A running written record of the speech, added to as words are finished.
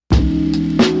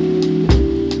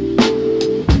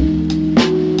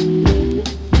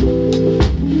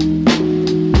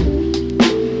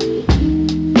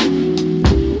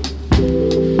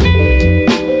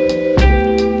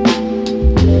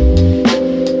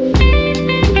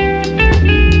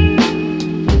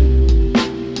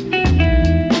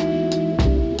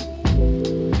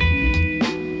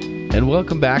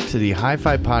Welcome back to the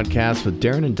Hi-Fi Podcast with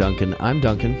Darren and Duncan. I'm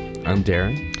Duncan. I'm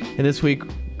Darren. And this week,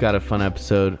 got a fun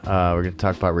episode. We're going to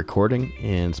talk about recording,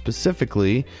 and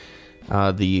specifically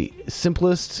the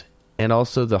simplest and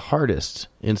also the hardest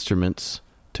instruments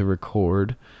to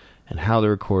record, and how they're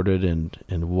recorded,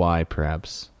 and why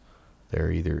perhaps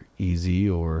they're either easy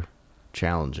or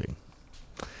challenging.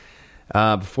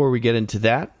 Before we get into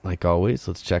that, like always,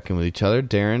 let's check in with each other.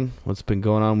 Darren, what's been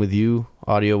going on with you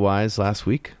audio-wise last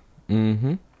week?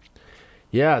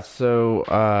 Yeah, so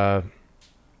I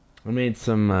made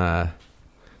some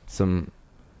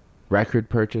record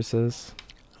purchases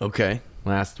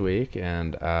last week,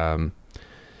 and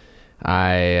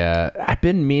I've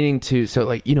been meaning to. So,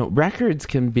 like, you know, records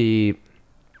can be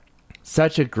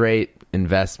such a great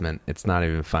investment. It's not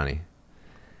even funny.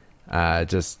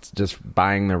 Just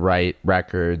buying the right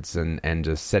records and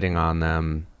just sitting on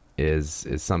them is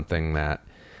something that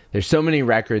there's so many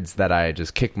records that I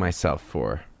just kick myself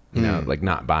for, you know, like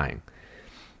not buying.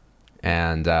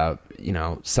 And, you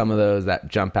know, some of those that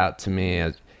jump out to me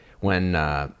is when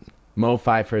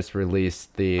MoFi first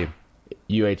released the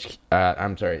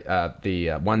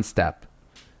the One Step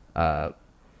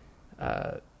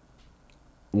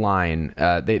line.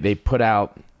 They put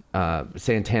out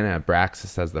Santana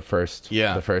Abraxas as the first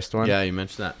one. Yeah, you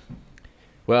mentioned that.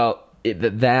 Well,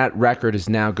 that record is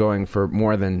now going for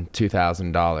more than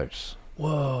 $2,000.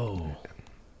 Whoa.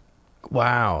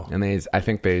 Wow. And I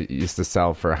think they used to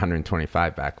sell for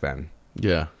 $125 back then.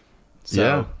 Yeah. So,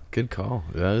 yeah. Good call.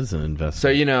 That is an investment. So,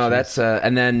 you know, that's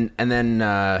and then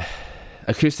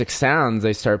Acoustic Sounds,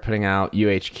 they started putting out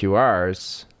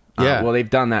UHQRs. Yeah. Well, they've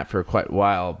done that for quite a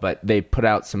while, but they put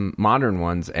out some modern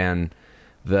ones, and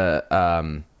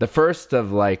the first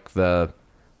of like the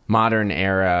modern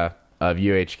era of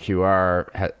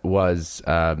UHQR was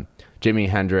Jimi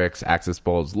Hendrix Axis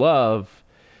Bold's Love,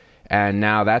 and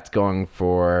now that's going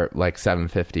for like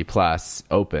 $750 plus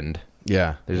opened.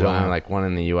 Yeah. There's only like one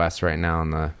in the US right now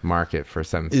on the market for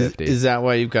 $750. Is that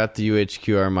why you've got the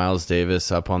UHQR Miles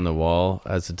Davis up on the wall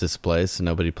as a display so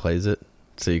nobody plays it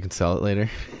so you can sell it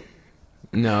later?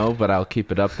 No, but I'll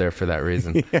keep it up there for that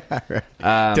reason. Yeah, right.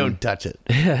 Don't touch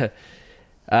it.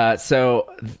 So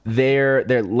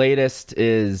their latest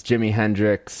is Jimi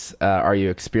Hendrix, Are You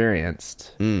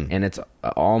Experienced? And it's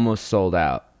almost sold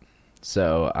out.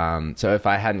 So if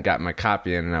I hadn't got my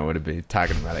copy in, I would have been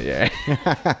talking about it. Yeah,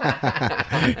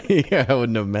 yeah, I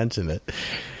wouldn't have mentioned it.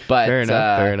 But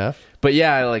fair enough. But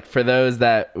yeah, like for those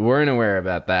that weren't aware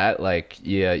about that, like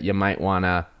you might want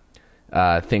to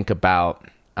think about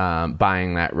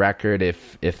buying that record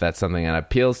if that's something that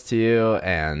appeals to you,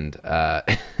 and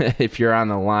if you're on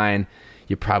the line,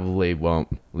 you probably won't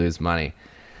lose money.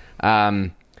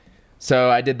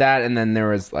 So I did that, and then there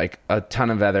was like a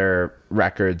ton of other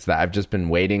records that I've just been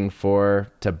waiting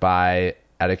to buy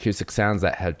at Acoustic Sounds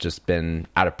that have just been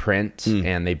out of print,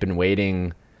 and they've been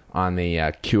waiting on the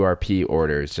QRP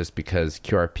orders just because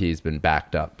QRP has been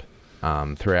backed up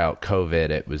throughout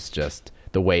COVID. It was just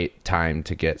the wait time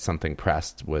to get something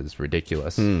pressed was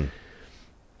ridiculous. So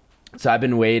I've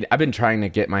been trying to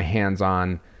get my hands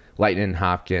on Lightning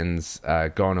Hopkins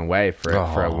Going Away for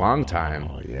a long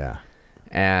time. Oh, yeah.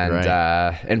 And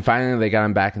right. And finally they got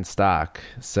them back in stock.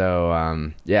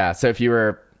 So yeah, so if you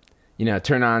were, you know,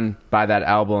 buy that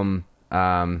album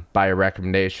by a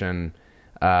recommendation,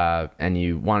 and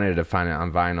you wanted to find it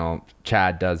on vinyl,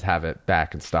 Chad does have it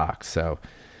back in stock. So,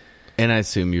 and I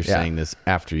assume you're saying this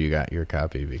after you got your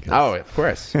copy, because of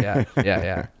course, yeah.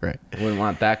 Right. Wouldn't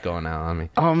want that going out on me.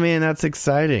 Oh man, that's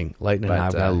exciting. Lightning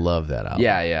Hopkins, I love that album.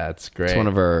 Yeah, it's great. It's one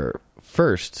of our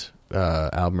first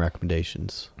album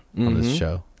recommendations on this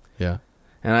show. Yeah.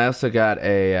 And I also got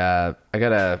a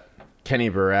Kenny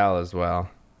Burrell as well.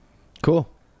 Cool.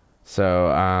 So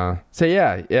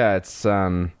yeah, it's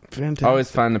fantastic.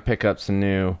 Always fun to pick up some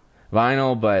new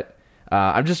vinyl, but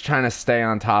I'm just trying to stay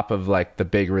on top of like the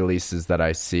big releases that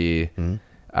I see,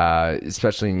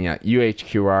 especially in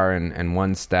UHQR and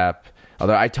One Step.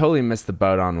 Although I totally missed the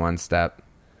boat on One Step.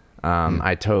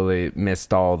 I totally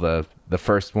missed all the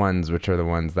first ones, which are the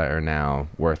ones that are now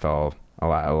worth a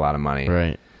lot of money.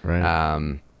 Right.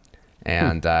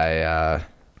 And I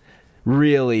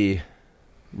really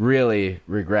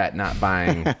regret not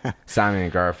buying Simon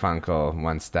and Garfunkel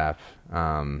One Step.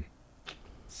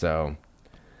 So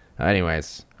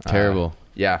anyways, terrible.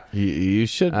 Yeah. You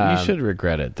should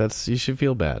regret it. You should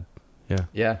feel bad. Yeah.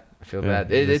 Yeah, I feel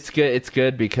bad. It's good. It's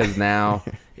good because now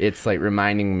it's like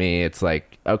reminding me, it's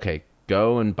like, okay,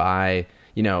 go and buy,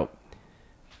 you know,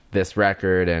 this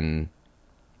record, and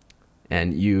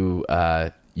you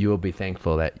will be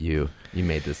thankful that you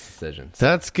made this decision. So.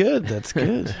 That's good. That's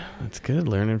good. That's good.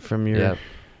 Learning from your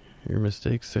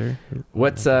mistakes there.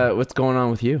 What's going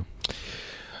on with you?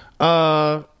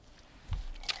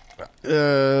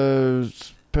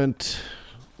 Spent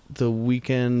the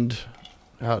weekend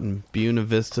out in Buena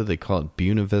Vista. They call it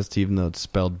Buena Vista, even though it's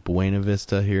spelled Buena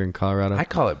Vista here in Colorado. I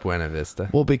call it Buena Vista.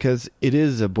 Well, because it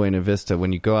is a Buena Vista.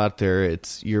 When you go out there,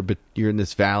 you're in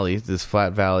this valley, this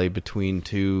flat valley between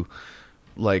two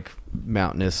like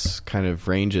mountainous kind of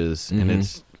ranges, and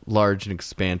it's large and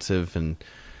expansive, and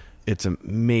it's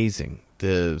amazing.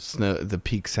 The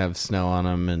peaks have snow on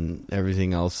them, and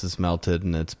everything else is melted,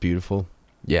 and it's beautiful.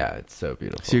 Yeah, it's so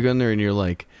beautiful. So you're going there, and you're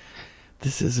like,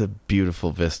 this is a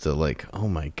beautiful vista. Like, oh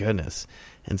my goodness.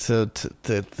 And so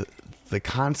the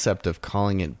concept of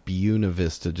calling it Buena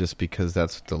Vista just because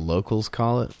that's what the locals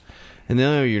call it, and I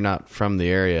know you're not from the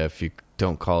area if you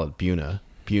don't call it Buena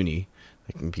Vista.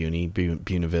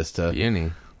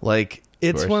 Buena. Like,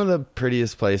 it's one of the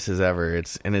prettiest places ever.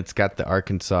 It's got the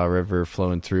Arkansas River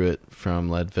flowing through it from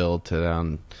Leadville to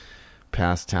down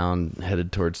past town,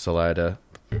 headed towards Salida.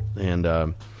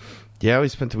 And yeah, we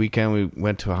spent the weekend. We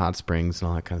went to a hot springs and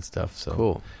all that kind of stuff. So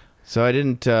cool. So I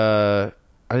didn't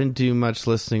do much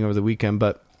listening over the weekend,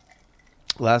 but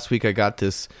last week I got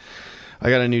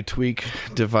a new tweak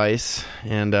device,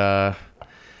 and I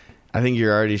think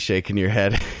you're already shaking your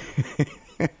head.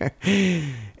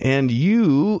 And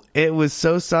it was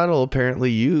so subtle,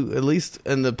 apparently you, at least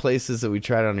in the places that we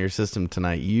tried on your system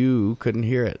tonight, you couldn't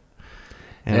hear it.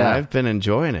 And yeah. I've been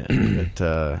enjoying it.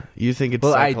 But, you think it's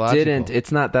psychological. I didn't.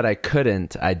 It's not that I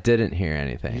couldn't. I didn't hear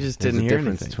anything. You just didn't hear anything.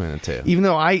 There's a difference between the two. Even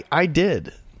though I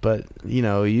did. But,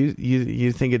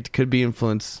 you think it could be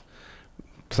influence.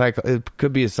 It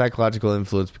could be a psychological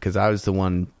influence because I was the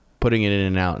one putting it in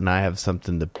and out, and I have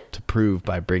something to prove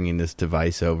by bringing this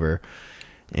device over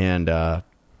and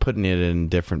putting it in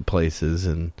different places.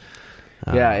 And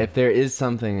yeah, if there is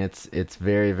something, it's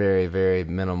very, very, very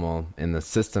minimal in the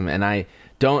system, and I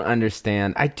don't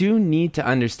understand. I do need to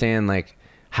understand like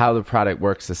how the product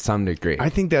works to some degree. I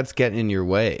think that's getting in your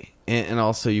way, and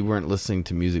also you weren't listening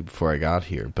to music before I got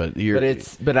here. But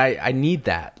I need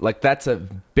that. Like that's a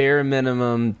bare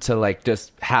minimum to like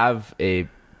just have a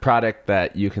product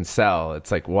that you can sell. It's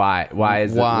like why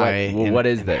is what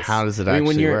is this? How does it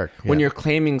actually work? When you're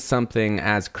claiming something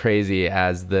as crazy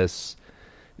as this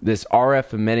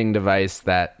RF emitting device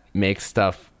that makes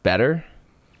stuff better.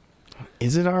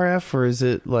 Is it RF or is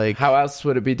it like... How else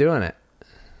would it be doing it?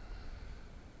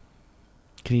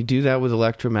 Can you do that with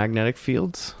electromagnetic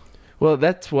fields? Well,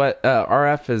 that's what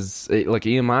RF is, like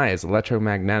EMI is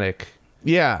electromagnetic.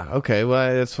 Yeah, okay.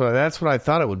 Well, that's what I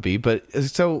thought it would be. But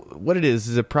so what it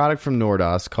is a product from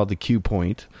Nordos called the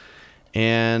Q-Point,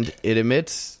 and it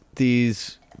emits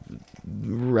these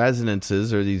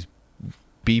resonances or these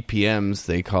BPMs,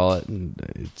 they call it. And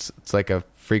it's like a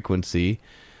frequency.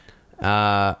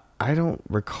 I don't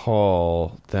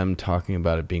recall them talking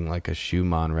about it being like a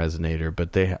Schumann resonator,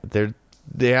 but they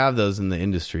have those in the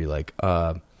industry. Like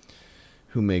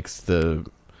who makes the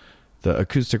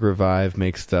Acoustic Revive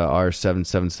makes the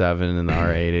R777 and the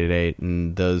R888,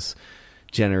 and those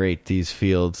generate these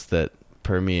fields that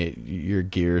permeate your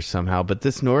gear somehow. But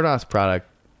this Nordos product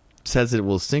says it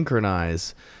will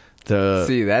synchronize the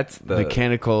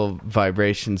mechanical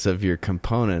vibrations of your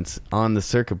components on the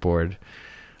circuit board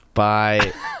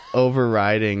by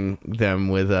overriding them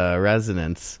with a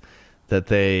resonance that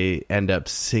they end up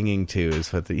singing to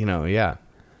is what yeah.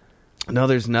 No,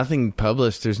 there's nothing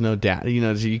published. There's no data.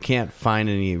 You can't find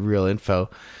any real info.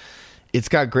 It's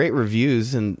got great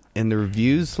reviews, and the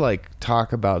reviews like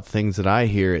talk about things that I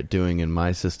hear it doing in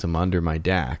my system under my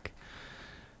DAC.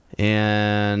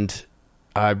 And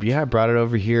I brought it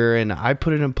over here and I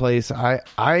put it in place. I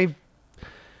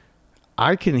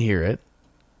can hear it.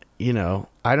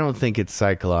 I don't think it's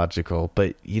psychological,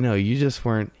 but you just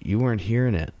weren't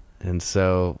hearing it. And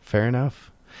so fair enough.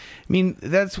 I mean,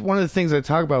 that's one of the things I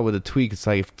talk about with a tweak. It's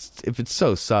like if it's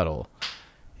so subtle,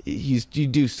 you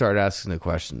do start asking the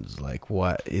questions like,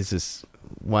 what is this?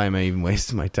 Why am I even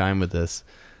wasting my time with this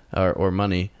or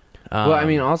money? Well, I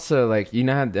mean, also like you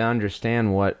have to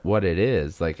understand what it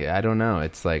is. Like I don't know.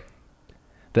 It's like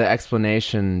the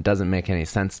explanation doesn't make any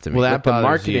sense to me. Well, that the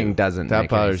marketing doesn't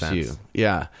make any sense. That bothers you.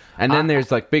 Yeah. And then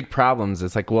there's like big problems.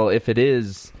 It's like, well, if it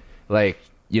is like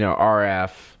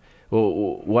RF.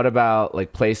 Well, what about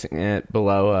like placing it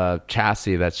below a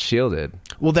chassis that's shielded?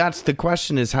 Well, that's the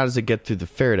question: is how does it get through the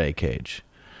Faraday cage?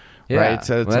 Yeah. Right.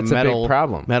 So it's that's a big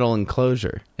problem. Metal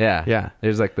enclosure. Yeah. Yeah.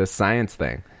 There's like this science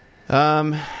thing.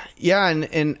 Yeah,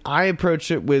 and I approach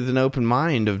it with an open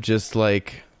mind of just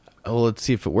like, oh, let's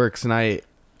see if it works. And I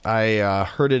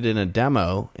heard it in a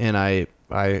demo, and I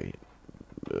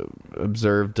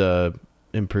observed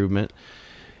improvement.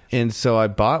 And so I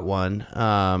bought one.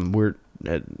 We're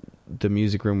at the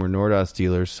music room, we're Nordos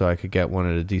dealers, so I could get one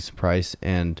at a decent price.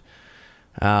 And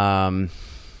I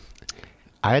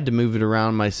had to move it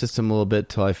around my system a little bit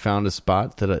till I found a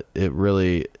spot that it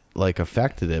really like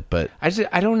affected it. But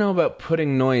I don't know about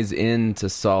putting noise in to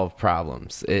solve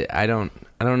problems. I don't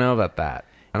know about that.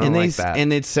 I don't like that.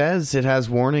 And it says, it has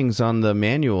warnings on the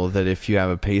manual that if you have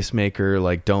a pacemaker,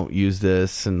 like, don't use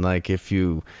this, and like if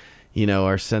you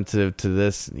are sensitive to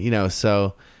this,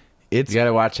 so it's, you got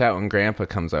to watch out when Grandpa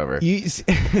comes over.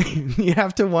 You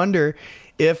have to wonder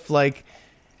if like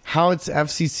how it's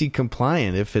FCC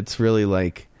compliant, if it's really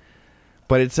like,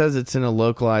 but it says it's in a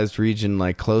localized region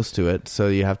like close to it, so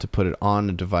you have to put it on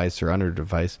a device or under a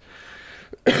device.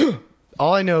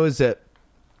 All I know is that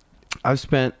I've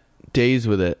spent days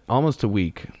with it, almost a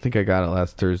week. I think I got it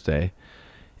last Thursday,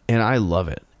 and I love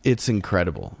it. It's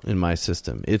incredible in my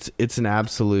system. It's an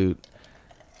absolute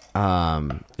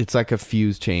it's like a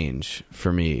fuse change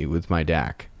for me with my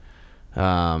DAC.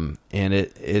 And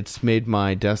it's made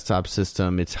my desktop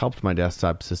system, it's helped my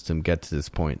desktop system get to this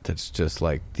point that's just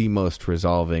like the most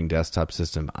resolving desktop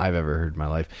system I've ever heard in my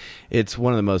life. It's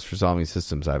one of the most resolving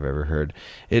systems I've ever heard.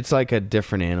 It's like a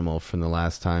different animal from the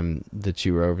last time that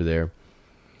you were over there.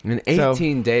 And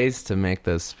 18 days to make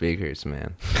those speakers,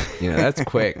 man. That's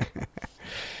quick.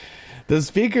 The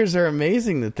speakers are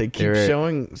amazing that they keep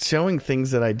showing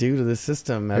things that I do to the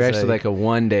system. They're actually like a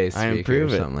 1-day speaker I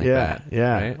improve or something like yeah, that.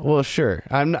 Yeah. Right? Well, sure.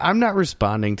 I'm not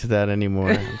responding to that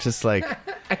anymore. I'm just like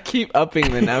I keep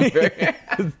upping the number.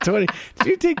 20. Did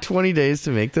you take 20 days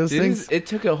to make those things? It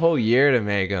took a whole year to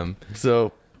make them.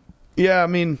 So, yeah, I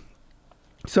mean,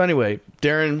 so anyway,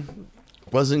 Darren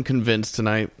wasn't convinced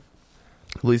tonight.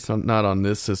 At least not on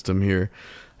this system here.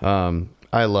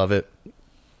 I love it.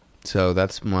 So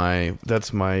that's my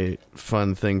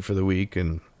fun thing for the week,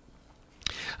 and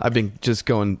I've been just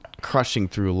crushing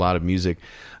through a lot of music.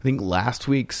 I think last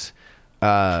week's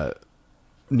new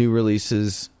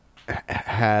releases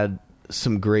had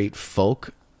some great folk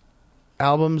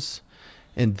albums,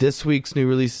 and this week's new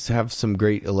releases have some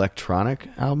great electronic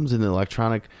albums in the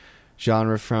electronic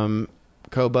genre from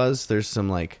Qobuz. There's some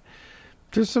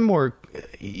more,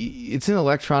 it's in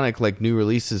electronic like new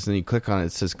releases, and you click on it,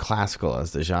 it says classical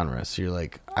as the genre, so you're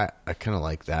like, I kind of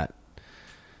like that,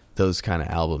 those kind of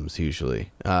albums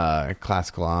usually.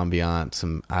 Classical ambient,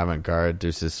 some avant-garde.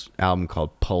 There's this album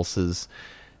called Pulses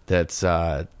that's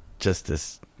just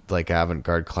this like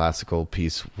avant-garde classical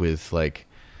piece with like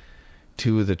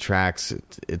two of the tracks,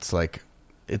 it's like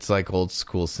old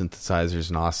school synthesizers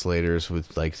and oscillators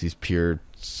with like these pure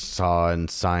saw and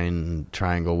sine and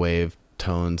triangle wave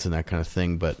tones and that kind of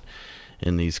thing, but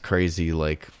in these crazy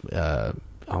like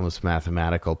almost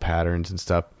mathematical patterns and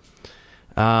stuff.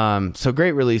 So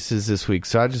great releases this week.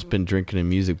 So I've just been drinking in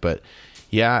music, but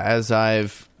yeah, as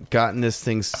I've gotten this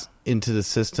thing into the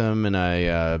system, and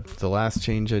the last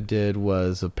change I did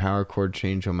was a power cord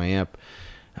change on my amp,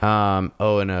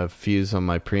 and a fuse on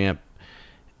my preamp.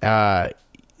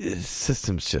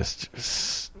 System's just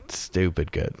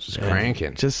stupid good. Just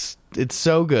cranking. It's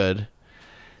so good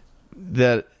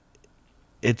that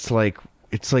it's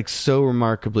like so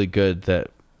remarkably good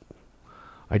that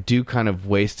I do kind of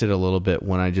waste it a little bit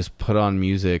when I just put on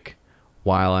music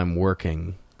while I'm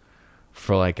working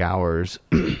for like hours,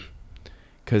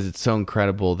 because it's so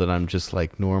incredible that I'm just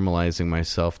like normalizing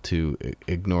myself to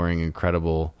ignoring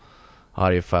incredible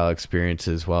audiophile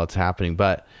experiences while it's happening.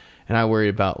 And I worry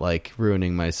about like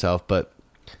ruining myself, but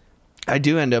I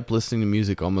do end up listening to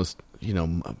music almost,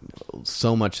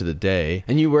 so much of the day.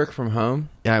 And you work from home?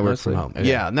 Yeah, I work mostly? from home. Okay.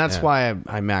 Yeah, and that's why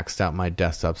I maxed out my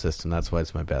desktop system. That's why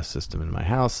it's my best system in my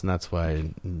house, and that's why I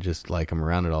just like I'm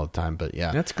around it all the time. But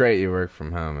yeah. That's great you work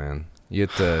from home, man. You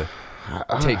have to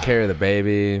take care of the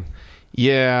baby.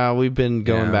 Yeah, we've been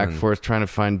going back and forth trying to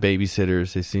find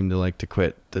babysitters. They seem to like to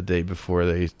quit the day before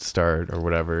they start or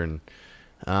whatever. And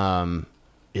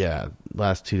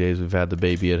last 2 days we've had the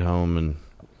baby at home, and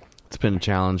it's been a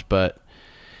challenge. But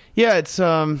yeah, it's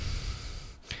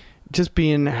just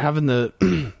having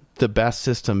the the best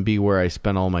system be where I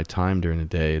spend all my time during the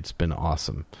day. It's been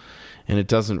awesome, and it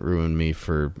doesn't ruin me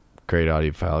for great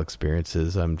audiophile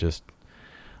experiences. I'm just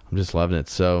loving it.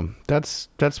 So that's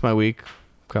my week.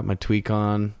 Got my tweak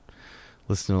on,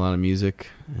 listening to a lot of music,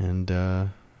 and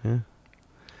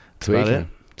that's about it.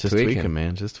 Just tweaking,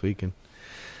 man. Just tweaking.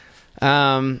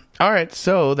 All right,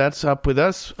 so that's up with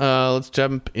us. Let's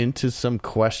jump into some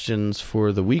questions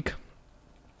for the week.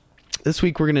 This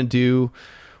week we're going to do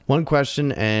one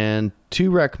question and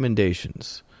 2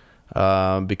 recommendations,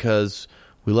 because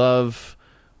we love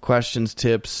questions,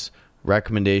 tips,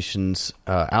 recommendations,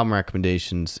 album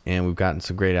recommendations, and we've gotten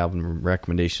some great album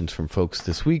recommendations from folks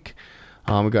this week.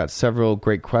 We've got several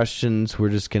great questions. We're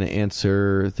just going to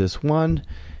answer this one,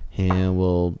 and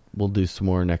we'll do some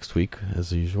more next week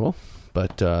as usual.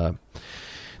 But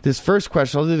this first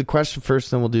question, I'll do the question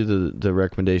first, then we'll do the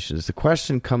recommendations. The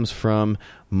question comes from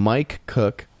Mike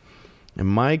Cook, and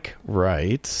Mike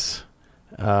writes,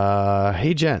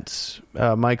 hey gents,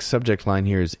 Mike's subject line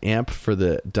here is amp for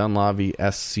the Dunlavy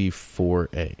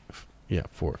SC4A. Yeah,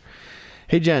 4.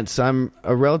 Hey gents, I'm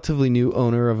a relatively new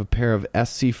owner of a pair of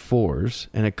SC4s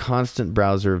and a constant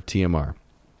browser of TMR.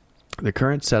 The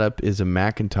current setup is a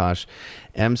Macintosh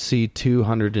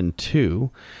MC202,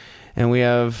 and we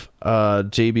have JBL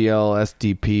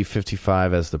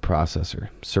SDP55 as the processor.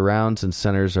 Surrounds and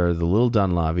centers are the little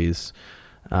Dunlavies,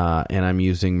 and I'm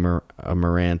using a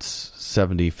Marantz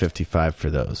 7055 for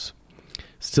those.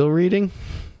 Still reading?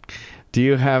 Do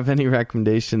you have any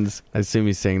recommendations? I assume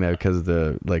he's saying that because of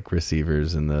the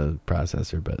receivers and the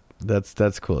processor, but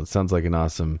that's cool. It sounds like an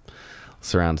awesome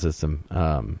surround system.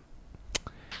 The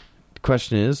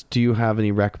question is, do you have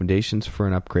any recommendations for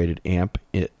an upgraded amp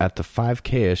at the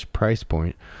 5K-ish price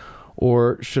point,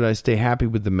 or should I stay happy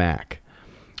with the Mac?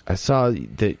 I saw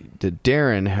that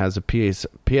Darren has a PS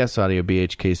Audio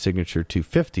BHK Signature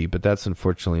 250, but that's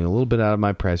unfortunately a little bit out of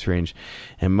my price range,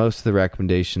 and most of the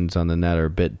recommendations on the net are a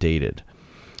bit dated.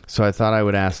 So I thought I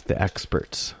would ask the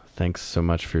experts. Thanks so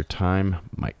much for your time,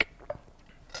 Mike.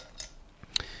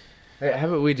 Hey, how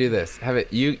about we do this? Have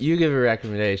it you give a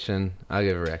recommendation, I'll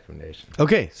give a recommendation.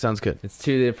 Okay, sounds good. It's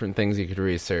two different things you could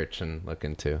research and look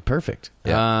into. Perfect.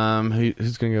 Yeah.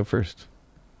 Who's going to go first?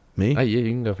 Me? Yeah, you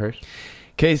can go first.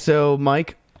 Okay, so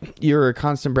Mike, you're a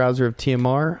constant browser of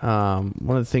TMR.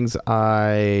 One of the things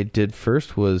I did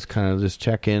first was kind of just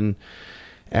check in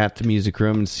at the music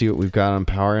room and see what we've got on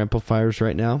power amplifiers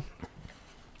right now.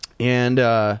 And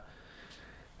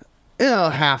it'll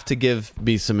have to give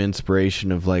me some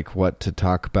inspiration of what to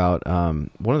talk about.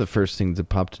 One of the first things that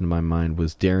popped into my mind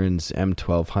was Darren's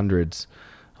M1200s,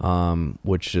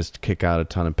 which just kick out a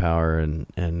ton of power, and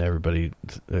everybody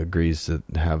agrees that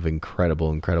have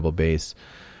incredible bass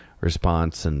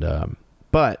response. And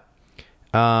but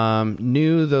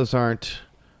new, those aren't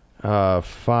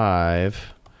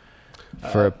 5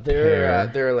 for a pair.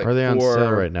 They're like are they 4, on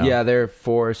sale right now? Yeah, they're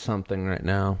 4 something right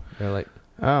now. They're like,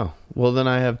 oh, well then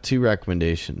I have 2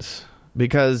 recommendations,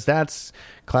 because that's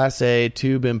Class A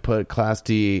tube input, Class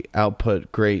D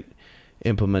output, great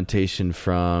implementation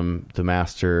from the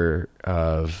master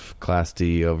of Class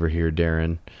D over here,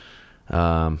 Darren.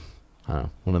 I don't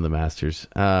know, one of the masters.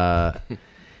 But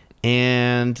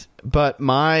what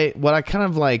I kind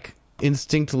of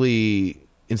instinctively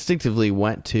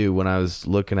went to when I was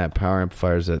looking at power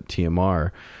amplifiers at TMR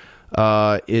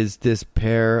is this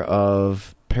pair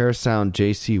of Parasound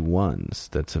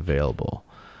JC1s that's available.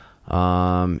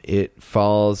 It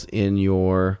falls in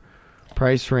your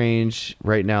price range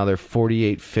right now. They're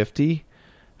 $4,850,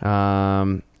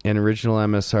 and original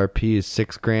MSRP is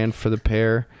 $6,000 for the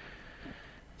pair.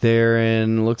 They're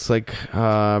in, looks like,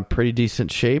 pretty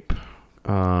decent shape.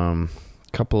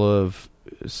 Couple of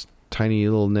tiny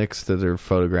little nicks that are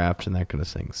photographed and that kind of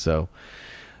thing. So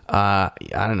I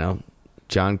don't know,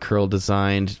 John Curl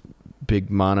designed big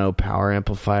mono power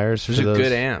amplifiers for those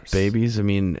good amps, babies. I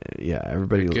mean, yeah,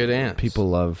 everybody, good amps. People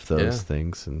love those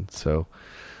things, and so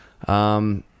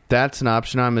that's an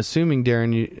option. I'm assuming,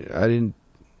 Darren, I didn't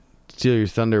steal your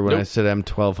thunder when I said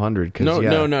M1200. No.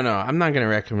 I'm not going to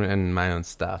recommend my own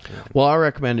stuff. Well, I'll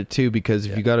recommend it too, because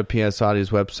if you go to PS Audio's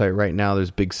website right now, there's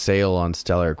a big sale on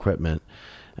Stellar equipment.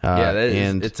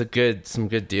 It's some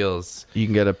good deals. You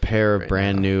can get a pair of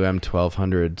brand new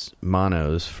M1200s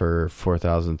monos for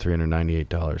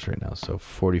 $4,398 right now. So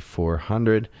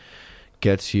 $4,400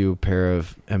 gets you a pair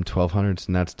of M1200s,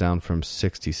 and that's down from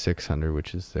 $6,600,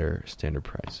 which is their standard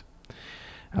price.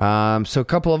 So a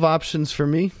couple of options for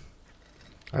me.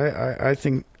 I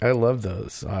think I love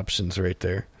those options right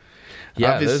there.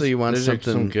 Yeah, obviously you want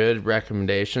some good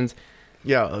recommendations.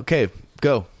 Yeah. Okay.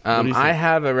 Go. I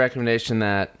have a recommendation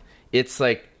that it's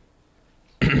like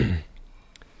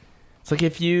it's like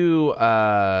if you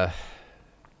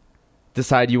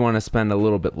decide you want to spend a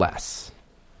little bit less.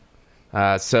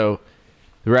 So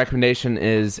the recommendation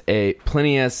is a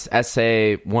Plinius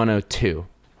SA102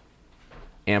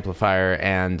 amplifier,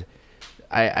 and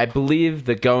I believe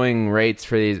the going rates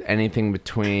for these anything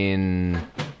between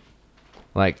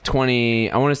like 20.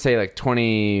 I want to say like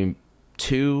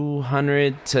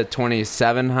 2,200 to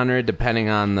 2,700, depending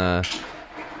on the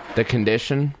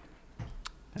condition.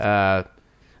 So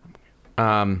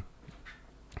I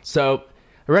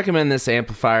recommend this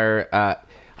amplifier.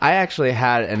 I actually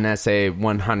had an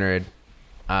SA100.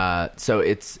 So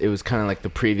it was kind of like the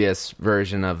previous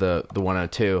version of the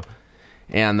 102.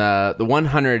 And the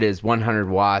 100 is 100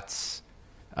 watts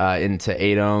into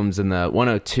 8 ohms. And the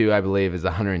 102, I believe, is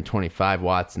 125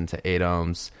 watts into 8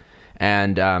 ohms.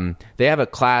 And they have a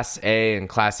Class A and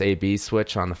Class AB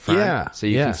switch on the front. Yeah, so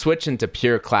you can switch into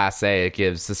pure Class A. It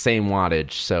gives the same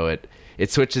wattage. So it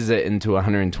switches it into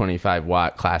 125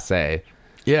 watt Class A.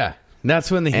 Yeah. And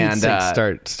that's when the heat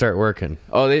sinks start working.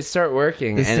 Oh, they start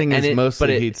working. This thing is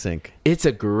mostly heat sink. It's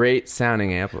a great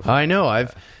sounding amplifier. I know.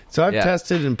 I've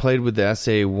tested and played with the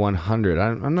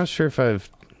SA100. I'm not sure if I've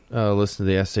listened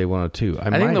to the SA102.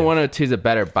 I think the 102 is a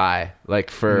better buy, like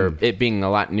for it being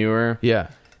a lot newer. Yeah.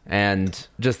 And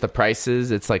just the prices,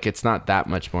 it's not that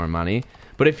much more money.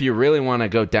 But if you really want to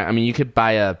go down, I mean, you could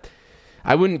buy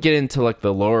I wouldn't get into like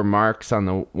the lower marks on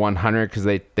the 100 because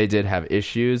they did have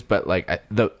issues, but like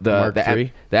the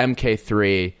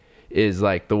MK3 is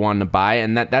like the one to buy,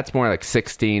 and that's more like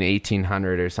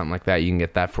 1800 or something like that. You can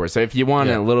get that for. So if you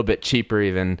want it a little bit cheaper,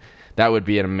 even that would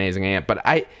be an amazing amp. But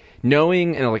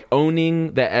knowing and like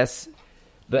owning the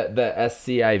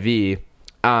SCIV,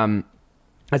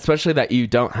 especially that you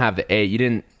don't have the A, you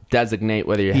didn't designate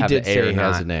whether you have the A or not. He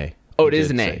has an A. Oh, it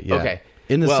is an A. Yeah. Okay.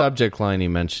 In the subject line, he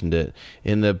mentioned it.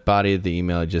 In the body of the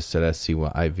email, he just said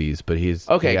SCIVs, but he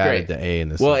added the A in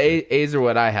the subject. Well, A's are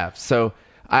what I have. So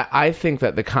I think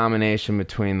that the combination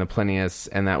between the Plinius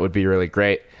and that would be really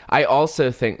great. I also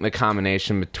think the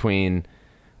combination between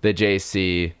the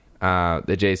JC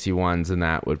ones and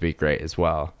that would be great as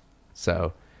well.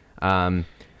 So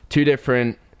two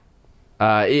different...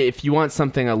 if you want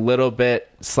something a little bit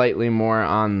slightly more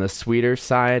on the sweeter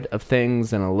side of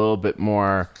things and a little bit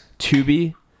more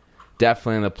tubey,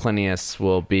 definitely the Plinius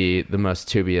will be the most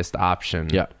tubiest option.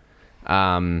 Yeah.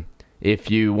 If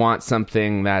you want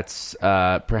something that's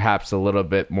perhaps a little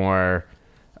bit more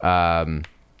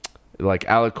like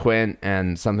eloquent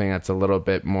and something that's a little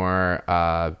bit more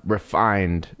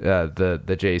refined, the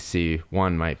JC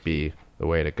one might be the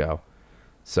way to go.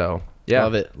 So yeah,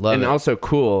 love it. And also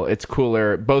cool. It's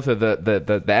cooler. Both of the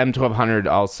M1200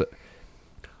 also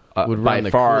would by run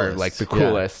the far coolest. like the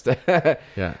coolest.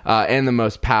 Yeah. And the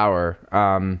most power.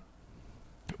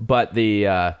 But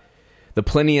the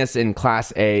Plinius in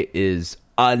Class A is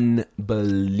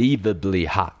unbelievably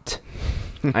hot.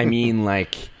 I mean,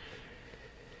 like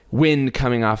wind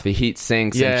coming off the heat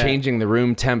sinks and changing the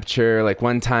room temperature. Like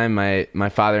one time, my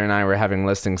father and I were having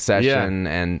listening session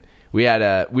and we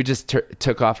just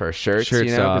took off our shirts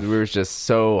because we were just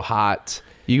so hot.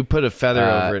 You put a feather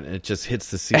over it and it just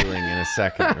hits the ceiling in a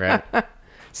second, right?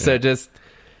 So just,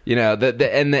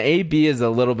 the AB is a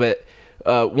little bit,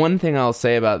 one thing I'll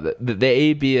say about the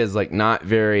AB is like not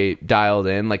very dialed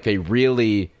in. Like they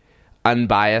really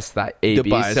unbiased that AB.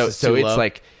 So it's low.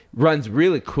 Like runs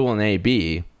really cool in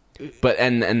AB, but,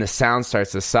 and the sound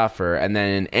starts to suffer. And then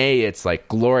in A, it's like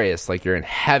glorious. Like you're in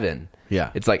heaven.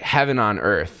 Yeah. It's like heaven on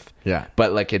earth. Yeah.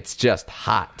 But like it's just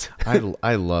hot.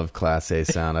 I love Class A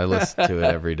sound. I listen to it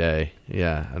every day.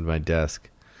 Yeah, at my desk.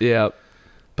 Yeah.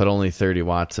 But only 30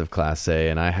 watts of Class A,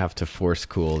 and I have to force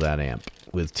cool that amp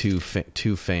with two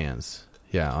fans.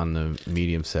 Yeah, on the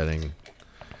medium setting.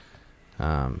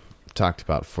 Talked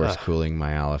about force cooling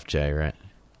my Aleph J, right?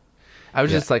 I was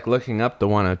just like looking up the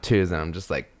 102s, and I'm just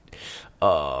like,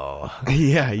 oh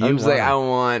yeah, I'm just like I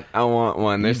want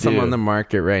one. There's some on the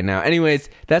market right now. Anyways,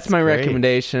 that's my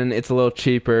recommendation. It's a little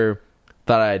cheaper.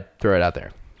 Thought I'd throw it out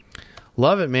there.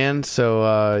 Love it, man. So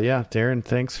Darren,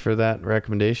 thanks for that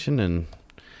recommendation,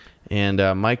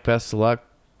 and Mike, best of luck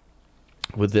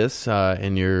with this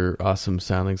and your awesome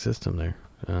sounding system there,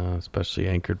 especially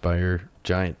anchored by your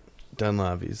giant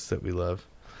Dunlavies that we love.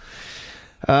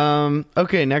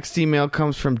 Okay, next email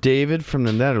comes from David from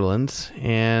the Netherlands,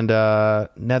 and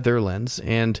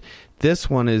this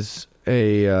one is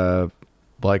a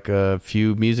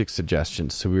few music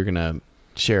suggestions, so we're gonna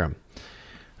share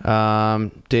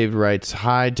them. David writes,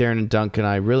 "Hi, Darren and Duncan.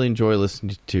 I really enjoy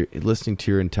listening to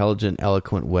your intelligent,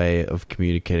 eloquent way of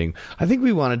communicating." I think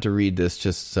we wanted to read this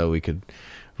just so we could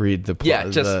read the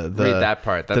read that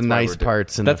part. That's the nice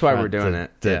parts. That's why we're doing it.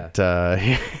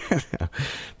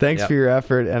 Thanks for your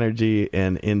effort, energy,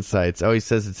 and insights. Oh, he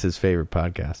says it's his favorite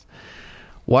podcast.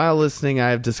 While listening, I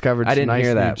have discovered some nice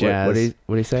new jazz.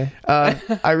 What did he say?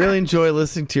 I really enjoy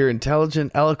listening to your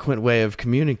intelligent, eloquent way of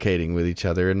communicating with each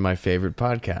other in my favorite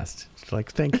podcast. It's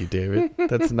like, thank you, David.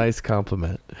 That's a nice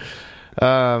compliment.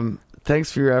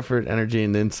 Thanks for your effort, energy,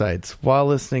 and insights. While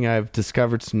listening, I've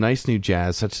discovered some nice new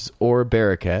jazz, such as Or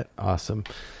Barakat, awesome.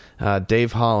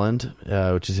 Dave Holland,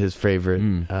 which is his favorite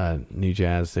new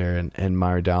jazz there, and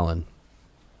Myra Dallin.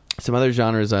 Some other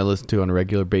genres I listen to on a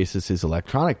regular basis is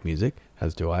electronic music,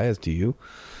 as do I, as do you.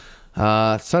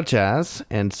 Such as,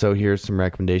 and so here's some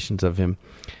recommendations of him.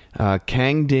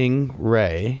 Kang Ding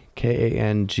Ray,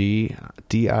 Kangding,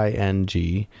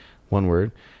 one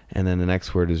word, and then the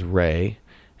next word is Ray,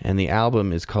 and the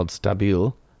album is called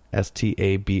Stabil,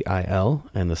 Stabil,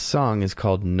 and the song is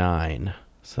called Nine.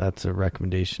 So that's a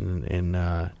recommendation in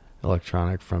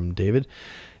electronic from David.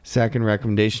 Second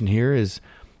recommendation here is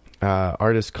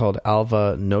artist called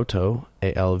Alva Noto,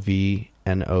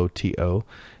 Alvnoto,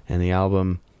 and the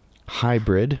album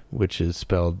Hybrid, which is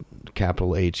spelled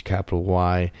capital H, capital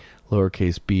Y,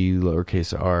 lowercase b,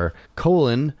 lowercase r,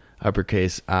 colon,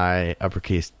 uppercase I,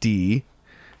 uppercase D,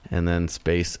 and then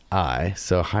space I.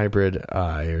 So Hybrid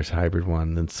I, or Hybrid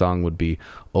 1. The song would be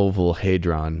Oval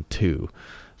Hadron 2.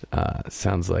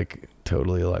 Sounds like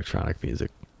totally electronic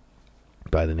music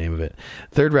by the name of it.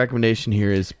 Third recommendation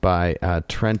here is by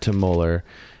Trenta Moeller,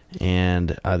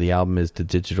 and the album is The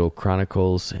Digital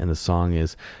Chronicles, and the song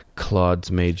is Claude's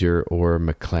Major or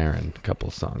McLaren. A couple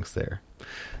songs there.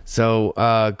 So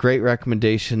great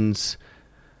recommendations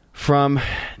from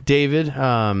David.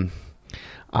 I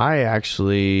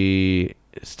actually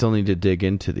still need to dig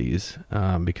into these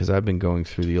because I've been going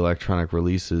through the electronic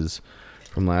releases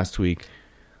from last week.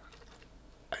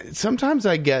 Sometimes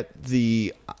I get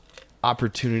the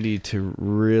opportunity to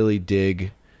really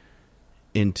dig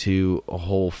into a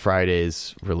whole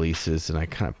Friday's releases, and I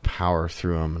kind of power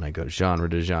through them, and I go genre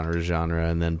to genre to genre,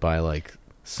 and then by like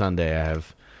Sunday I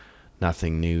have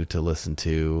nothing new to listen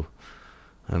to,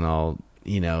 and I'll,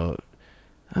 I don't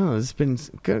know, it's been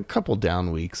a couple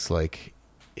down weeks like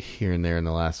here and there in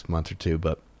the last month or two,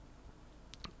 but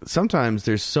sometimes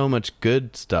there's so much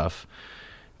good stuff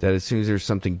that as soon as there's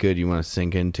something good, you want to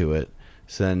sink into it.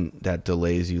 So then that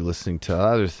delays you listening to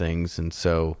other things. And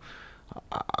so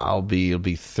it'll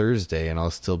be Thursday and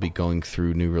I'll still be going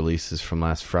through new releases from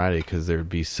last Friday because there'd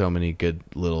be so many good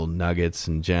little nuggets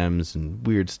and gems and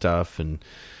weird stuff. And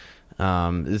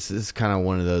this is kind of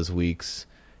one of those weeks.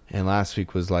 And last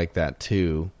week was like that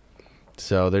too.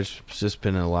 So there's just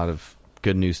been a lot of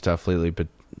good new stuff lately, but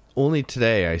only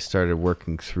today I started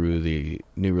working through the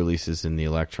new releases in the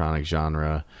electronic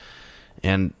genre,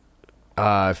 and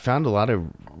I found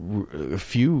a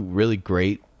few really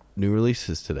great new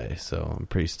releases today, so I'm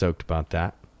pretty stoked about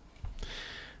that.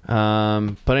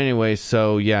 But anyway,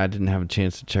 so yeah, I didn't have a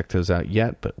chance to check those out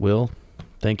yet, but will.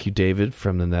 Thank you, David,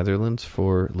 from the Netherlands,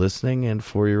 for listening and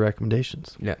for your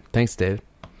recommendations. Yeah, thanks, David.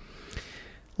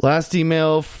 Last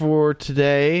email for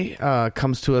today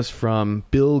comes to us from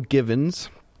Bill Givens.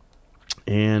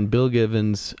 And Bill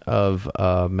Givens of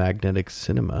Magnetic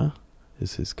Cinema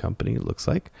is his company, it looks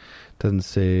like. Doesn't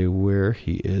say where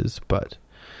he is, but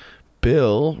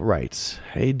Bill writes,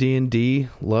 "Hey D&D,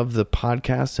 love the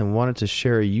podcast and wanted to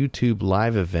share a YouTube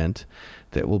live event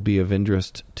that will be of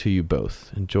interest to you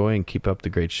both. Enjoy and keep up the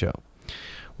great show."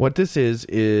 What this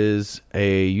is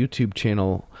a YouTube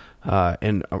channel,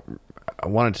 and I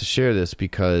wanted to share this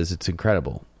because it's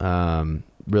incredible.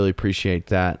 Really appreciate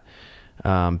that,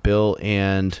 Bill,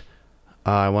 and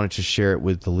I wanted to share it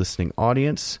with the listening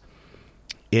audience.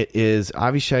 It is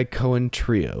Avishai Cohen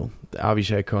Trio,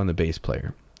 Avishai Cohen, the bass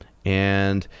player,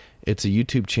 and it's a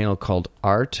YouTube channel called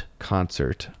Art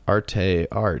Concert,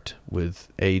 Art with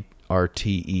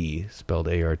A-R-T-E, spelled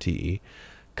A-R-T-E,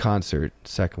 Concert,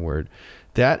 second word.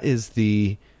 That is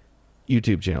the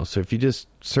YouTube channel. So if you just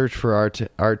search for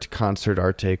Art Concert,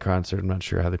 I'm not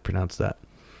sure how they pronounce that.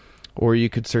 Or you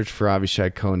could search for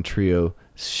Avishai Cohen Trio.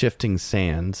 Shifting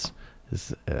Sands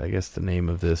is, I guess, the name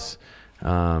of this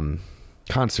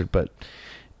concert. But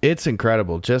it's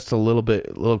incredible. Just a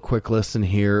little quick listen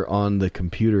here on the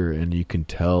computer, and you can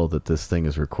tell that this thing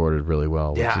is recorded really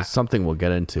well, which is something we'll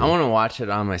get into. I want to watch it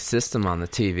on my system on the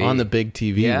TV. On the big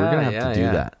TV. Yeah, we're going to have to do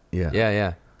that.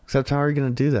 Yeah. Except how are you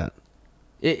going to do that?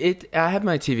 I have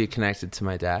my TV connected to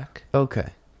my DAC. Okay.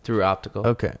 Through optical.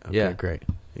 Okay, yeah. Great.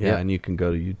 Yeah, and you can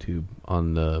go to YouTube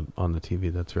on the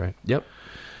TV. That's right. Yep.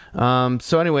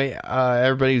 So anyway,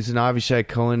 everybody who's an Avishai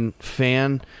Cohen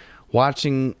fan,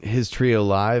 watching his trio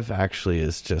live actually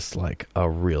is just like a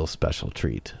real special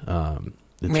treat. It's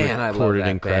I love that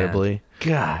incredibly.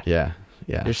 Band. God. Yeah.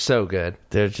 They're so good.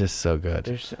 They're just so good.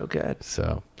 They're so good.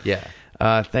 So yeah.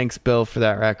 Thanks, Bill, for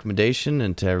that recommendation,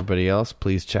 and to everybody else,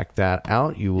 please check that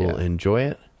out. You will enjoy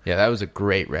it. Yeah, that was a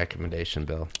great recommendation,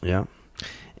 Bill. Yeah.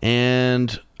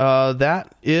 And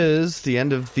that is the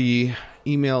end of the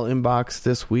email inbox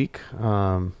this week.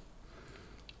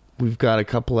 We've got a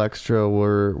couple extra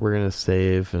we're going to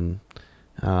save, and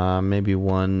maybe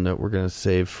one that we're going to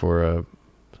save for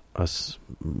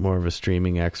more of a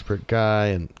streaming expert guy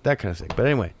and that kind of thing. But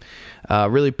anyway,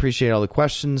 really appreciate all the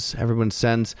questions everyone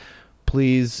sends.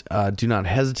 Please do not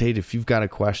hesitate. If you've got a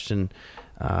question,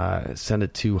 send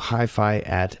it to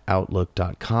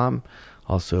hi-fi@outlook.com.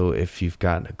 Also, if you've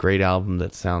got a great album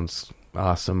that sounds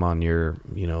awesome on your,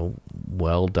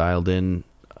 well dialed in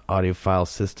audiophile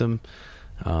system,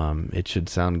 it should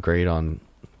sound great on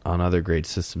other great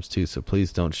systems too. So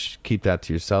please don't keep that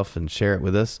to yourself and share it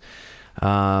with us.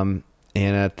 And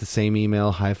at the same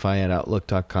email,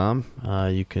 hi-fi@outlook.com,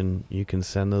 you can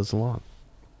send those along.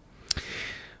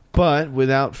 But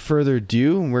without further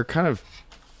ado, we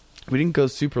didn't go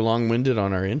super long-winded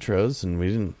on our intros, and we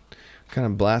didn't kind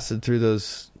of blasted through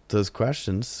those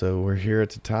questions. So we're here at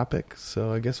the topic.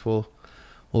 So I guess we'll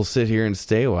sit here and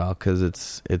stay a while, because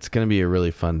it's going to be a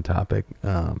really fun topic,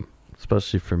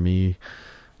 especially for me,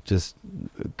 just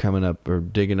coming up or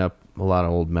digging up a lot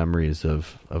of old memories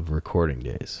of recording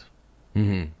days.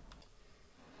 Mm-hmm.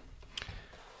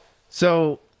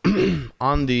 So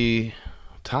on the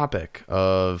topic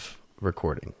of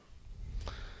recording,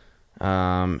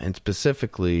 and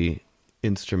specifically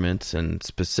instruments and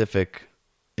specific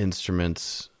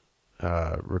instruments,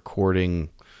 recording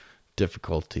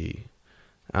difficulty,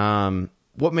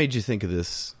 what made you think of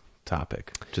this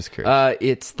topic? Just curious.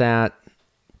 It's that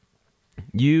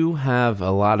you have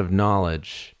a lot of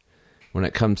knowledge when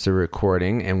it comes to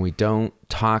recording, and we don't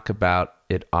talk about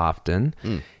it often.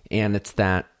 And it's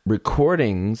that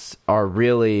recordings are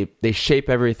really, they shape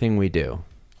everything we do.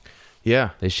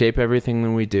 Yeah. They shape everything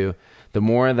that we do. The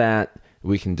more that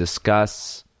we can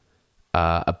discuss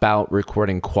about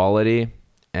recording quality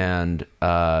and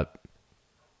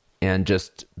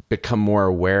just become more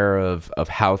aware of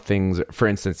how things, for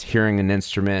instance, hearing an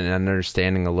instrument and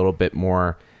understanding a little bit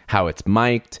more how it's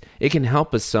mic'd, it can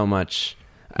help us so much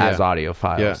as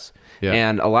audiophiles. Yeah.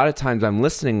 And a lot of times I'm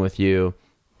listening with you,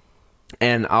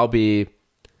 and I'll be,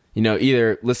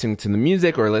 either listening to the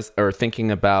music or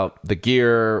thinking about the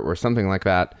gear or something like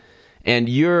that. And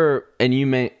you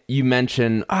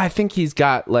mention, I think he's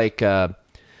got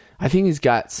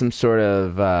some sort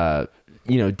of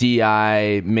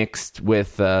DI mixed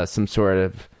with some sort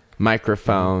of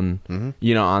microphone,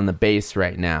 on the bass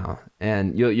right now.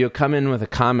 And you'll come in with a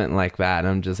comment like that, and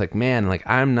I'm just like, man, like,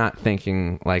 I'm not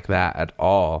thinking like that at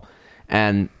all.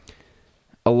 And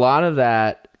a lot of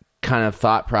that kind of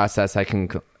thought process I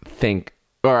think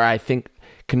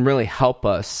can really help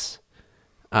us.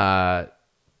 It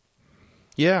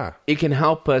can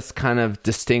help us kind of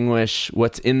distinguish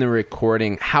what's in the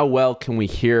recording. How well can we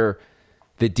hear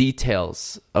the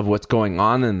details of what's going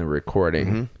on in the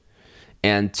recording,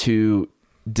 and to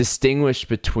distinguish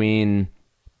between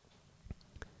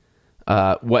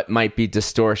what might be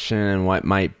distortion and what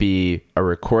might be a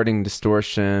recording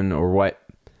distortion, or what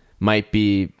might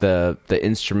be the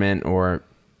instrument, or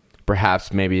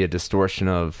perhaps maybe a distortion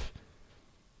of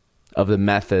the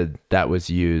method that was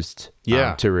used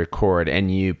to record,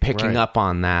 and you picking up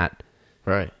on that,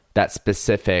 that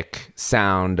specific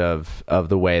sound of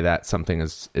the way that something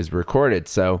is recorded.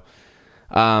 So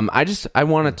I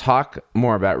want to talk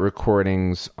more about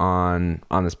recordings on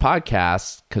this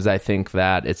podcast, because I think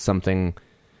that it's something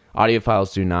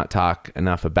audiophiles do not talk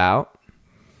enough about.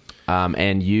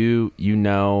 And you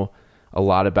know a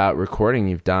lot about recording.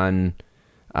 You've done,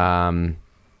 I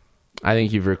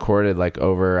think you've recorded like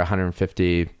over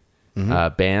 150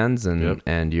 bands,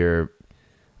 and you're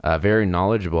very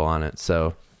knowledgeable on it.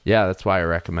 So yeah, that's why I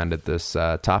recommended this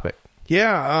topic.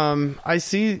 Yeah, I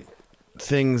see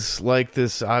things like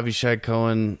this Avishai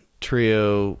Cohen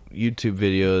Trio YouTube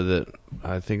video that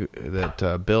I think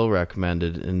that Bill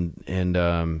recommended,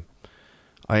 and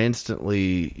I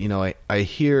instantly, I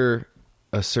hear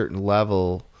a certain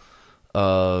level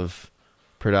of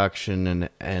production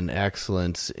and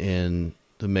excellence in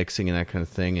the mixing and that kind of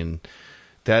thing, and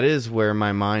that is where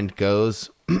my mind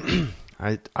goes.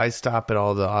 I stop at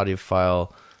all the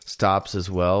audiophile stops as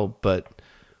well, but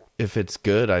if it's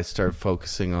good, I start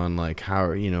focusing on like how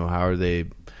are they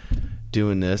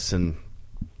doing this. And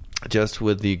just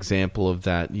with the example of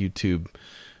that YouTube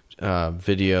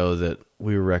video that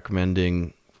we were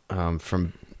recommending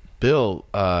from Bill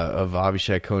of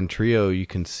Avishai Cohen Trio,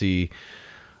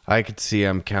 I could see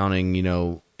I'm counting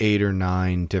 8 or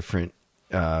 9 different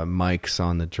mics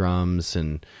on the drums,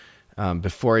 and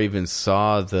before I even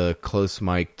saw the close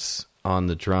mics on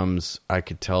the drums, I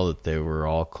could tell that they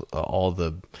were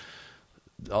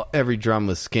every drum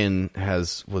with skin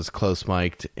was close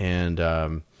mic'd, and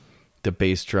the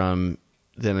bass drum.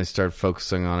 Then I started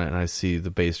focusing on it, and I see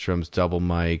the bass drum's double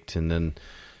mic'd, and then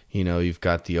you've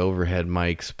got the overhead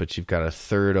mics, but you've got a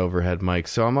third overhead mic.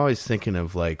 So I'm always thinking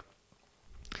of like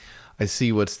I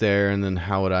see what's there, and then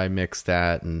how would I mix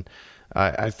that? And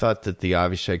I thought that the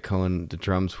Avishai Cohen, the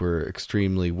drums were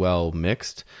extremely well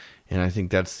mixed, and I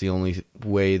think that's the only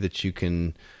way that you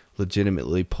can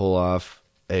legitimately pull off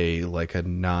a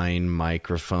 9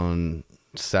 microphone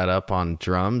setup on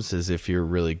drums is if you're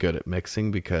really good at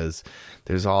mixing, because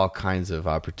there's all kinds of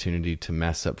opportunity to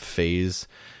mess up phase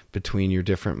between your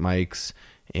different mics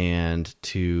and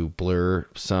to blur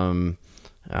some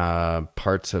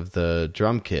parts of the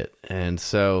drum kit. And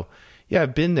so, yeah,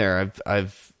 I've been there.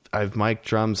 I've mic'd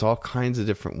drums all kinds of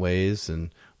different ways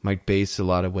and mic'd bass a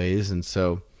lot of ways. And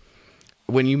so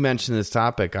when you mentioned this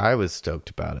topic, I was stoked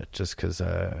about it just because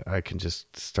I can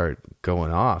just start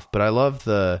going off. But I love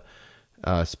the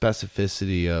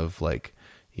specificity of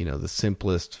the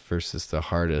simplest versus the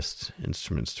hardest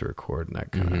instruments to record, and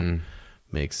that kind of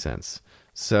makes sense.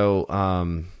 So,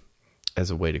 as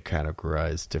a way to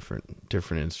categorize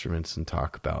different instruments and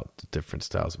talk about the different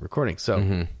styles of recording. So,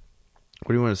 where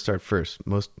do you want to start first?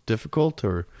 Most difficult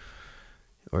or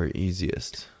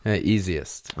easiest?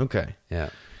 Easiest. Okay. Yeah.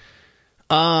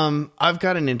 I've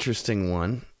got an interesting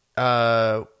one.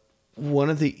 One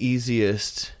of the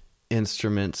easiest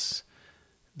instruments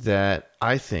that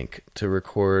I think to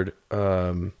record.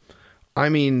 I'll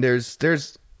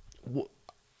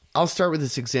start with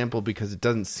this example because it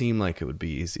doesn't seem like it would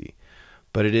be easy,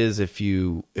 but it is if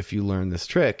you learn this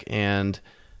trick. And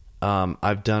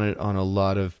I've done it on a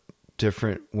lot of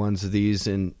different ones of these,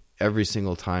 and every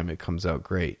single time it comes out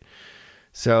great.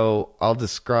 So I'll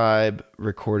describe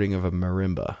recording of a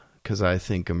marimba, because I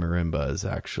think a marimba is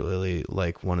actually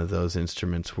one of those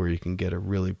instruments where you can get a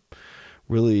really,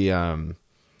 really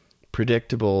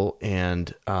predictable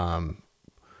and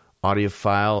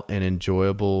audiophile and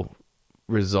enjoyable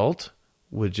result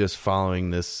with just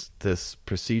following this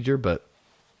procedure. But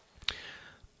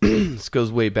this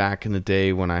goes way back in the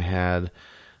day when I had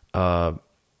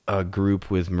a group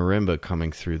with marimba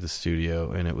coming through the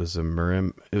studio, and it was a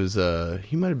marimba. It was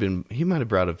he might have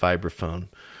brought a vibraphone,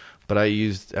 but I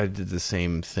did the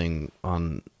same thing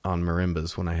on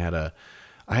marimbas when I had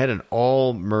an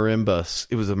all marimba.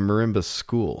 It was a marimba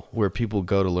school where people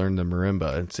go to learn the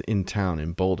marimba. It's in town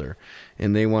in Boulder,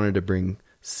 and they wanted to bring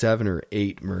 7 or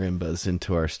 8 marimbas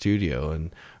into our studio,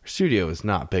 and our studio is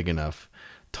not big enough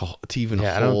to even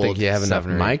hold. I don't think you have enough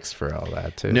 7 or 8 mics for all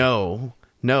that too.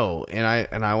 No, and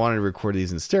I wanted to record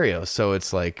these in stereo, so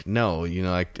it's I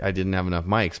didn't have enough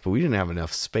mics, but we didn't have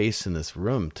enough space in this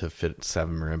room to fit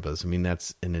 7 marimbas. I mean,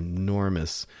 that's an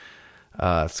enormous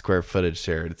square footage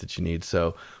there that you need.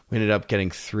 So we ended up getting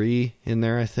 3 in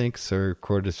there, I think. So we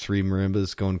recorded 3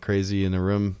 marimbas going crazy in a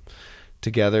room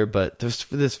together. But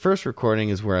this first recording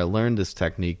is where I learned this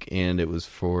technique, and it was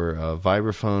for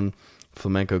vibraphone,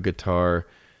 flamenco guitar,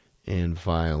 and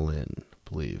violin, I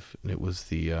believe. And it was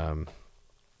the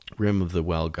Rim of the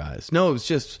Well guys. No, it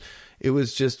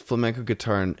was just flamenco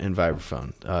guitar and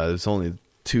vibraphone. There's only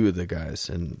 2 of the guys,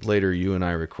 and later you and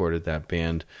I recorded that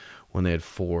band when they had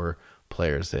 4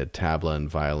 players. They had tabla and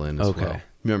violin as well.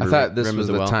 Remember, I thought this was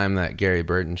the time that Gary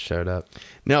Burton showed up.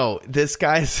 No, this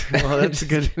guy's... Well, that's a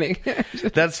good...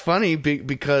 That's funny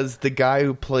because the guy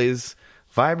who plays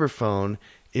vibraphone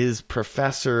is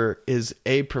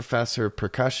a professor of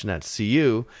percussion at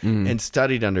CU and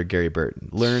studied under Gary Burton.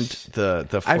 Learned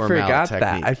the formal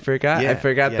technique. I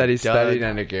forgot that he studied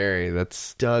under Gary.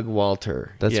 That's Doug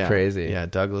Walter. That's crazy. Yeah,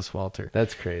 Douglas Walter.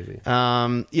 That's crazy.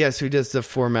 So he does the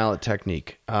four mallet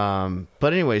technique. But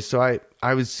anyway, so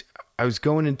I was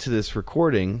going into this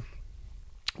recording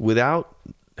without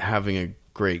having a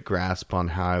great grasp on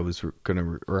how I was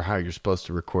or how you're supposed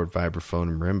to record vibraphone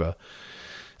and marimba.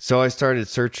 So I started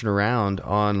searching around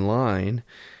online,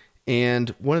 and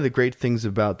one of the great things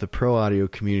about the pro audio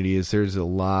community is there's a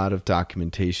lot of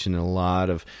documentation,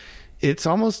 it's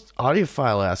almost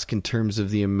audiophile-esque in terms of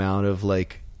the amount of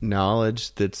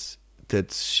knowledge that's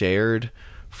shared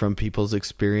from people's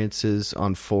experiences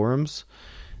on forums,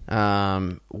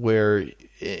 where,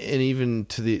 and even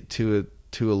to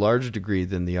a larger degree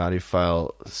than the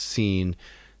audiophile scene,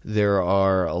 there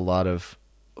are a lot of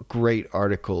great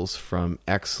articles from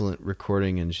excellent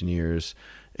recording engineers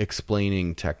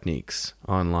explaining techniques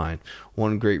online.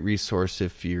 One great resource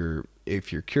if you're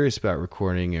curious about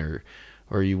recording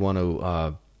or you want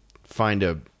to find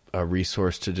a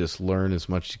resource to just learn as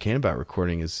much as you can about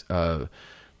recording is a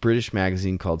British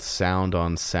magazine called Sound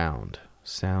on Sound.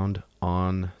 Sound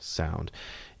on Sound.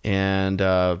 And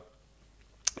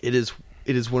it is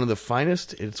one of the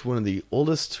finest. It's one of the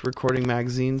oldest recording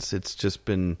magazines. It's just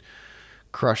been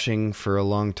crushing for a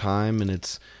long time, and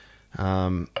it's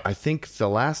I think the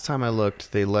last time I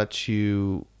looked, they let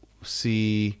you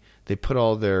see, they put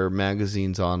all their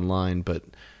magazines online, but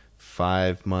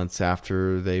 5 months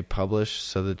after they publish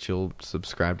so that you'll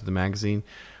subscribe to the magazine.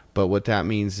 But what that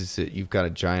means is that you've got a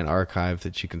giant archive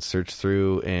that you can search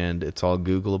through, and it's all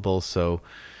Googleable. So,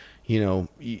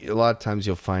 a lot of times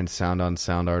you'll find Sound on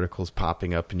Sound articles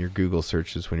popping up in your Google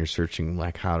searches when you're searching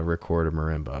like how to record a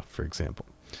marimba, for example.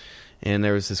 And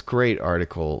there was this great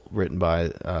article written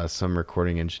by some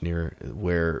recording engineer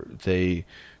where they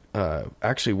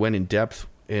actually went in depth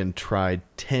and tried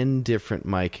 10 different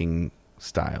miking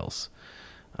styles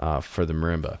for the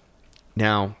marimba.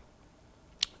 Now,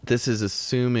 this is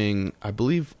assuming, I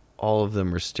believe all of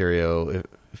them are stereo,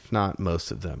 if not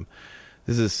most of them.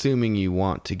 This is assuming you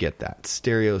want to get that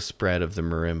stereo spread of the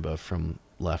marimba from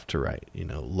left to right.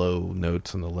 Low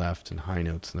notes on the left and high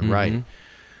notes on the right.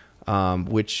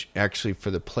 Which actually for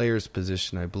the player's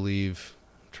position, I believe,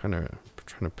 I'm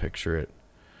trying to picture it.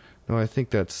 No, I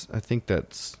think that's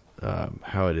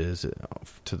how it is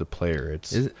to the player.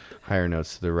 It's higher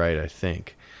notes to the right, I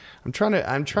think. I'm trying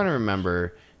to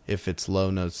remember if it's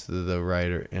low notes to the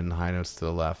right and high notes to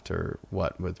the left or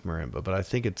what with marimba, but I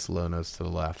think it's low notes to the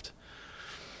left.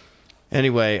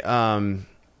 Anyway,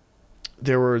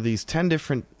 there were these 10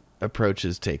 different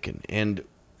approaches taken, and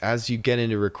as you get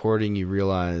into recording, you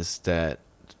realize that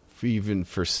even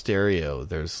for stereo,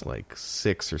 there's like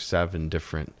 6 or 7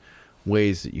 different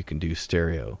ways that you can do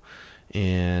stereo.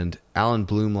 And Alan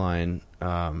Blumlein,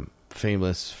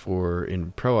 famous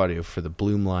in pro audio for the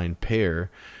Blumlein pair,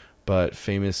 but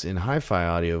famous in hi-fi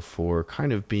audio for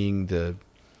kind of being the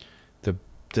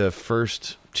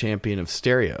first champion of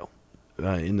stereo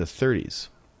in the 30s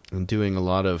and doing a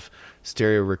lot of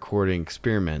stereo recording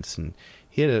experiments. And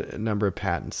he had a number of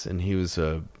patents, and he was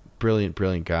a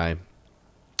brilliant guy.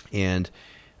 And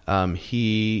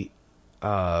he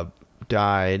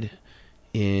died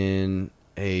in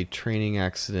a training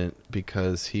accident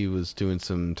because he was doing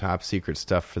some top secret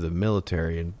stuff for the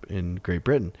military in Great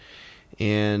Britain.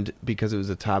 And because it was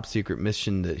a top secret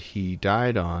mission that he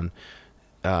died on,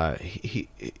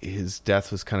 his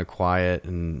death was kind of quiet,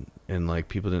 and like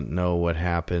people didn't know what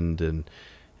happened, and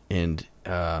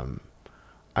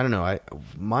I don't know.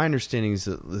 My understanding is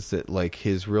that like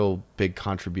his real big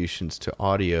contributions to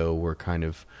audio were kind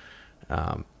of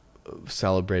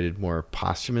celebrated more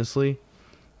posthumously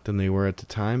than they were at the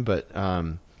time. But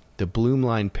the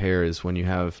Blumlein pair is when you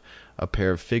have a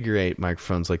pair of figure 8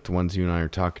 microphones like the ones you and I are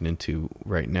talking into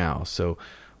right now. So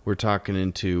we're talking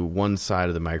into one side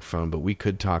of the microphone, but we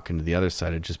could talk into the other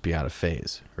side and just be out of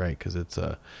phase, right? Because it's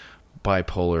a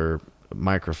bipolar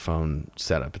microphone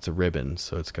setup. It's a ribbon,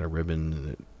 so it's got a ribbon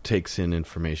that takes in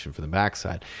information from the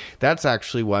backside. That's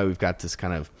actually why we've got this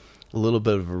kind of a little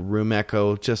bit of a room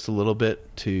echo, just a little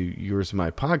bit, to yours and my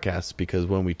podcast, because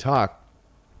when we talk,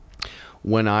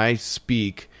 when I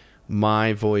speak,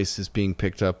 my voice is being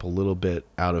picked up a little bit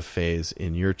out of phase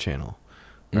in your channel,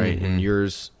 right? Mm-hmm. And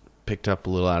yours picked up a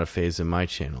little out of phase in my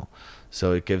channel.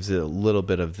 So it gives it a little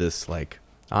bit of this like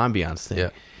ambiance thing.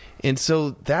 Yeah. And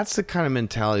so that's the kind of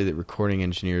mentality that recording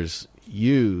engineers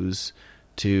use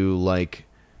to like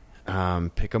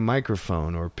pick a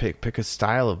microphone or pick a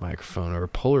style of microphone or a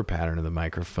polar pattern of the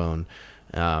microphone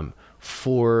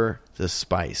for the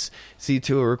spice. See,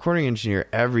 to a recording engineer,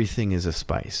 everything is a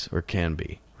spice, or can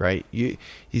be, right? You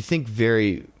think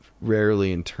very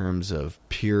rarely in terms of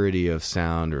purity of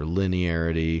sound or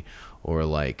linearity or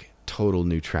like total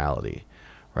neutrality,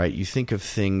 right? You think of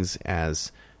things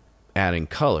as adding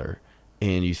color,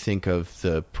 and you think of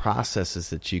the processes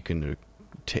that you can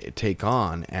take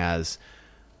on as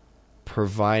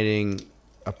providing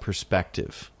a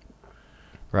perspective,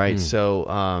 right?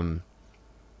 So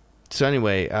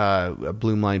anyway, a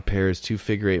Blumlein pair is 2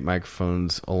 figure 8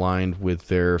 microphones aligned with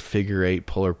their figure 8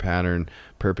 polar pattern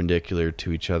perpendicular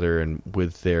to each other and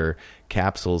with their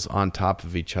capsules on top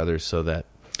of each other, so that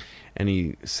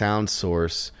any sound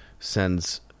source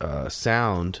sends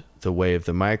sound the way of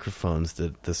the microphones,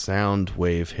 that the sound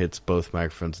wave hits both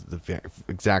microphones at the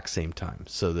exact same time,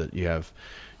 so that you have,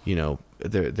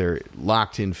 they're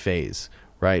locked in phase,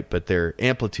 right? But they're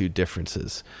amplitude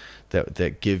differences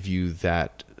that give you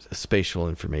that spatial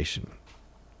information.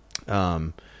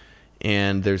 And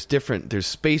there's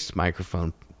spaced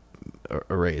microphone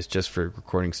arrays just for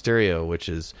recording stereo, which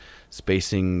is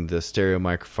spacing the stereo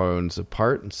microphones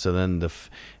apart, and so then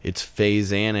it's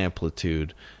phase and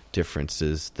amplitude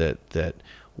differences that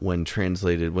when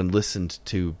listened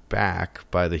to back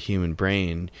by the human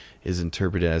brain is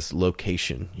interpreted as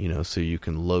location, so you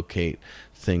can locate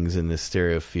things in this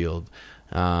stereo field.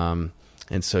 And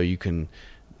so you can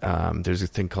there's a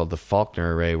thing called the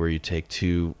Faulkner array where you take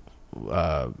 2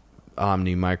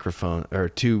 omni microphone or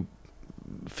 2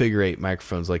 figure eight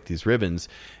microphones like these ribbons,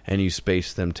 and you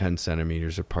space them 10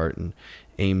 centimeters apart and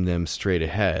aim them straight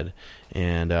ahead.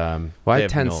 And why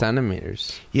 10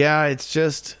 centimeters? Yeah, it's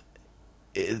just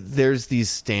there's these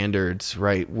standards,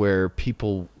 right, where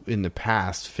people in the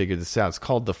past figured this out. It's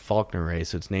called the Faulkner array,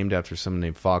 so it's named after someone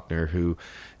named Faulkner who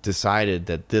decided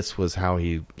that this was how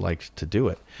he liked to do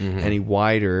it. Any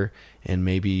wider, and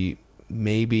maybe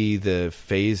the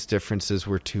phase differences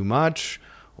were too much,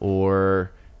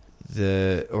 or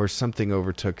something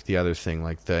overtook the other thing,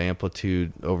 like the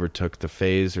amplitude overtook the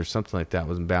phase, or something like that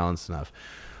wasn't balanced enough.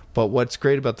 But what's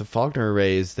great about the Faulkner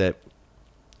array is that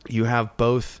you have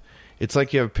both. It's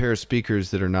like you have a pair of speakers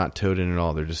that are not towed in at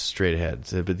all. They're just straight ahead.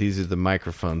 So, but these are the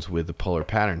microphones with the polar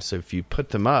pattern. So if you put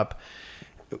them up,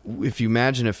 if you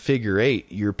imagine a figure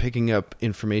eight, you're picking up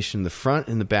information in the front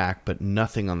and the back, but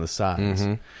nothing on the sides.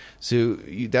 So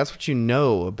that's what you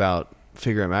know about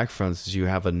figure eight microphones, is you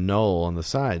have a null on the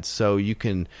sides. So you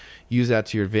can use that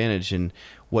to your advantage. And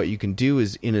what you can do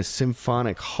is, in a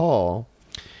symphonic hall,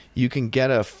 you can get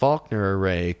a Faulkner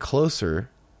array closer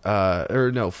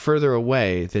further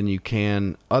away than you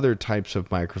can other types of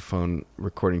microphone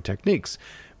recording techniques,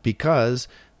 because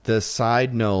the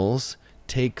side nulls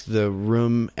take the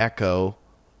room echo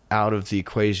out of the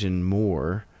equation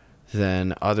more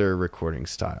than other recording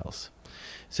styles.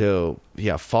 So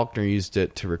yeah, Faulkner used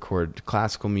it to record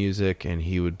classical music, and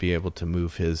he would be able to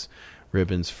move his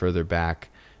ribbons further back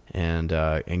and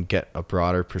get a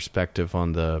broader perspective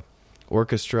on the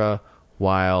orchestra,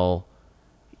 while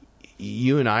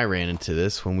you and I ran into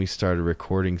this when we started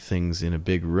recording things in a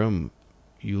big room.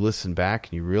 You listen back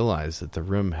and you realize that the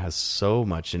room has so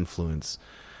much influence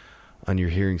on your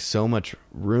hearing, so much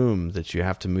room, that you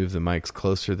have to move the mics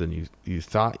closer than you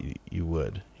thought you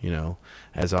would,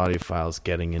 as audiophiles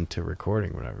getting into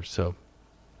recording, whatever. So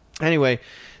anyway,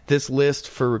 this list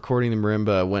for recording the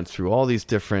marimba went through all these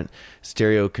different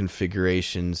stereo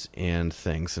configurations and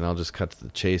things, and I'll just cut to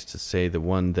the chase to say the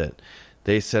one that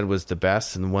they said was the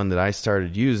best, and the one that I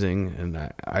started using, and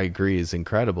I agree is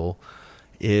incredible,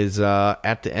 is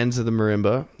at the ends of the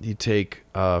marimba, you take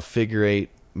figure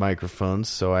eight microphones.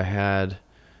 So I had,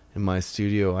 in my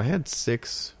studio,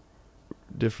 6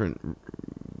 different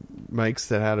mics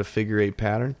that had a figure eight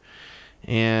pattern.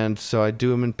 And so I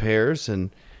do them in pairs. And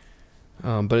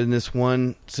but in this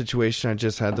one situation, I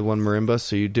just had the one marimba.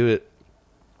 So you do it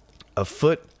a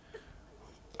foot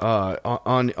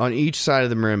on each side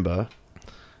of the marimba.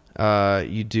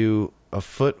 You do a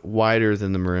foot wider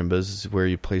than the marimbas, is where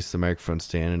you place the microphone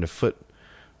stand, and a foot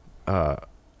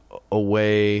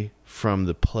away from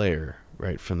the player,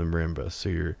 right, from the marimba. So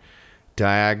you're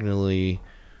diagonally,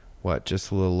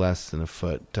 just a little less than a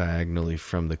foot diagonally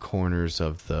from the corners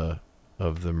of the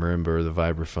marimba or the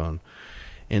vibraphone.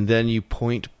 And then you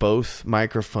point both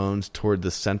microphones toward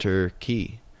the center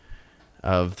key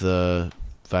of the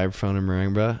vibraphone and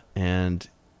marimba, and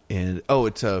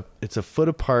it's a foot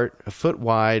apart, a foot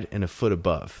wide, and a foot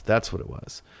above. That's what it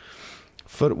was.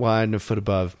 Foot wide and a foot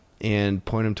above, and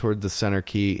point them toward the center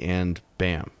key, and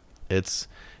bam. It's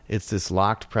this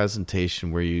locked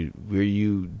presentation where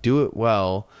you do it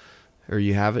well, or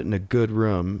you have it in a good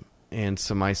room and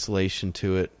some isolation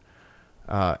to it,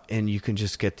 and you can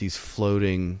just get these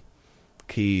floating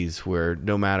keys where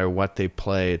no matter what they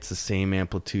play, it's the same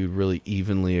amplitude really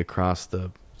evenly across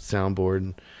the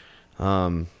soundboard.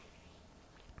 So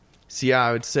yeah,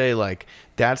 I would say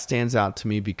that stands out to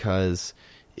me because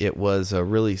it was a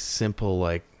really simple,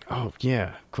 oh yeah,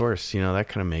 of course, that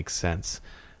kind of makes sense,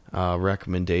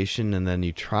 recommendation, and then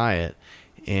you try it.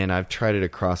 And I've tried it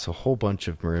across a whole bunch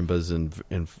of marimbas and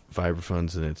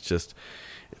vibraphones, and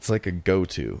it's like a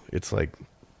go-to. It's like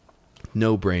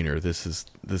no brainer. This is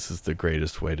the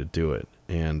greatest way to do it.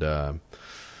 And I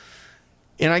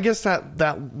guess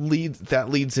that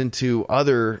leads into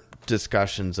other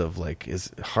discussions of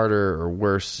is harder or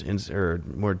worse or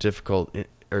more difficult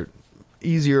or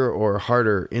easier or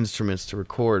harder instruments to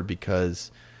record,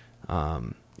 because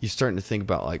you're starting to think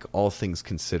about all things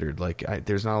considered.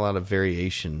 There's not a lot of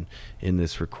variation in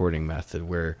this recording method,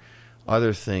 where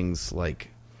other things like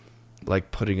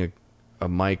putting a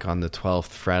mic on the 12th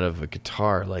fret of a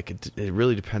guitar, it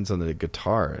really depends on the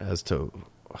guitar as to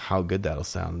how good that'll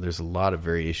sound. There's a lot of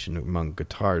variation among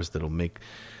guitars that'll make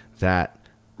that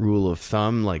rule of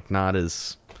thumb not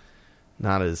as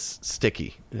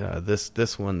sticky.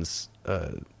 This one's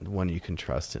one you can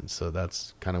trust in, so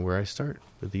that's kind of where I start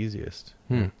with the easiest.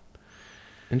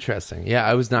 Interesting. Yeah,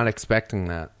 I was not expecting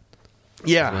that.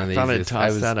 Yeah, I thought I'd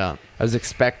toss that out. I was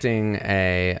expecting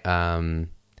a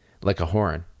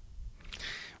horn.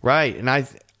 Right, and I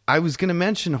was going to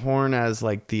mention horn as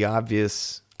the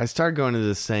obvious. I started going into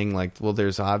this saying like, well,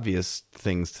 there's obvious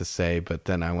things to say, but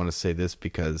then I want to say this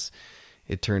because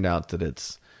it turned out that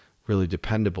it's really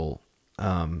dependable.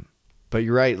 But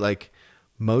you're right. Like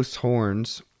most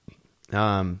horns,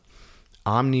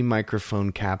 Omni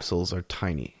microphone capsules are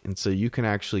tiny. And so you can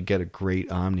actually get a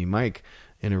great Omni mic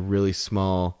in a really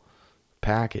small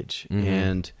package. Mm-hmm.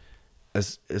 And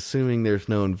assuming there's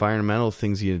no environmental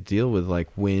things you have to deal with, like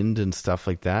wind and stuff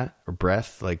like that, or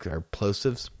breath, like our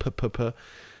plosives,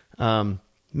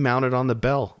 mounted on the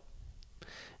bell.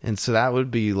 And so that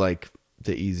would be like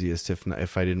the easiest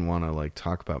if I didn't want to like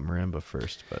talk about marimba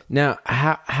first. But now,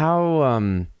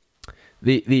 how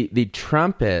the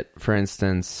trumpet, for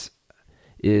instance,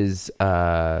 is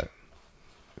one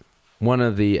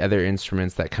of the other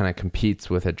instruments that kind of competes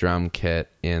with a drum kit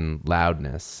in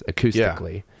loudness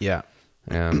acoustically. Yeah.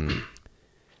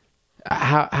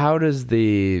 How does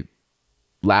the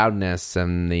loudness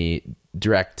and the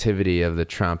directivity of the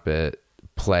trumpet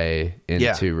play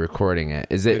into recording it?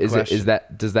 Does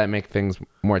that make things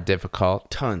more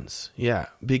difficult? Tons. Yeah.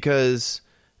 Because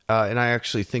and I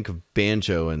actually think of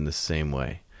banjo in the same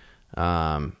way.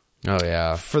 Oh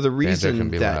yeah. For the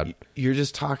reason that you're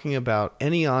just talking about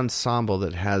any ensemble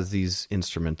that has these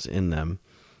instruments in them,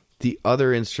 the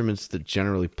other instruments that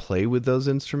generally play with those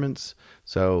instruments.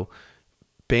 So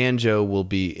banjo will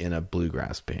be in a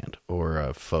bluegrass band or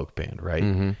a folk band, right?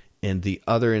 Mm-hmm. And the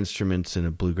other instruments in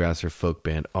a bluegrass or folk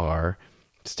band are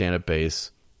stand-up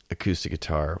bass, acoustic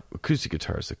guitar. Acoustic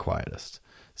guitar is the quietest.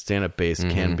 Stand-up bass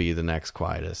can be the next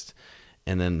quietest.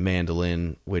 And then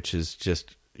mandolin, which is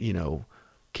just,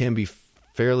 can be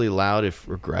fairly loud if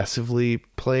aggressively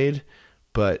played,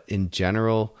 but in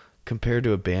general, compared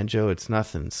to a banjo, it's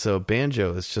nothing. So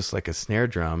banjo is just like a snare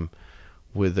drum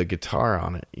with a guitar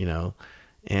on it,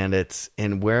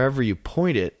 and wherever you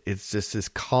point it, it's just this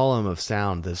column of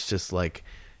sound that's just like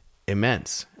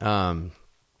immense.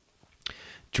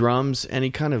 Drums,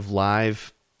 any kind of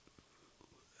live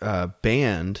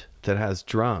band that has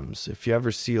drums. If you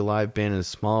ever see a live band in a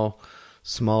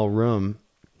small room,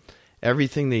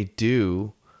 everything they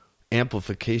do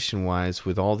amplification wise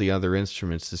with all the other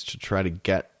instruments is to try to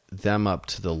get them up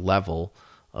to the level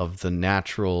of the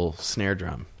natural snare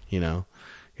drum,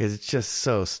 because it's just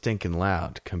so stinking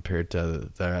loud compared to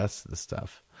the rest of the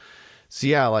stuff. So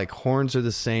yeah, like horns are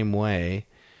the same way.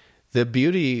 The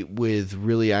beauty with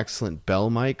really excellent bell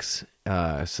mics,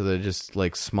 so they're just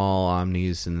like small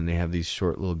omnis, and then they have these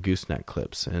short little gooseneck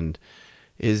clips, and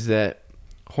is that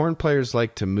horn players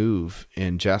like to move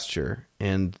and gesture,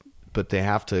 but they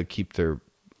have to keep their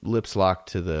lips locked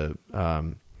to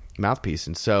the mouthpiece,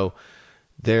 and so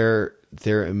they're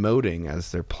emoting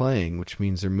as they're playing, which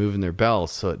means they're moving their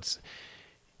bells. So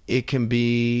it can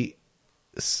be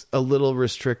a little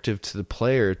restrictive to the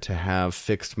player to have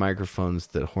fixed microphones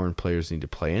that horn players need to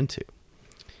play into.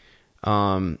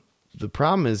 The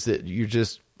problem is that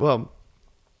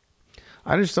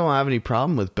I just don't have any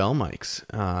problem with bell mics.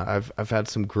 I've had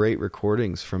some great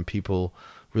recordings from people,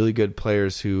 really good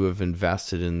players who have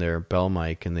invested in their bell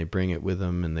mic, and they bring it with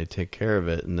them and they take care of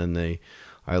it, and then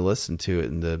I listen to it,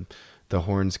 and the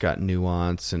horn's got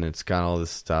nuance and it's got all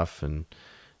this stuff, and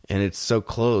it's so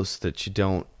close that you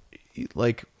don't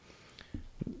like.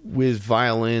 With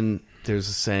violin, there's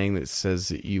a saying that says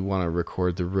that you want to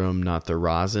record the room, not the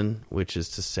rosin, which is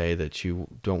to say that you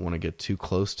don't want to get too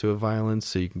close to a violin,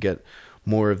 so you can get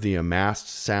more of the amassed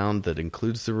sound that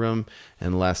includes the room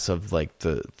and less of like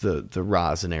the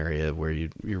rosin area where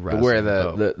you're rosin where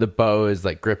the bow is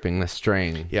like gripping the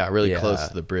string. Yeah, really close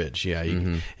to the bridge. Yeah,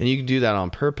 and you can do that on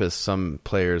purpose. Some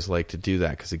players like to do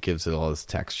that because it gives it all this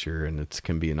texture, and it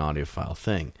can be an audiophile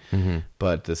thing. Mm-hmm.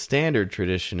 But the standard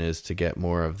tradition is to get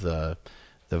more of the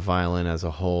violin as a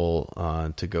whole,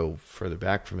 to go further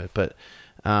back from it. But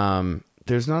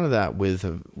there's none of that with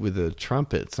a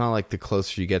trumpet. It's not like the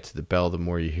closer you get to the bell, the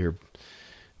more you hear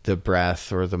the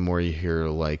breath, or the more you hear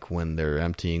like when they're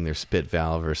emptying their spit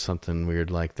valve or something weird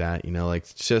like that. Like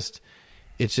it's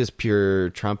just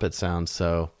pure trumpet sound.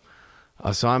 So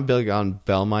I'm big on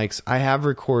bell mics. I have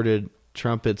recorded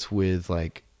trumpets with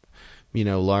like,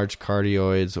 large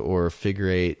cardioids or figure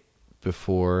eight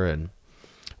before, and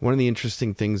one of the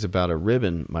interesting things about a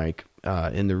ribbon mic,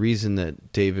 and the reason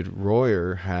that David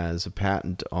Royer has a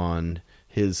patent on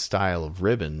his style of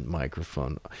ribbon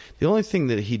microphone, the only thing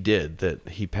that he did that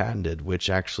he patented, which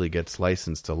actually gets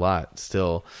licensed a lot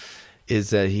still,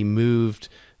 is that he moved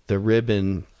the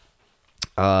ribbon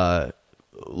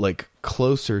like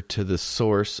closer to the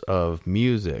source of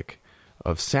music,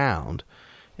 of sound,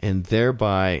 and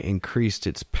thereby increased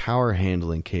its power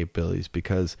handling capabilities,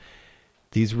 because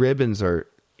these ribbons are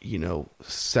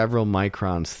several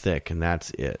microns thick, and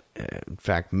that's it. In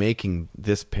fact, making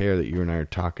this pair that you and I are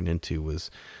talking into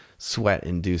was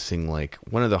sweat-inducing, like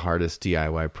one of the hardest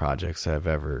DIY projects I've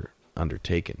ever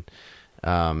undertaken,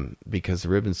 because the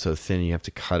ribbon's so thin, you have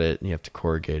to cut it, and you have to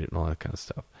corrugate it, and all that kind of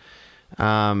stuff.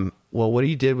 Well, what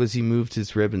he did was he moved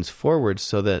his ribbons forward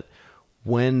so that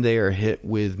when they are hit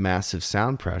with massive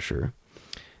sound pressure,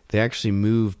 they actually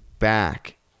move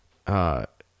back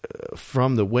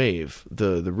from the wave.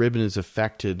 The ribbon is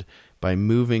affected by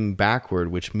moving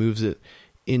backward, which moves it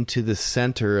into the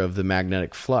center of the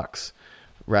magnetic flux,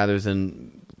 rather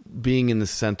than being in the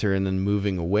center and then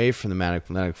moving away from the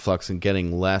magnetic flux and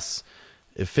getting less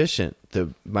efficient.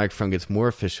 The microphone gets more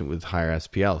efficient with higher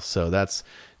SPL. So that's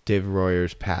David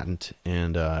Royer's patent,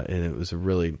 and it was a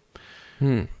really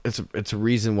it's a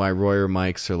reason why Royer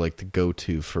mics are like the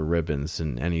go-to for ribbons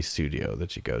in any studio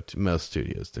that you go to, most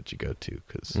studios that you go to,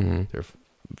 because they're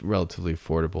relatively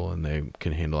affordable and they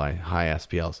can handle high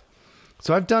SPLs.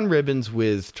 So I've done ribbons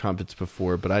with trumpets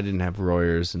before, but I didn't have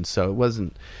Royers, and so it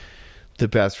wasn't the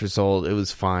best result. It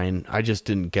was fine. I just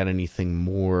didn't get anything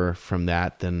more from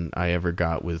that than I ever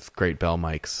got with Great Bell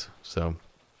mics. So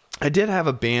I did have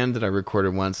a band that I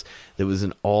recorded once that was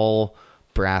an all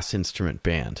brass instrument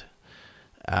band.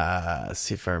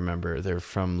 See if I remember. They're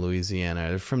from Louisiana.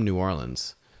 They're from New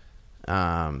Orleans. They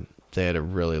had a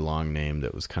really long name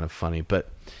that was kind of funny, but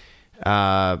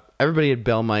everybody had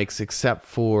Bell mics except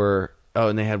for,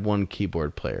 and they had one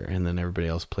keyboard player, and then everybody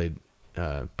else played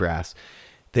brass.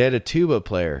 They had a tuba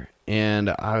player, and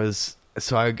I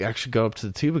actually go up to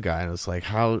the tuba guy and I was like,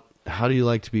 how do you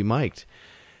like to be mic'd?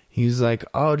 He's like,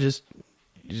 oh, just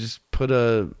put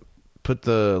the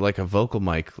like a vocal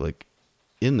mic like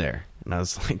in there. And I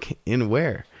was like, in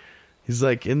where? He's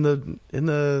like, in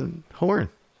the horn.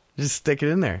 Just stick it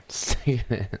in there.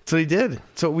 So he did.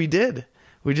 So we did.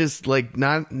 We just like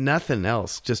nothing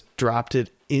else. Just dropped it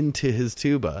into his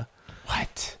tuba.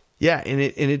 What? Yeah, and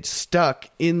it stuck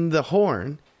in the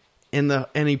horn, and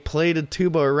he played a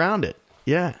tuba around it.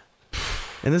 Yeah.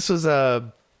 And this was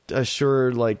a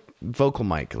Shure like vocal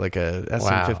mic, like a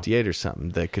SM58 or something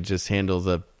that could just handle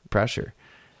the pressure.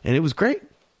 And it was great.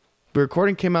 The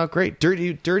recording came out great.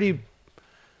 Dirty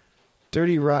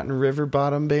Rotten River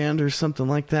Bottom Band or something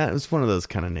like that. It was one of those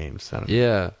kind of names. I don't know.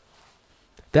 Yeah.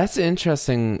 That's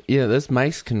interesting. Yeah, those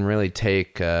mics can really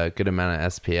take a good amount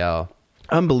of SPL.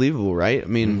 Unbelievable, right? I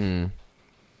mean,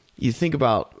 you think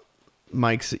about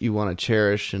mics that you want to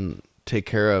cherish and take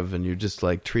care of, and you just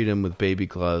like treat them with baby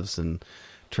gloves and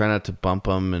try not to bump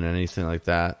them and anything like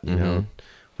that. You know,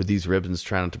 with these ribbons,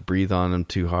 try not to breathe on them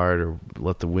too hard or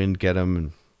let the wind get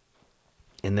them.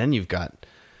 And then you've got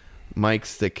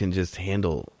mics that can just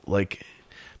handle, like,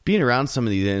 being around some of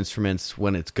these instruments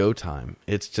when it's go time.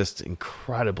 It's just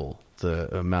incredible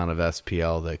the amount of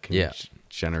SPL that can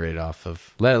generate off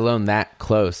of. Let alone that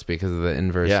close because of the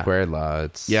inverse squared law.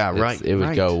 It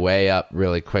would go way up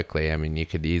really quickly. I mean, you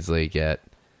could easily get,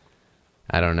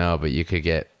 I don't know, but you could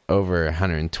get over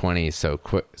 120 so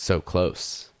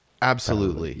close.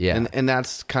 Absolutely. Probably. Yeah. And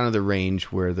that's kind of the range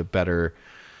where the better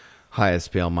high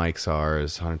SPL mics are,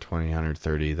 is 120,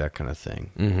 130, that kind of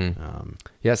thing.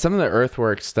 Yeah, some of the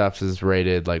Earthworks stuff is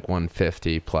rated like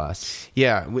 150 plus.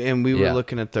 Yeah, and we were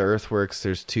looking at the Earthworks.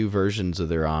 There's two versions of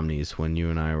their Omnis when you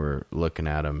and I were looking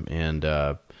at them, and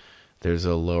there's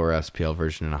a lower SPL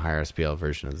version and a higher SPL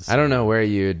version of this. I don't know where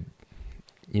you'd,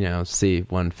 see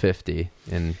 150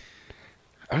 in.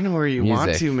 I don't know where you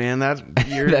want to, man. That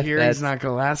your hearing's not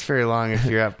going to last very long if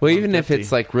you're up. Well, even if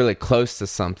it's like really close to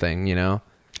something,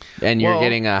 and you're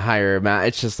getting a higher amount,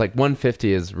 it's just like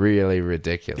 150 is really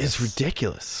ridiculous. It's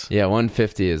ridiculous. Yeah,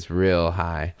 150 is real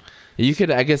high. You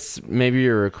could, I guess, maybe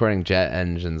you're recording jet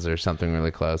engines or something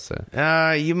really close.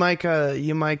 You mic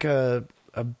a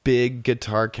big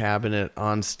guitar cabinet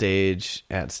on stage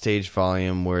at stage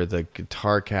volume where the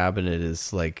guitar cabinet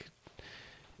is like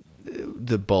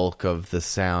the bulk of the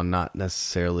sound, not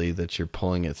necessarily that you're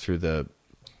pulling it through the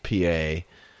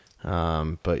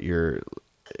PA, but you're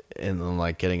and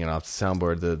like getting it off the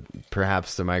soundboard.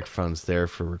 Perhaps the microphone's there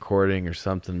for recording or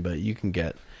something, but you can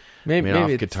get maybe off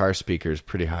guitar speakers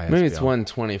pretty high. Maybe SPL. It's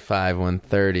 125,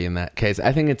 130 in that case.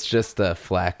 I think it's just a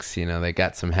flex. They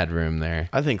got some headroom there.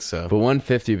 I think so, but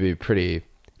 150 would be pretty.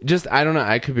 Just I don't know.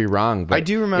 I could be wrong, but I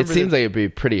do remember. It seems like it'd be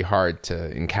pretty hard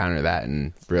to encounter that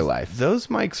in real life. Those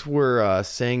mics were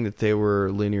saying that they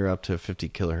were linear up to 50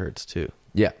 kilohertz too.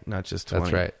 Yeah, not just 20.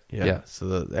 That's right. Yeah. So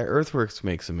the Earthworks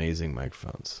makes amazing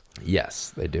microphones.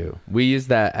 Yes, they do. We use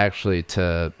that actually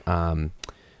to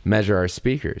measure our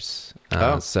speakers.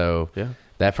 So the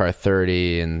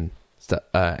FR30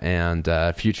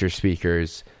 and future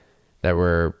speakers that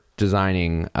we're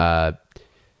designing the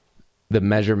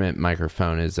measurement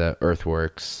microphone is a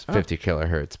Earthworks 50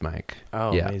 kilohertz mic.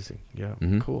 Oh, yeah. amazing. Yeah,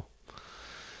 Mm-hmm. cool.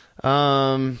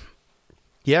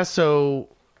 Yeah, so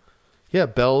yeah,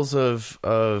 bells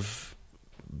of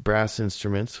brass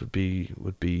instruments would be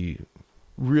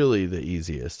really the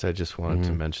easiest. I just wanted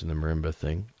to mention the marimba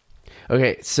thing.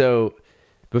 Okay, so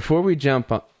before we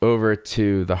jump over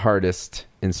to the hardest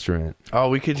instrument, Oh,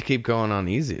 we could keep going on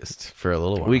easiest for a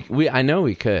little while. we I know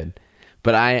we could,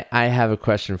 but I have a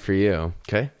question for you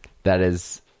Okay. that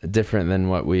is different than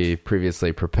what we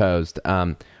previously proposed.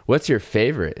 What's your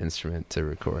favorite instrument to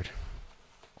record?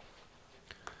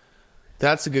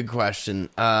 That's a good question.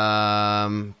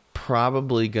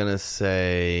 Probably gonna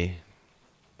say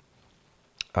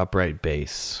upright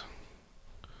bass.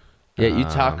 Yeah, you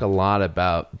talk a lot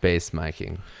about bass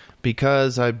miking.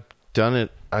 Because I've done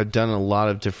a lot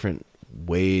of different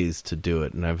ways to do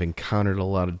it, and I've encountered a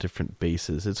lot of different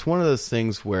basses. It's one of those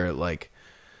things where like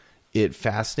it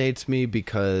fascinates me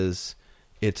because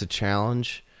it's a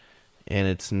challenge, and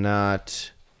it's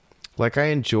not like I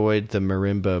enjoyed the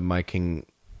marimba miking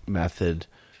method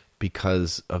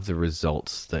because of the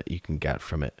results that you can get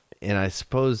from it. And I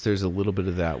suppose there's a little bit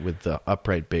of that with the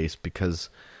upright bass because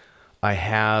I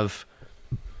have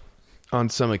on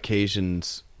some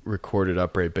occasions recorded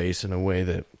upright bass in a way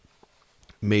that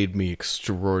made me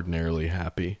extraordinarily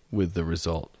happy with the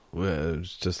result. It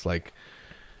was just like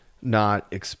not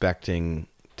expecting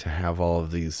to have all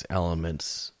of these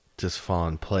elements just fall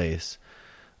in place.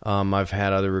 I've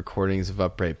had other recordings of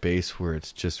upright bass where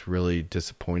it's just really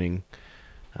disappointing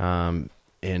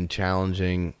and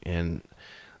challenging. And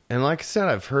like I said,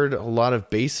 I've heard a lot of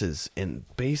basses, and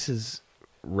basses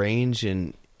range,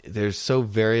 and they're so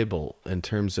variable in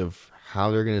terms of how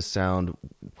they're going to sound,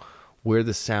 where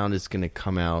the sound is going to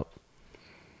come out.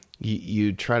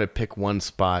 You try to pick one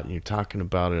spot, and you're talking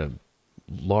about a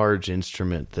large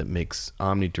instrument that makes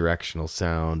omnidirectional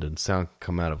sound, and sound can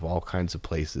come out of all kinds of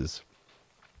places.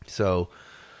 So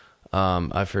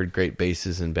I've heard great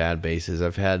basses and bad basses.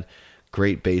 I've had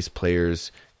great bass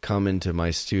players come into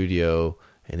my studio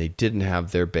and they didn't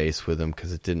have their bass with them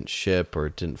because it didn't ship or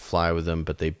it didn't fly with them,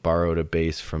 but they borrowed a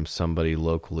bass from somebody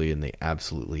locally and they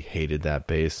absolutely hated that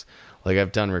bass. Like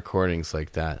I've done recordings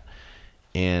like that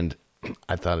and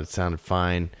I thought it sounded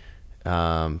fine.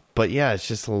 But yeah, it's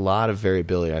just a lot of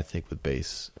variability, I think, with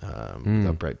bass, with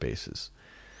upright basses.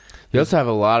 You also have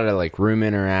a lot of like room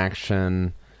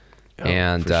interaction,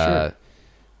 and for sure.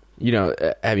 you know,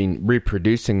 I mean,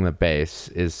 reproducing the bass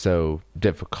is so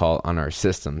difficult on our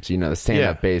systems. You know, the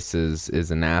stand-up bass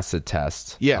is an acid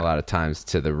test. Yeah. A lot of times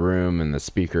to the room and the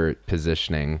speaker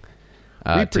positioning.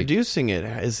 Reproducing it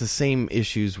is the same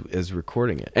issues as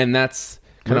recording it. And that's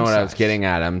kind of what I was getting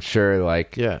at. I'm sure,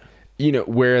 like, you know,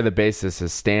 where the bassist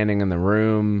is standing in the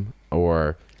room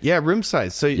or... Yeah, room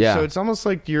size. So it's almost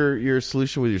like your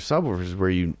solution with your subwoofers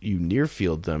where you near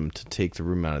field them to take the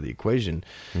room out of the equation.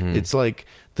 Mm-hmm. It's like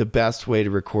the best way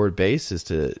to record bass is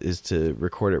to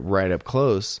record it right up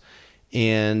close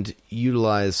and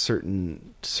utilize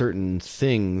certain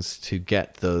things to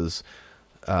get those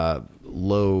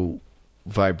low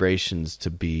vibrations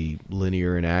to be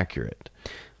linear and accurate.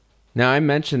 Now, I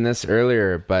mentioned this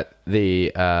earlier, but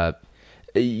the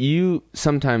you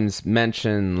sometimes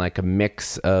mention like a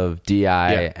mix of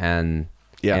DI and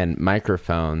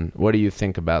microphone. What do you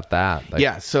think about that?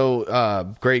 Like,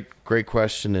 so great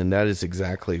question, and that is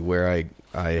exactly where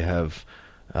I have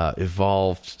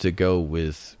evolved to go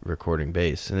with recording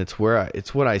bass, and it's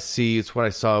what I see. It's what I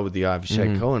saw with the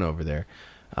Avishai Cohen over there.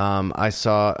 I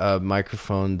saw a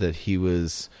microphone that he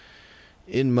was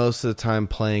in most of the time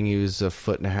playing. He was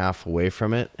 1.5 feet away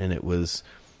from it, and it was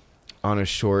on a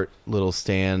short little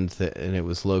stand and it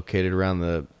was located around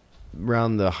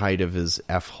the height of his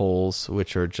F holes,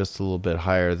 which are just a little bit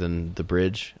higher than the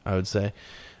bridge, I would say.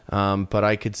 But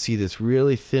I could see this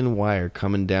really thin wire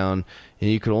coming down, and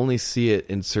you could only see it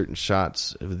in certain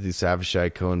shots of this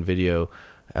Avishai Cohen video,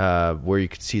 where you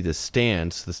could see the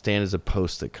stand. So the stand is a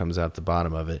post that comes out the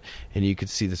bottom of it, and you could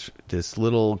see this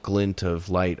little glint of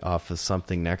light off of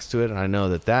something next to it. And I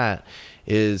know that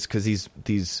is because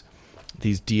these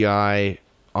DI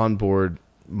onboard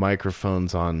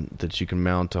microphones that you can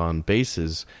mount on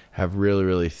basses have really,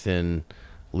 really thin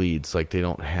leads. Like they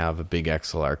don't have a big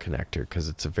XLR connector because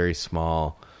it's a very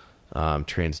small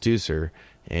transducer,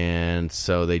 and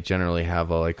so they generally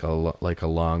have a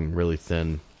long, really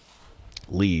thin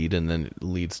lead, and then it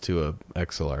leads to a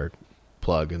XLR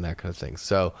plug and that kind of thing.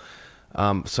 So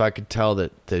I could tell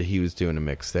that he was doing a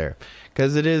mix there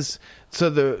because it is. So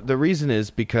the reason is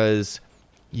because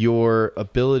your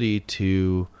ability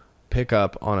to pick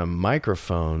up on a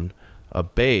microphone a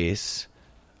bass,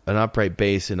 an upright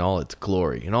bass in all its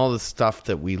glory, and all the stuff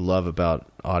that we love about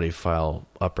audiophile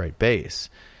upright bass,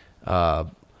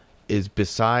 is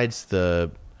besides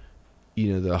the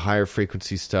higher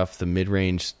frequency stuff, the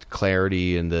mid-range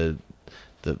clarity, and the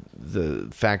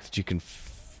fact that you can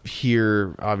hear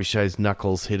Avishai's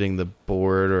knuckles hitting the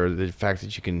board, or the fact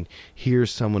that you can hear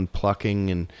someone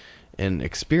plucking and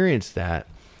experience that.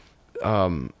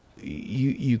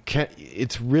 You can't.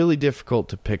 It's really difficult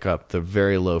to pick up the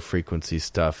very low frequency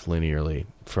stuff linearly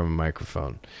from a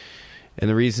microphone, and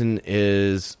the reason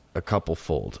is a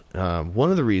couple-fold. One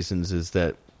of the reasons is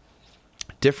that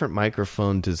different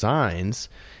microphone designs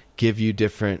give you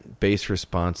different bass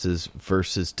responses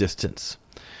versus distance.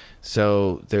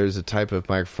 So there's a type of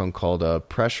microphone called a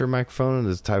pressure microphone, and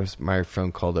there's a type of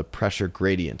microphone called a pressure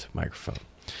gradient microphone.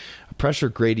 A pressure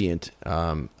gradient,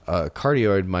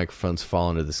 cardioid microphones fall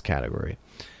into this category,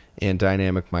 and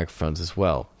dynamic microphones as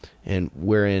well. And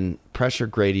wherein pressure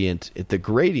gradient, the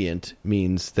gradient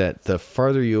means that the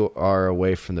farther you are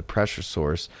away from the pressure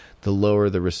source, the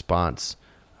lower the response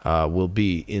will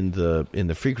be in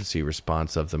the frequency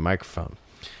response of the microphone.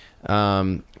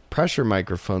 Pressure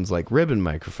microphones, like ribbon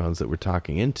microphones that we're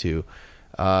talking into,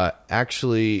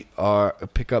 actually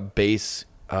pick up bass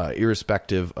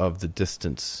irrespective of the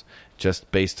distance,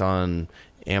 just based on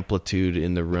amplitude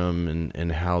in the room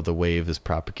and how the wave is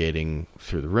propagating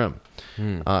through the room.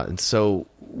 And so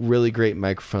really great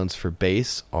microphones for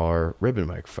bass are ribbon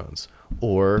microphones,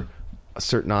 or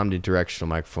certain omnidirectional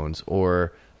microphones,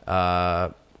 or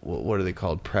what are they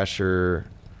called? Pressure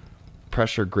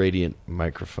gradient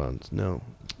microphones. No.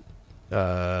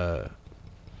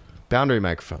 Boundary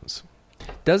microphones.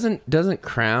 Doesn't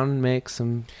Crown make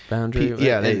some boundary?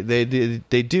 Yeah,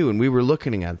 they do, and we were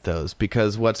looking at those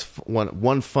because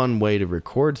one fun way to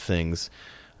record things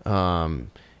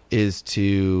is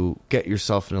to get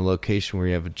yourself in a location where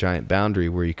you have a giant boundary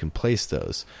where you can place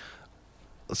those.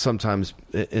 Sometimes,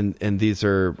 and these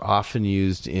are often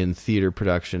used in theater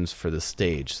productions for the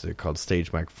stage. They're called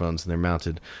stage microphones, and they're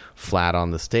mounted flat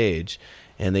on the stage.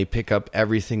 And they pick up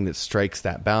everything that strikes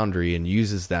that boundary and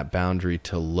uses that boundary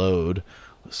to load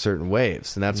certain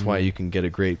waves. And that's why you can get a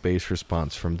great bass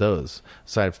response from those,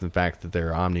 aside from the fact that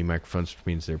they're omni microphones, which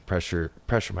means they're pressure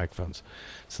microphones.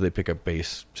 So they pick up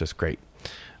bass just great.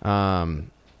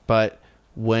 But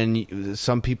when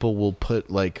some people will put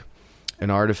like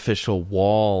an artificial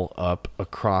wall up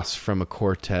across from a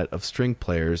quartet of string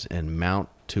players and mount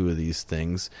two of these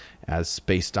things as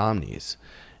spaced omnis.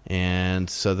 And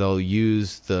so they'll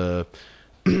use the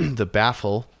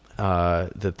baffle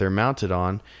that they're mounted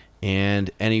on,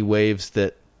 and any waves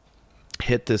that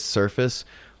hit this surface,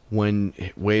 when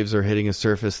waves are hitting a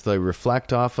surface they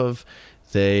reflect off of,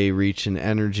 they reach an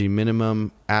energy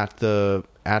minimum at the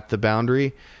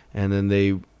boundary, and then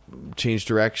they change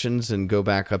directions and go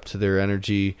back up to their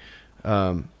energy,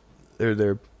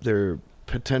 their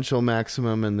potential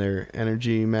maximum and their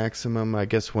energy maximum. I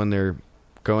guess when they're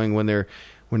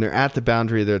at the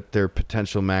boundary, their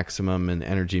potential maximum and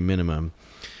energy minimum.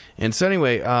 And so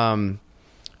anyway,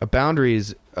 a boundary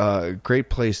is a great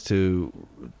place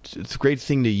it's a great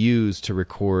thing to use to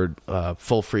record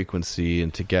full frequency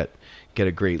and to get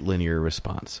a great linear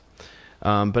response.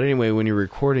 But anyway, when you're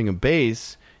recording a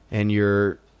bass and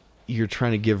you're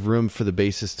trying to give room for the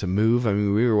bassist to move. I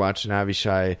mean, we were watching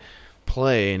Avishai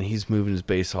play, and he's moving his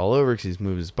bass all over because he's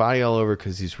moving his body all over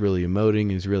because he's really emoting,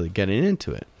 he's really getting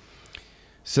into it.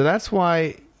 So that's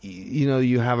why,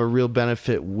 you have a real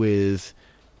benefit with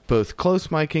both close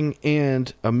miking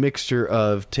and a mixture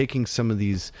of taking some of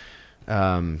these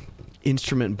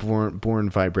instrument-born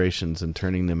vibrations and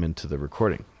turning them into the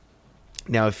recording.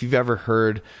 Now, if you've ever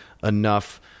heard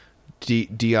enough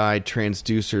DI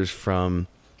transducers from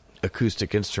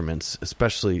acoustic instruments,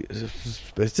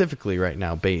 specifically right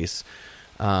now bass,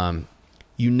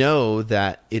 you know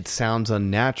that it sounds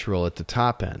unnatural at the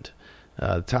top end.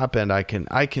 The top end, I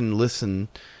can listen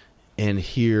and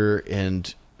hear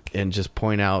and just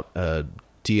point out a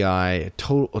DI,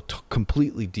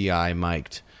 completely DI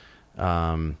mic'd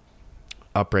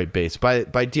upright bass. By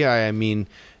DI, I mean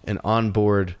an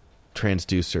onboard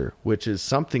transducer, which is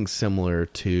something similar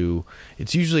to,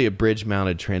 it's usually a bridge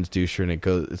mounted transducer, and it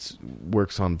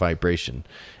works on vibration,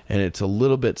 and it's a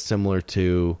little bit similar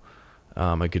to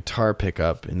a guitar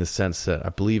pickup in the sense that I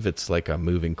believe it's like a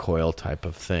moving coil type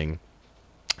of thing,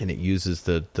 and it uses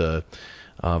the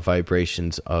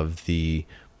vibrations of the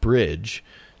bridge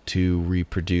to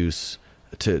reproduce,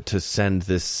 to send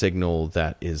this signal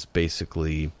that is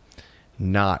basically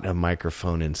not a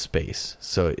microphone in space.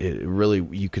 So it really,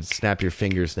 you could snap your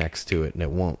fingers next to it and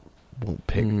it won't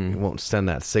pick, it won't send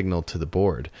that signal to the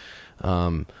board.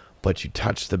 but you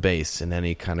touch the bass in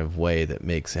any kind of way that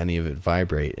makes any of it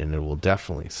vibrate, and it will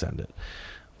definitely send it.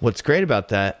 What's great about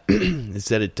that is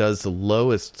that it does the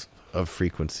lowest of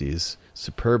frequencies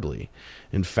superbly.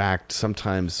 In fact,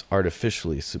 sometimes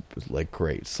artificially, like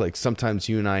great. It's like sometimes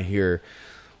you and I here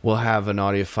will have an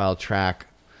audiophile track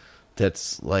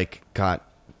that's like got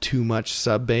too much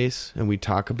sub bass, and we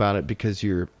talk about it because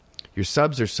your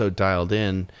subs are so dialed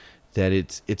in that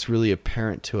it's really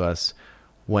apparent to us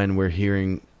when we're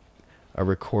hearing a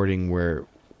recording where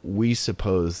we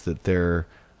suppose that their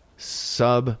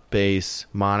sub bass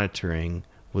monitoring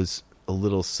was a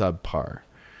little subpar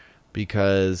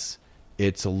because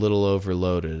it's a little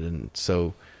overloaded, and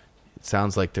so it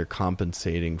sounds like they're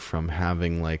compensating from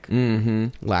having like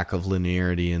lack of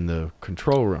linearity in the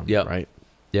control room, right?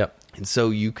 Yep. And so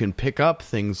you can pick up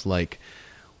things like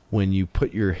when you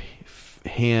put your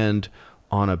hand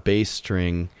on a bass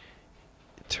string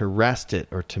to rest it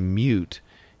or to mute,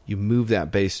 you move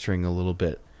that bass string a little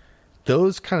bit.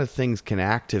 Those kind of things can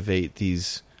activate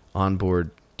these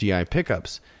onboard DI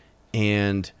pickups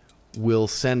and will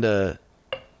send a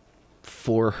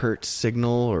 4 hertz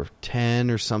signal or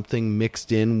 10 or something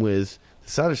mixed in with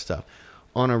this other stuff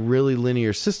on a really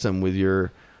linear system with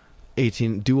your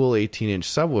dual 18-inch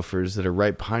subwoofers that are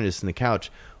right behind us in the couch.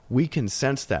 We can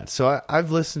sense that. So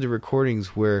I've listened to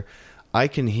recordings where I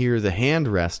can hear the hand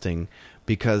resting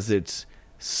because it's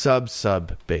sub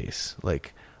bass,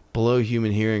 like below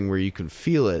human hearing, where you can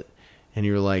feel it and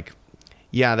you're like,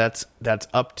 yeah, that's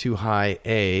up too high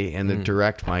A, and the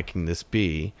direct micing this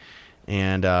B,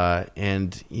 and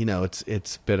you know,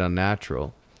 it's a bit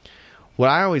unnatural. What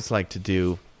I always like to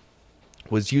do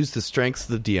was use the strengths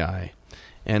of the DI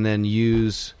and then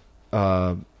use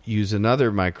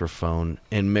another microphone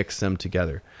and mix them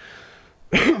together.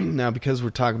 Now, because we're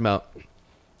talking about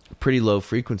pretty low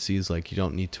frequencies, like you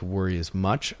don't need to worry as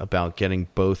much about getting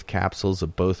both capsules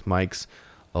of both mics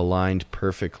aligned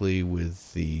perfectly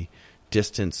with the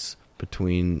distance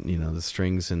between, you know, the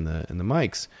strings and the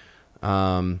mics,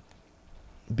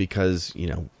 because, you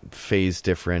know, phase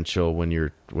differential when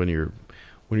you're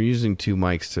using two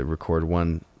mics to record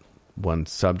one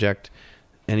subject,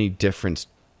 any distance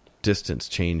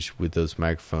change with those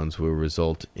microphones will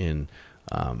result in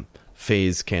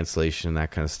phase cancellation and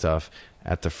that kind of stuff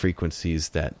at the frequencies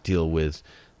that deal with,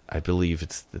 I believe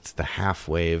it's the half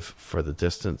wave for the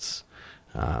distance.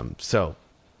 So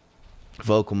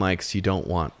vocal mics, you don't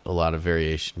want a lot of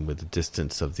variation with the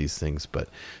distance of these things, but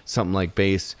something like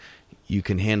bass, you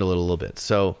can handle it a little bit.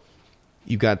 So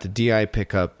you got the DI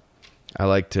pickup. I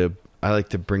like to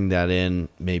bring that in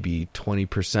maybe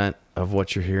 20% of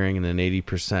what you're hearing, and then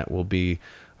 80% will be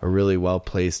a really well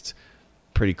placed,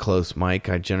 pretty close mic.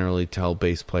 I generally tell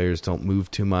bass players don't move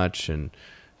too much and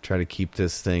try to keep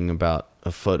this thing about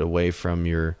a foot away from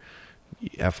your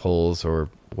F holes or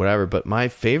whatever. But my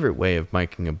favorite way of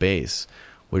miking a bass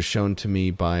was shown to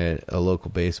me by a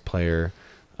local bass player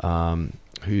who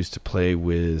used to play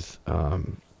with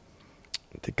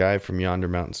the guy from Yonder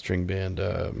Mountain String Band,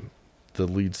 the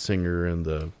lead singer and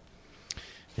the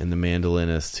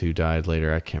mandolinist who died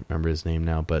later. I can't remember his name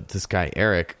now, but this guy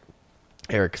Eric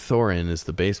Thorin is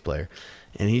the bass player,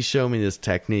 and he showed me this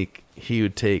technique. He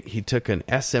took an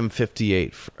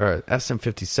SM58 or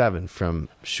SM57 from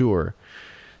Shure.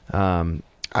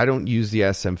 I don't use the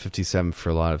SM57 for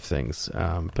a lot of things,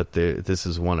 but this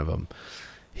is one of them.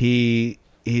 He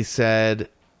said,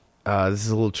 this is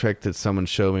a little trick that someone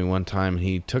showed me one time.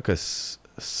 He took a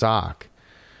sock.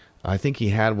 I think he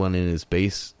had one in his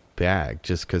bass bag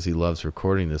just because he loves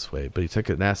recording this way. But he took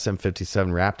an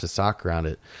SM57, wrapped a sock around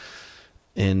it,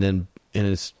 and then in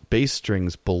his bass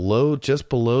strings just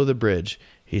below the bridge,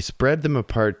 he spread them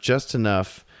apart just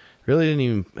enough. Really didn't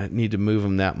even need to move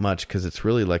them that much because it's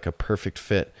really like a perfect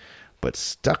fit. But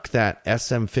stuck that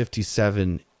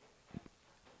SM57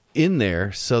 in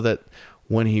there so that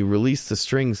when he released the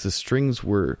strings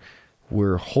were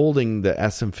holding the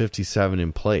SM57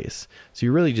 in place. So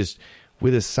you really just,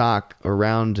 with a sock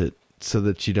around it so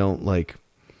that you don't like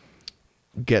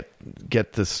get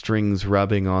the strings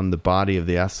rubbing on the body of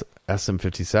the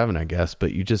SM57, I guess.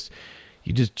 But you just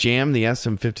jam the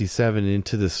SM57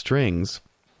 into the strings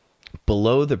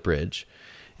below the bridge,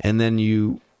 and then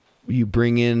you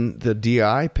bring in the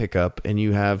DI pickup, and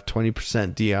you have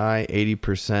 20% DI,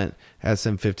 80%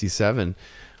 SM57,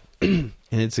 and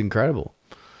it's incredible.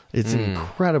 It's an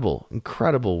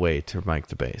incredible way to mic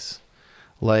the bass.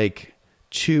 Like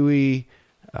chewy,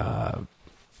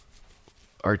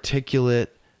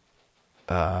 articulate,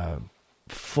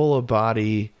 full of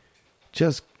body,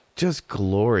 just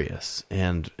glorious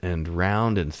and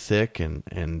round and thick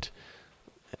and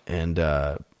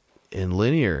in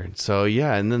linear. So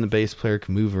yeah, and then the bass player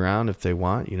can move around if they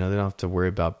want. They don't have to worry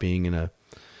about being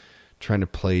trying to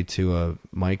play to a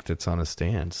mic that's on a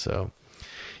stand. So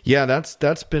yeah,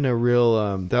 that's been a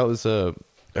real that was a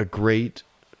great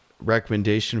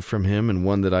recommendation from him, and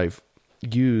one that I've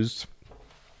used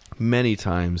many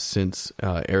times since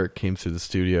Eric came through the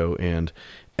studio, and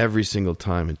every single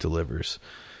time it delivers.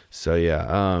 So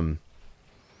yeah,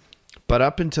 but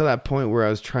up until that point where I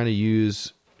was trying to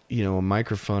use a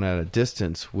microphone at a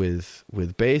distance with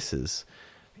basses,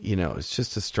 it's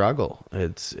just a struggle.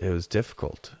 It was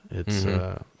difficult. It's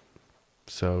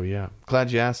so yeah,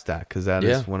 glad you asked that, because that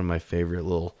is one of my favorite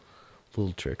little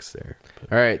tricks there.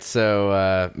 All right,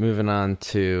 so moving on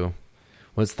to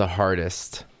what's the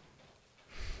hardest?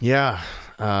 Yeah,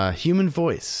 human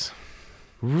voice.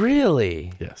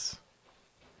 Really? Yes.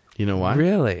 You know why?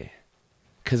 Really?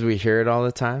 Because we hear it all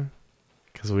the time?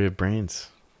 Because we have brains.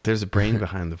 There's a brain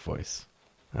behind the voice.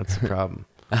 That's the problem.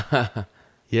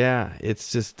 Yeah,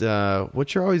 it's just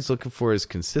what you're always looking for is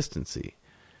consistency,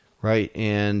 right?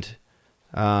 And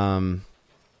I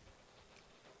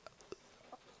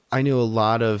know a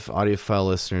lot of audiophile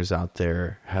listeners out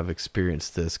there have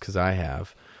experienced this, because I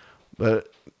have.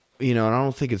 But, and I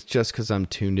don't think it's just because I'm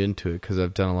tuned into it, because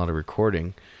I've done a lot of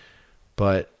recording.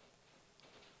 But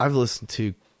I've listened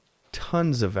to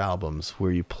tons of albums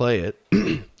where you play it,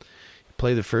 you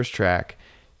play the first track,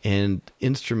 and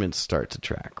instruments start to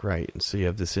track, right? And so you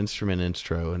have this instrument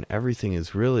intro, and everything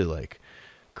is really like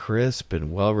crisp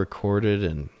and well recorded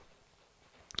and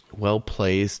well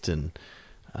placed, and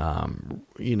and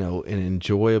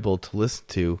enjoyable to listen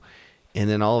to. And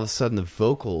then all of a sudden the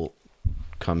vocal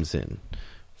comes in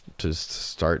to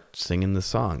start singing the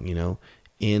song,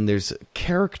 and there's a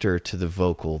character to the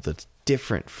vocal that's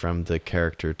different from the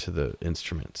character to the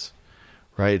instruments,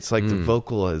 right? It's like the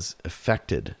vocal has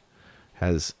effects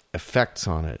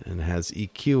on it and has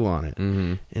EQ on it.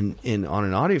 And on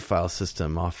an audiophile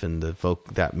system, often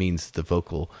that means the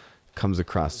vocal comes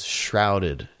across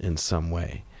shrouded in some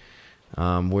way.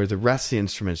 Where the rest of the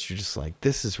instruments, you're just like,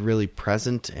 this is really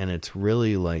present, and it's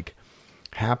really like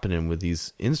happening with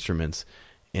these instruments,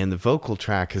 and the vocal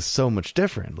track is so much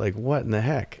different. Like, what in the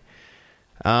heck?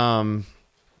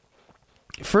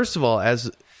 First of all, as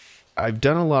I've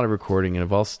done a lot of recording, and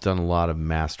I've also done a lot of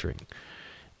mastering,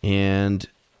 and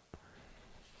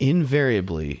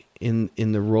invariably in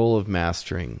the role of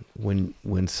mastering,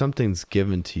 when something's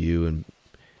given to you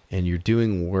and you're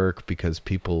doing work because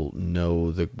people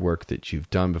know the work that you've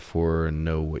done before and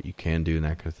know what you can do and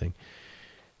that kind of thing.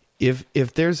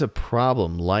 If there's a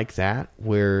problem like that,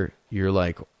 where you're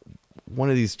like, one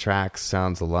of these tracks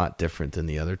sounds a lot different than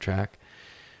the other track,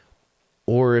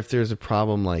 or if there's a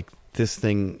problem like this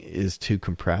thing is too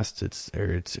compressed, it's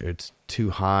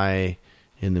too high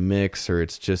in the mix, or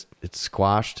it's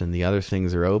squashed and the other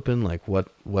things are open, like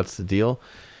what's the deal?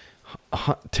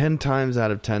 10 times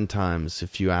out of 10 times,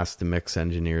 if you ask the mix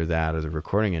engineer that, or the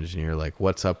recording engineer, like,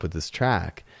 what's up with this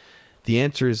track, the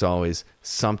answer is always,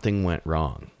 something went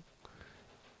wrong,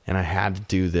 and I had to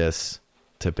do this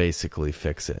to basically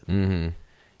fix it.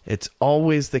 It's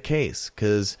always the case,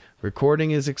 because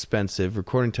recording is expensive.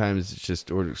 Recording time is just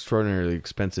extraordinarily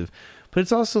expensive, but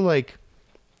it's also like,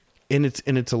 and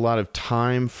it's a lot of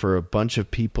time for a bunch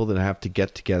of people that have to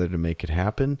get together to make it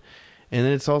happen. And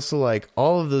then it's also like,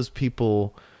 all of those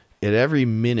people at every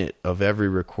minute of every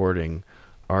recording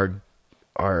are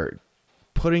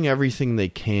putting everything they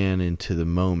can into the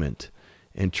moment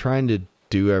and trying to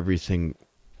do everything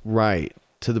right,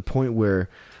 to the point where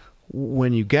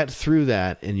when you get through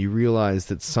that and you realize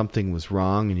that something was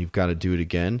wrong and you've got to do it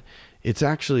again, it's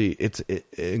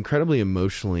incredibly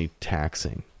emotionally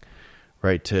taxing,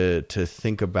 right? To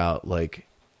think about, like,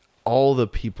 all the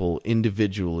people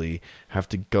individually have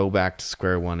to go back to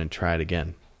square one and try it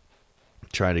again,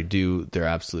 try to do their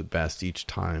absolute best each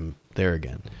time there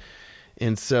again.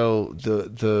 And so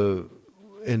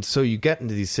so you get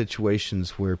into these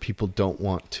situations where people don't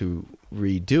want to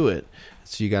redo it,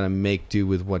 so you got to make do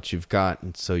with what you've got.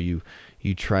 And so you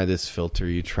try this filter,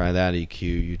 you try that EQ,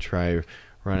 you try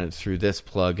run it through this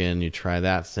plugin, you try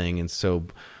that thing, and so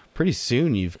pretty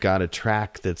soon you've got a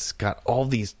track that's got all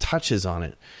these touches on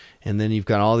it. And then you've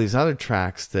got all these other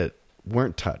tracks that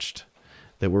weren't touched,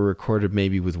 that were recorded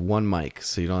maybe with one mic,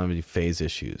 so you don't have any phase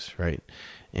issues, right?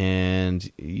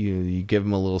 And you give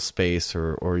them a little space,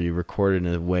 or you record it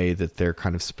in a way that they're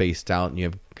kind of spaced out, and you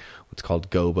have what's called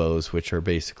gobos, which are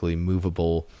basically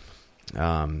movable,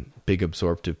 big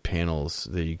absorptive panels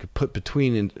that you could put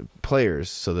between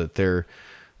players, so that their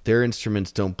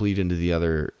instruments don't bleed into the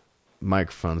other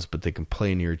microphones, but they can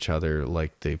play near each other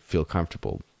like they feel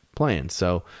comfortable playing.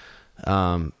 So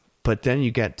But then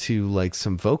you get to like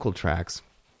some vocal tracks,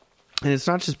 and it's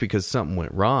not just because something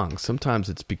went wrong. Sometimes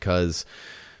it's because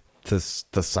the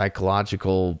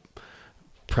psychological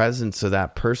presence of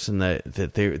that person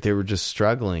that they were just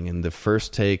struggling, and the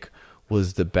first take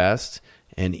was the best,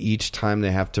 and each time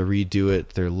they have to redo it,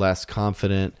 they're less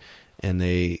confident, and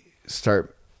they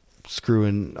start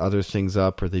screwing other things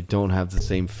up, or they don't have the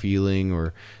same feeling,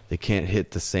 or they can't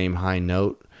hit the same high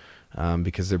note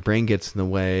because their brain gets in the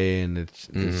way, and it's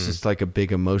just like a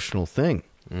big emotional thing.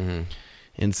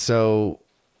 And so,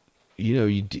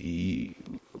 you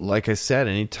like I said,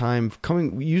 anytime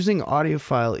using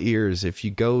audiophile ears, if you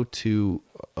go to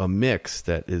a mix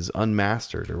that is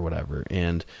unmastered or whatever,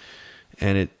 and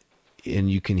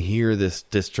you can hear this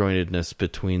disjointedness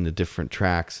between the different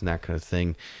tracks and that kind of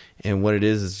thing. And what it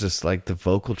is just like the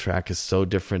vocal track is so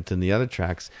different than the other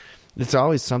tracks. It's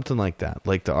always something like that.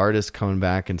 Like the artist coming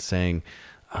back and saying,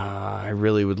 I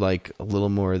really would like a little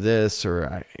more of this,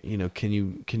 or, can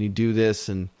you do this?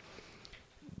 And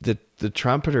the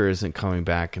trumpeter isn't coming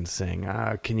back and saying,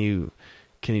 can you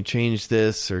change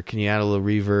this, or can you add a little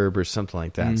reverb or something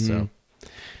like that? So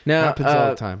now, happens all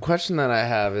the time. Question that I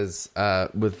have is,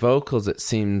 with vocals, it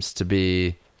seems to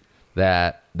be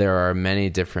that there are many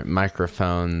different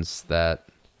microphones that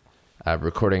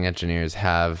recording engineers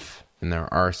have in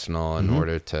their arsenal in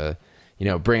order to,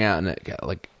 bring out and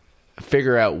like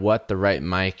figure out what the right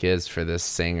mic is for this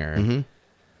singer.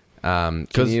 Can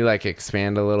you like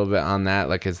expand a little bit on that?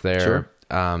 Like, is there,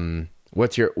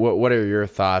 what are your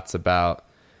thoughts about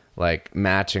like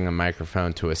matching a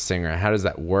microphone to a singer? How does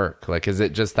that work? Like, is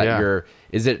it just that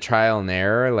is it trial and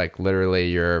error? Like literally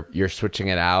you're switching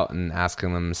it out and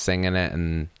asking them, singing it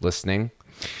and listening?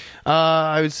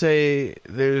 I would say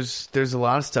there's a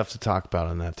lot of stuff to talk about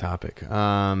on that topic.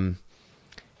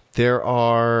 There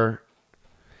are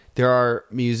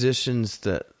musicians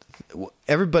that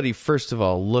everybody, first of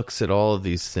all, looks at all of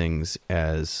these things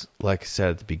as, like I said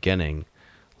at the beginning,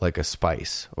 like a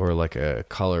spice or like a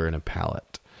color in a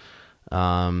palette.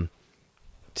 To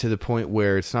the point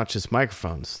where it's not just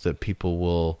microphones that people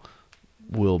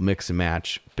will mix and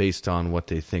match based on what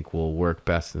they think will work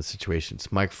best in the situation.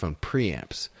 It's microphone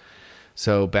preamps.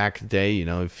 So back in the day,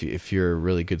 if you're a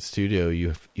really good studio,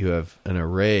 you have an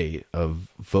array of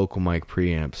vocal mic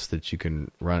preamps that you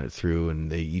can run it through, and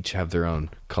they each have their own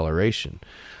coloration.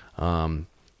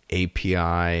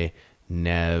 API,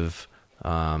 NEV,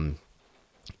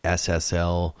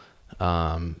 SSL,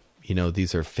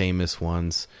 these are famous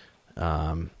ones.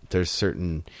 There's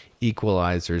certain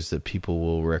equalizers that people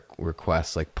will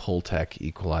request, like Pultec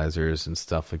equalizers and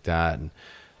stuff like that.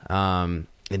 And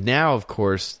now, of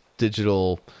course,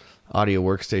 digital audio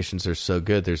workstations are so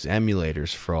good. There's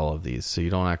emulators for all of these, so you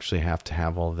don't actually have to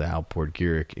have all the outboard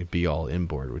gear. It'd be all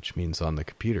inboard, which means on the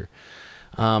computer.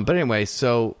 But anyway,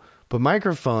 but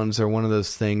microphones are one of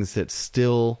those things that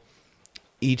still,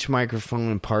 each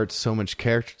microphone imparts so much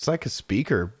character. It's like a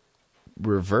speaker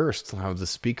reversed, how the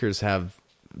speakers have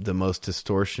the most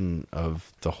distortion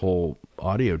of the whole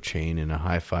audio chain in a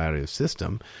hi-fi audio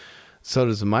system. So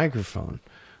does a microphone.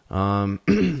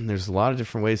 There's a lot of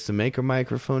different ways to make a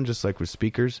microphone, just like with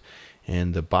speakers,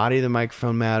 and the body of the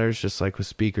microphone matters, just like with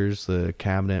speakers, the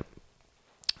cabinet,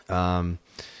 the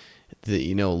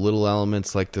little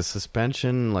elements like the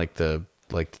suspension, like the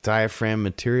diaphragm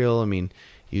material. I mean,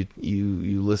 you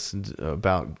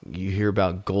hear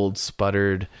about gold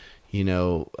sputtered,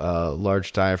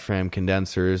 large diaphragm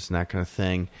condensers and that kind of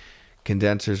thing.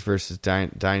 Condensers versus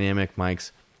dynamic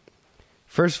mics.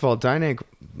 First of all, dynamic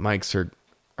mics are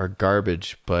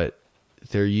garbage, but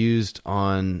they're used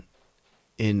in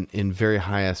very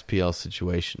high SPL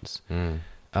situations.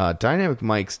 Dynamic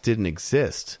mics didn't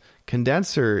exist.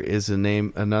 Condenser is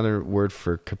another word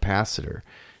for capacitor,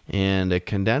 and a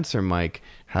condenser mic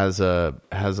has a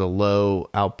low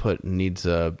output and needs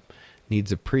a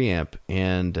preamp,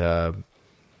 and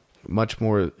much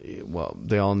more. Well,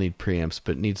 they all need preamps,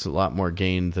 but needs a lot more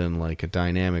gain than like a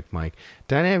dynamic mic.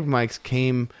 Dynamic mics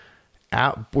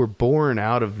were born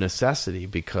out of necessity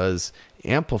because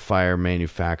amplifier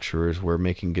manufacturers were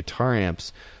making guitar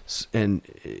amps and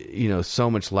so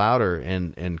much louder,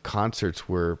 and concerts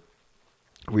were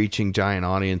reaching giant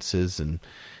audiences,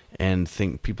 and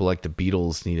think people like the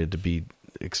Beatles needed to be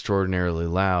extraordinarily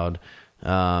loud,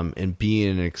 and be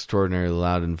in extraordinarily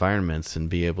loud environments and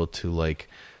be able to like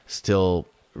still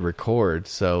record.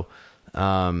 So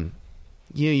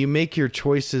you make your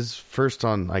choices first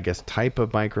on, I guess, type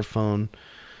of microphone.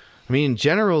 I mean, in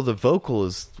general, the vocal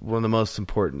is one of the most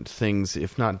important things,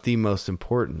 if not the most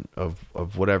important, of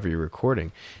whatever you're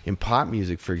recording. In pop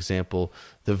music, for example,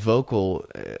 the vocal,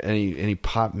 any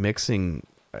pop mixing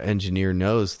engineer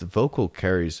knows, the vocal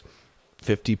carries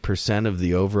 50% of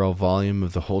the overall volume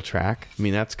of the whole track. I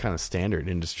mean, that's kind of standard,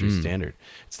 industry standard.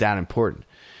 It's that important.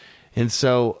 And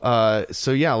so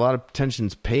yeah, a lot of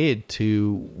attention's paid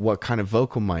to what kind of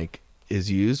vocal mic is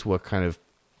used, what kind of,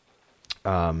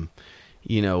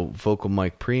 vocal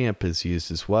mic preamp is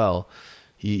used as well.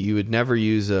 You would never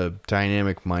use a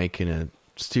dynamic mic in a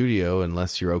studio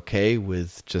unless you're okay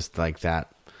with just like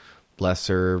that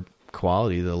lesser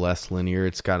quality, the less linear.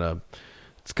 It's got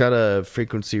a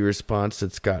frequency response.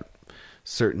 It's got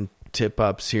certain tip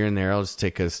ups here and there. I'll just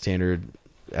take a standard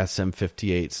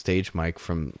SM58 stage mic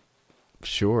from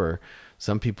Shure.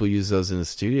 Some people use those in the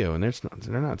studio, and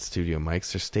they're not studio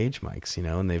mics. They're stage mics,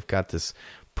 and they've got this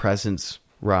presence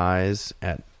rise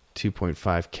at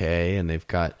 2.5K, and they've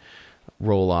got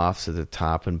roll offs at the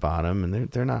top and bottom, and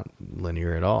they're not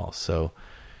linear at all. So,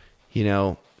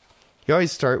 you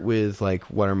always start with like,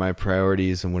 what are my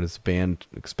priorities and what does the band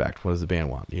expect? What does the band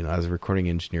want? As a recording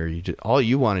engineer, all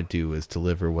you want to do is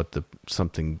deliver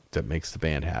something that makes the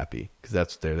band happy, because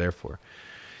that's what they're there for.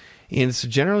 And so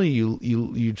generally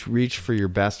you reach for your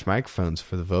best microphones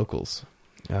for the vocals,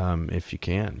 if you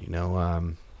can.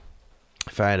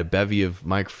 If I had a bevy of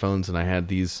microphones and I had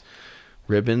these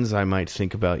ribbons, I might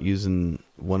think about using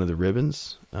one of the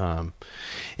ribbons. And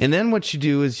then what you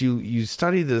do is you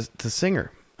study the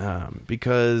singer.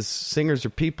 Because singers are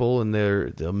people, and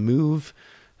they'll move.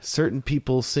 Certain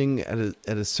people sing at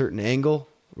a certain angle,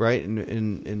 right?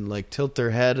 And like tilt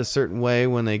their head a certain way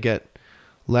when they get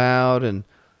loud. And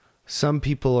some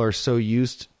people are so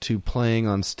used to playing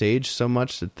on stage so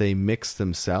much that they mix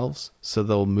themselves. So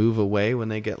they'll move away when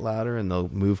they get louder, and they'll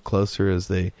move closer as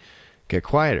they get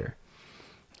quieter.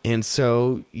 And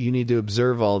so you need to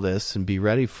observe all this and be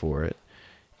ready for it.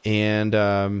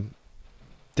 And,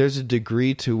 there's a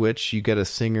degree to which you get a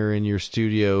singer in your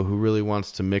studio who really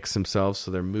wants to mix themselves,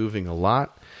 so they're moving a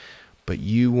lot, but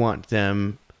you want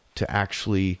them to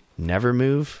actually never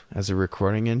move as a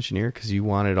recording engineer, because you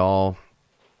want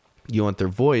their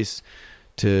voice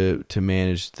to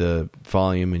manage the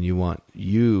volume, and you want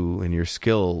you and your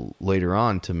skill later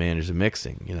on to manage the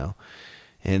mixing,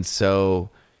 And so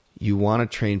you want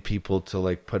to train people to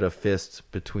like put a fist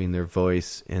between their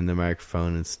voice and the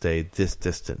microphone and stay this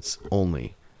distance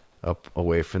only up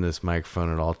away from this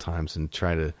microphone at all times, and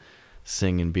try to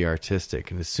sing and be artistic.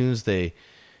 And as soon as they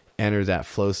enter that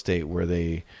flow state where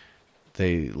they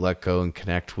let go and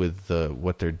connect with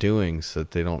what they're doing, so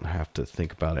that they don't have to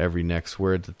think about every next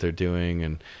word that they're doing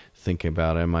and thinking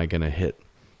about, am I going to hit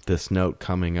this note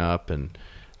coming up? And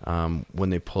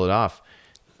when they pull it off,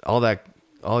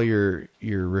 all your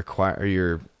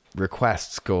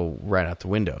requests go right out the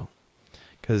window.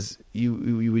 Because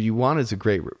you want is a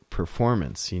great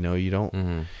performance. You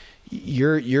don't.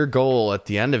 Your goal at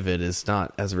the end of it is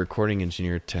not, as a recording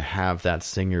engineer, to have that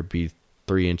singer be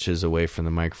 3 inches away from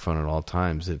the microphone at all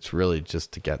times. It's really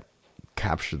just to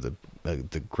capture the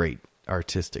great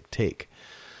artistic take.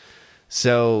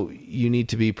 So you need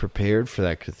to be prepared for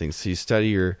that kind of thing. So you study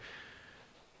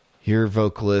your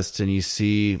vocalist, and you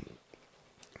see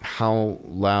how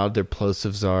loud their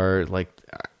plosives are. Like,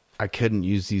 I couldn't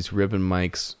use these ribbon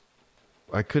mics.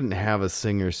 I couldn't have a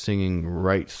singer singing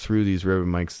right through these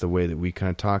ribbon mics the way that we kind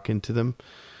of talk into them,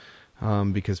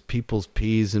 because people's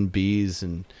P's and B's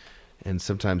and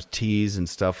sometimes T's and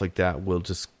stuff like that will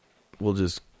just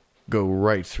go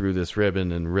right through this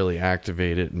ribbon and really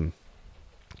activate it, and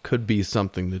could be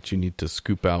something that you need to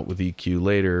scoop out with EQ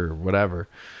later or whatever,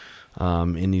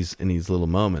 in these little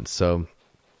moments. So.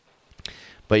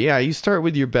 But yeah, you start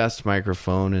with your best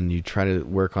microphone, and you try to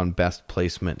work on best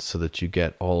placement so that you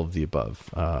get all of the above.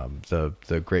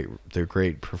 The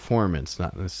great performance,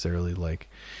 not necessarily like,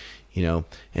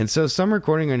 And so some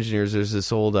recording engineers, there's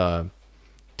this old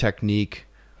technique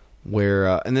where,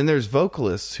 and then there's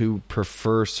vocalists who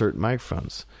prefer certain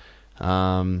microphones.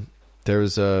 There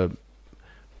was a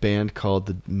band called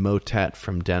the Motet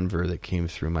from Denver that came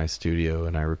through my studio,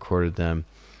 and I recorded them,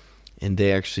 and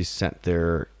they actually sent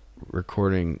their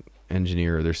recording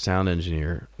engineer, their sound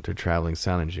engineer, their traveling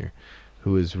sound engineer,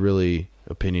 who was really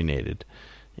opinionated,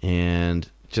 and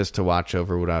just to watch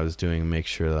over what I was doing and make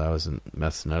sure that I wasn't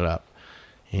messing it up.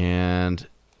 And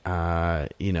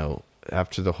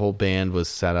after the whole band was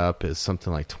set up, is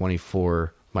something like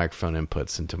 24 microphone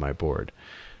inputs into my board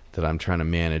that I'm trying to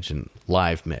manage and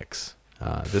live mix.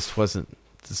 This wasn't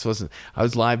I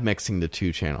was live mixing the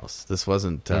 2 channels. This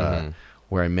wasn't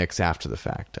where I mix after the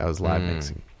fact. I was live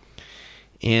mixing.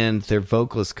 And their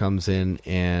vocalist comes in,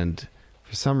 and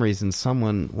for some reason,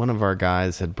 one of our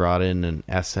guys had brought in an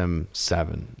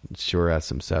SM7, Shure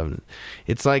SM7.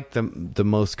 It's like the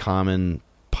most common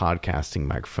podcasting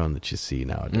microphone that you see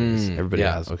nowadays. Everybody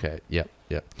has. Okay. Yep.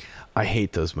 I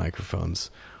hate those microphones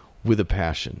with a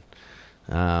passion.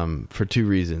 For two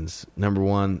reasons. Number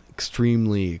one,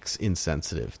 extremely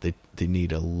insensitive. They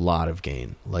need a lot of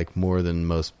gain, like more than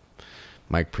most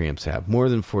mic preamps have, more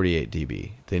than 48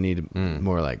 dB. They need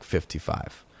more like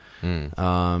 55.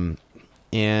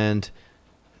 And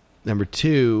number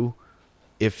two,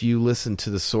 if you listen to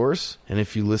the source and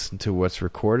if you listen to what's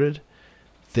recorded,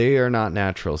 they are not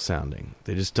natural sounding.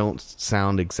 They just don't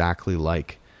sound exactly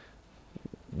like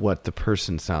what the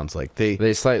person sounds like.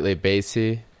 They slightly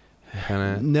bassy,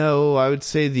 kind of. No, I would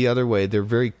say the other way. They're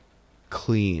very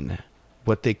clean.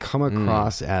 What they come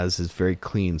across as is very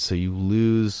clean. So you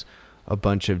lose a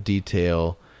bunch of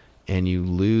detail and you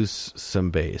lose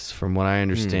some bass. From what I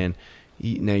understand,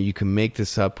 now you can make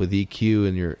this up with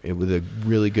EQ and with a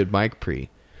really good mic pre.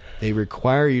 They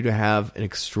require you to have an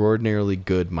extraordinarily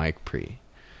good mic pre,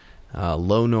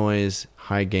 low noise,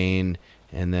 high gain,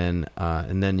 and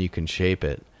then you can shape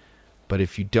it. But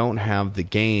if you don't have the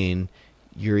gain,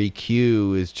 your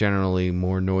EQ is generally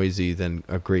more noisy than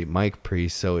a great mic pre,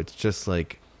 so it's just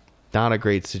like not a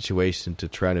great situation to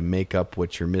try to make up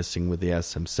what you're missing with the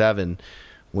SM7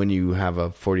 when you have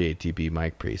a 48 dB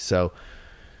mic pre. So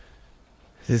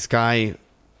this guy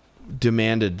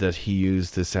demanded that he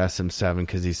use this SM7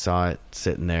 because he saw it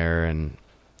sitting there, and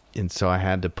so I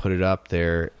had to put it up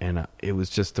there, and it was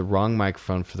just the wrong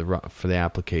microphone for the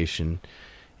application.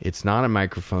 It's not a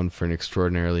microphone for an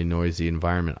extraordinarily noisy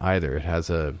environment either. It has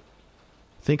a,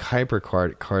 I think,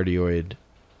 hypercardioid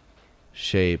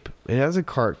shape. It has a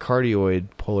cardioid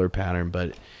polar pattern,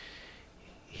 but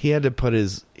he had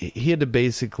to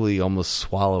basically almost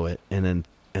swallow it and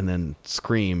then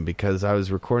scream, because I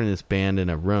was recording this band in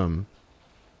a room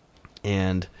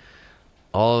and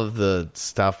all of the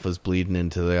stuff was bleeding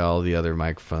into all the other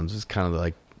microphones. It was kind of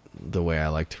like the way I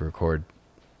like to record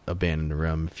a band in a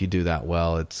room. If you do that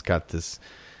well, it's got this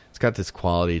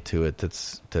quality to it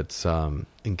that's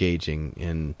engaging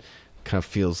and kind of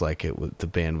feels like the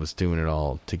band was doing it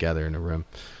all together in a room.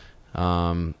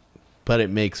 But it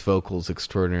makes vocals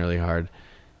extraordinarily hard.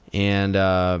 And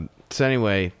so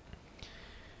anyway,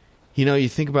 you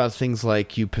think about things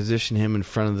like you position him in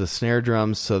front of the snare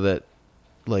drums so that,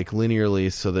 like,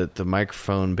 linearly, so that the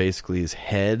microphone, basically his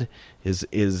head is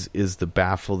the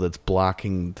baffle that's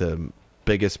blocking the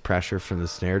biggest pressure from the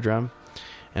snare drum.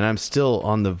 And I'm still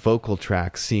on the vocal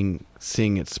track seeing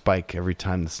it spike every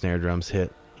time the snare drums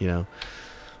hit,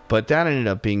 But that ended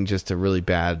up being just a really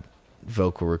bad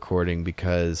vocal recording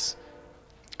because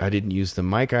I didn't use the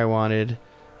mic I wanted.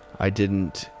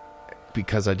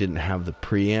 Because I didn't have the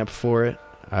preamp for it.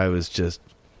 I was just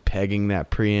pegging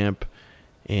that preamp,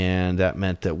 and that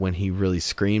meant that when he really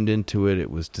screamed into it, it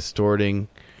was distorting.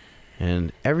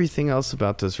 And everything else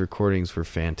about those recordings were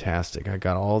fantastic. I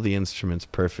got all the instruments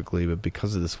perfectly, but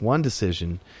because of this one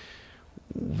decision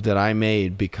that I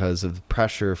made, because of the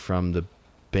pressure from the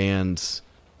band's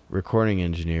recording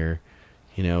engineer,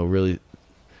 really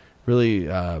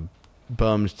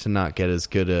bummed to not get as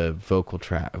good a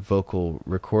vocal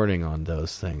recording on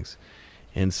those things.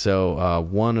 And so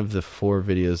one of the 4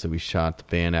 videos that we shot, the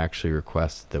band actually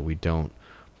requested that we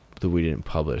didn't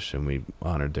publish, and we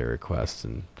honored their request.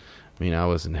 And I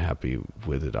wasn't happy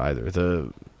with it either.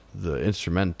 The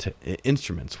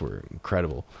instruments were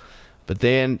incredible, but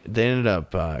they ended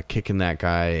up kicking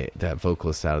that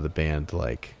vocalist out of the band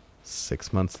like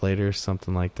 6 months later,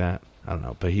 something like that. I don't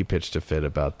know, but he pitched a fit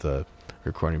about the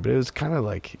recording, but it was kind of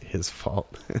like his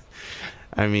fault.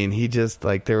 He just,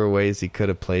 like, there were ways he could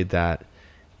have played that,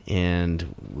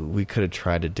 and we could have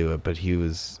tried to do it, but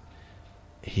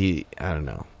I don't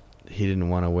know, he didn't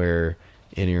want to wear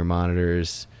in-ear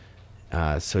monitors,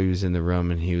 so he was in the room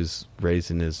and he was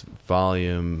raising his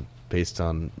volume based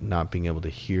on not being able to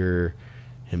hear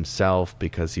himself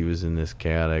because he was in this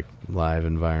chaotic live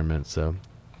environment. So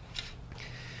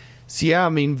yeah,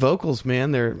 vocals,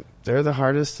 man, they're the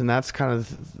hardest, and that's kind of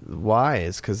why,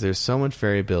 is because there's so much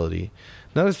variability.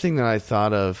 Another thing that I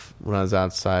thought of when I was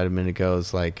outside a minute ago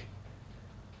is like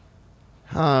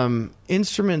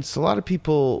instruments. A lot of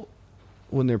people,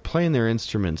 when they're playing their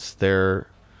instruments,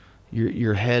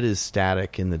 your head is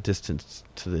static in the distance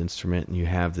to the instrument, and you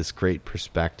have this great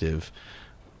perspective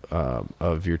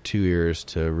of your 2 ears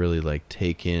to really, like,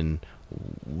 take in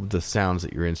the sounds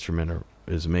that your instrument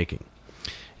is making.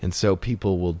 And so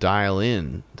people will dial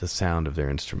in the sound of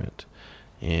their instrument,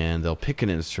 and they'll pick an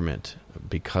instrument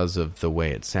because of the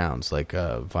way it sounds, like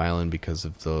a violin because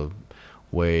of the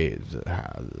way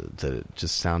the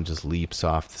sound just leaps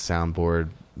off the soundboard,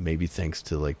 maybe thanks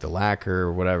to, like, the lacquer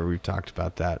or whatever. We've talked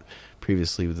about that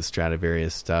previously with the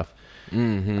Stradivarius stuff.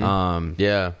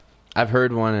 Yeah, I've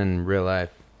heard one in real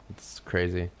life. It's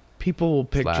crazy. People will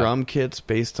pick Slap. drum kits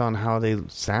based on how they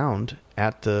sound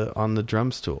on the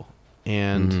drum stool.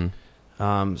 And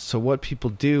so what people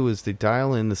do is they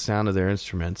dial in the sound of their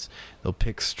instruments. They'll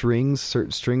pick certain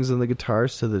strings on the guitar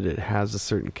so that it has a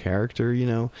certain character, you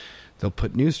know. They'll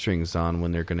put new strings on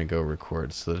when they're going to go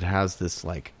record so that it has this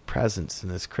like presence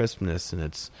and this crispness, and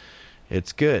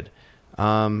it's good.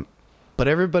 But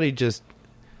everybody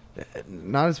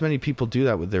not as many people do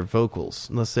that with their vocals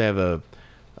unless they have a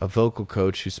vocal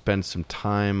coach who spends some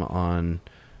time on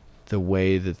the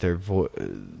way that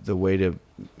the way to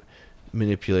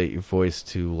manipulate your voice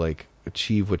to like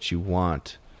achieve what you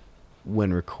want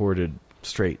when recorded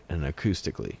straight and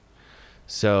acoustically.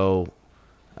 So,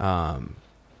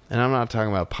 and I'm not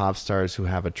talking about pop stars who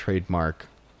have a trademark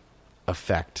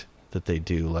effect that they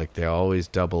do, like they always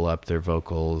double up their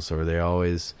vocals or they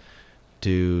always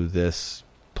do this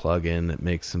plug-in that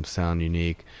makes them sound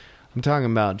unique. I'm talking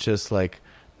about just like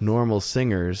normal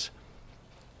singers.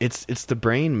 It's the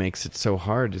brain makes it so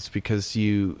hard. It's because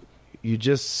you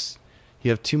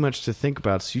have too much to think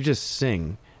about, so you just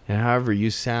sing, and however you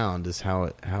sound is how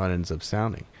it ends up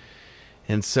sounding.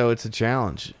 And so it's a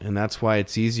challenge, and that's why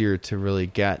it's easier to really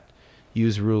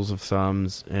use rules of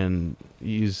thumbs and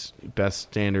use best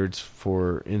standards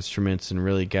for instruments and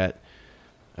really get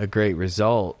a great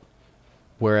result.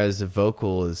 Whereas the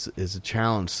vocal is a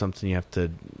challenge, something you have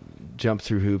to jump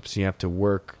through hoops, you have to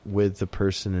work with the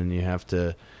person, and you have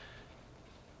to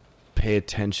pay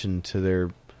attention to their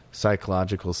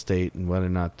psychological state and whether or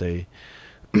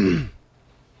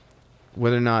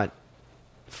not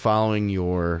following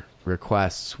your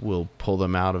requests will pull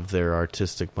them out of their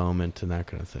artistic moment and that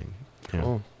kind of thing. Yeah.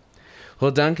 Cool.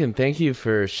 Well, Duncan, thank you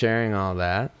for sharing all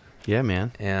that. Yeah,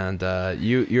 man. And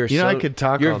you're I could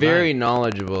talk. You're all very night.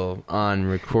 knowledgeable on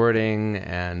recording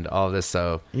and all this.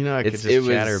 So I could just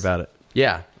chatter about it.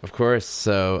 Yeah, of course.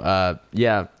 So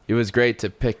it was great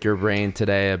to pick your brain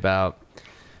today about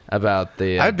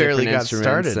the I barely got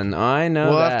instruments. started, and I know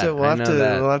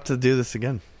we'll have to do this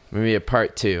again. Maybe a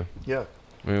part 2. Yeah.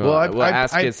 We'll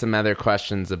ask you some other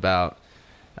questions about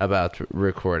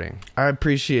recording. I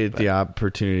appreciate the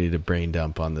opportunity to brain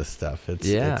dump on this stuff. It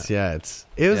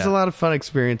was a lot of fun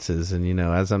experiences, and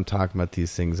as I'm talking about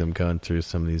these things, I'm going through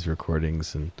some of these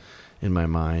recordings and in my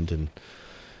mind, and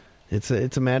it's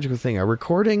a magical thing. A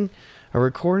recording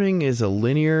is a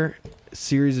linear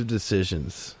series of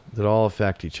decisions that all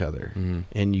affect each other,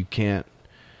 and you can't,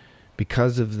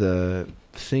 because of the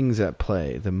things at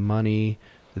play, the money,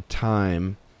 the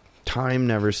time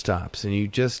never stops, and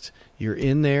you're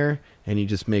in there and you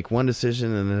just make one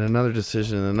decision and then another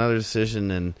decision and another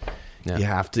decision, and you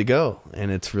have to go.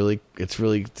 And it's really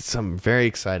something very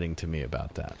exciting to me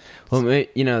about that. Well,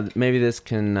 maybe this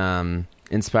can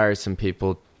inspire some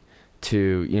people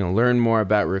to, learn more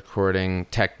about recording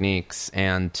techniques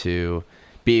and to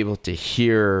be able to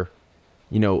hear,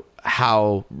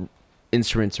 how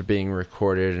instruments are being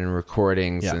recorded and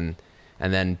recordings, and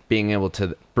then being able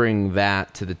to bring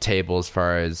that to the table as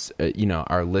far as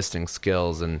our listening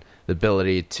skills and the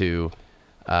ability to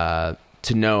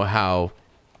know how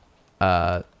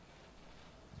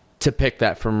to pick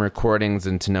that from recordings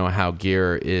and to know how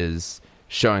gear is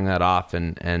showing that off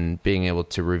and being able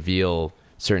to reveal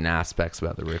certain aspects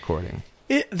about the recording.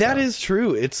 That is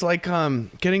true. It's like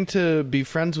getting to be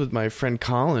friends with my friend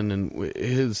Colin and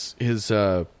his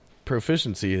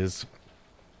proficiency,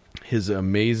 his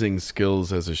amazing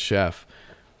skills as a chef.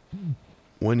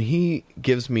 When he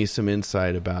gives me some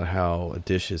insight about how a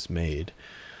dish is made,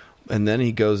 and then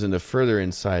he goes into further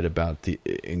insight about the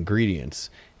ingredients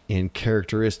and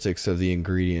characteristics of the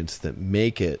ingredients that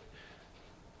make it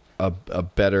a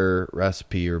better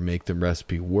recipe or make the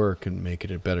recipe work and make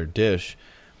it a better dish,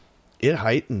 it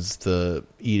heightens the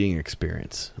eating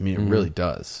experience. I mean, it really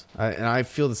does. And I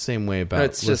feel the same way about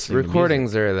it's just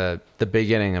recordings are the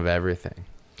beginning of everything.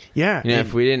 Yeah.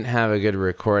 If we didn't have a good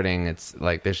recording, it's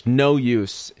like there's no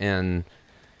use in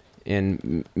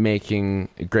making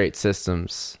great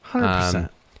systems. 100%.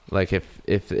 Like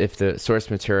if the source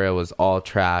material was all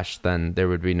trash, then there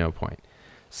would be no point.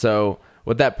 So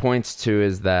what that points to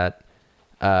is that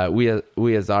we as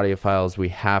audiophiles, we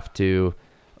have to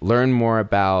learn more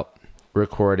about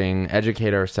recording,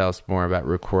 educate ourselves more about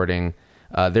recording.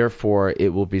 Therefore, it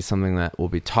will be something that will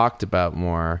be talked about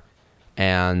more,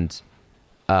 and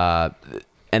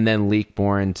then leak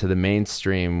more into the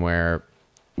mainstream, where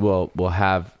we'll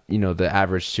have the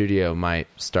average studio might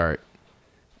start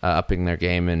upping their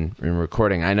game in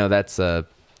recording. I know that's a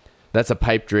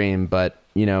pipe dream, but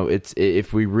it's,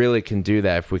 if we really can do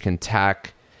that, if we can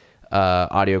tack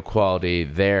audio quality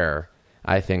there,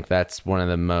 I think that's one of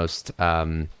the most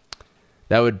that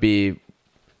would be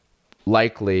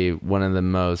likely one of the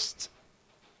most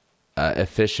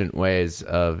efficient ways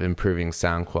of improving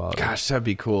sound quality. Gosh, that'd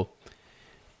be cool.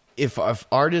 If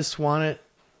artists want it,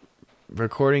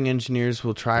 recording engineers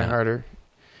will try harder.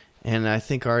 And I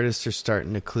think artists are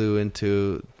starting to clue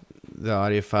into the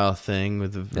audiophile thing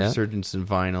with the resurgence in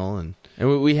vinyl.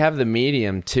 And we have the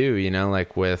medium too, you know,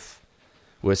 like with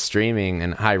streaming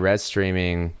and high res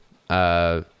streaming,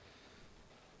 you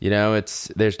know,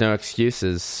 there's no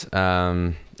excuses.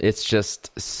 It's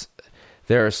just,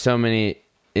 there are so many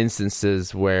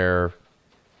instances where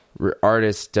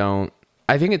artists don't,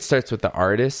 I think it starts with the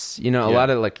artists, you know, a lot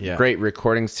of great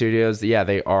recording studios.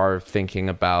 They are thinking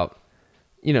about,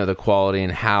 you know, the quality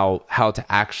and how to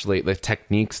actually, the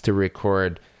techniques to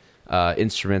record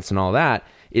instruments and all that.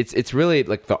 It's really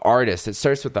like the artist. It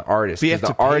starts with the artist. Because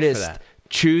the artist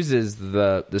chooses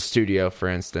the studio, for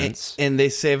instance, and they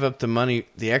save up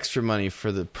the extra money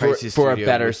for the pricey for a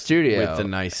better studio with the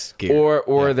nice gear,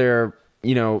 or they're,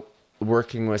 you know,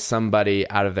 working with somebody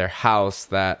out of their house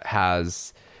that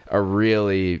has a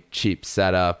really cheap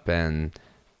setup and,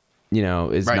 you know,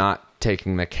 is not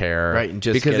taking the care, and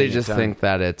just because they just think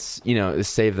that it's, you know,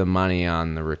 save the money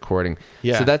on the recording.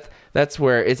 So that's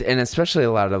where it's, and especially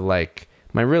a lot of like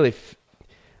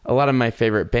a lot of my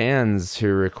favorite bands who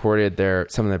recorded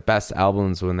some of their best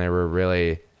albums when they were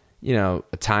really, you know,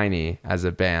 tiny as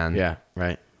a band.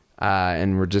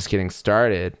 And we're just getting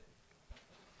started.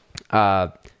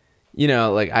 You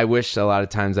know, like I wish a lot of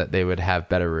times that they would have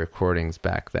better recordings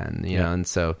back then, you know, and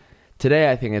so today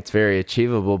I think it's very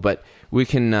achievable, but we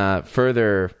can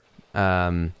further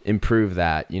improve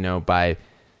that, you know, by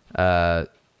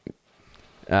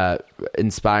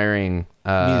inspiring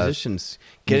musicians,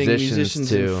 getting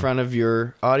musicians in front of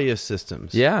your audio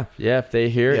systems. If they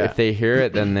hear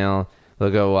it, then they'll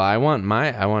go, well, I want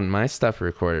my stuff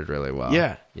recorded really well.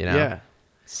 You know.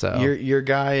 So your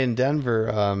guy in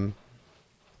Denver,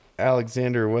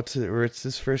 Alexander, what's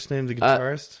his first name? The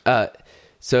guitarist.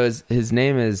 So his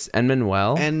name is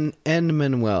Enmanuel.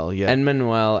 Enmanuel,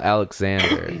 Enmanuel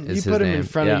Alexander is his name. You put him in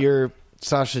front of your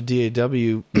Sasha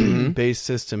DAW bass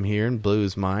system here and blew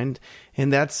his mind.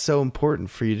 And that's so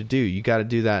important for you to do. You got to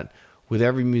do that with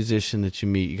every musician that you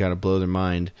meet. You got to blow their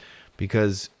mind,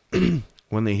 because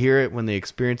when they hear it, when they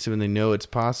experience it, when they know it's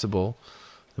possible,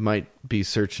 they might be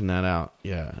searching that out.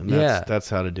 And that's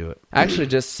how to do it. I actually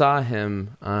just saw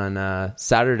him on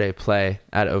Saturday play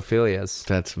at Ophelia's.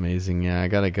 That's amazing. I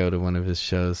got to go to one of his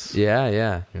shows.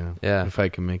 Yeah. If I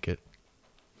can make it.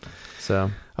 So,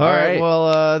 all right.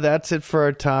 Well, that's it for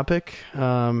our topic.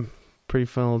 Pretty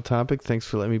fun little topic. Thanks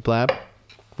for letting me blab.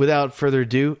 Without further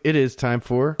ado, it is time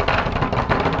for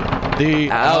the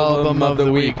album of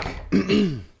the week.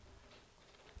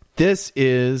 This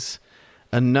is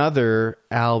another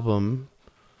album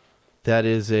that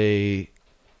is at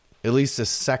least a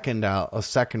second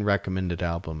recommended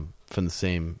album from the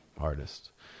same artist.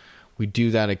 We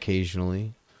do that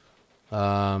occasionally.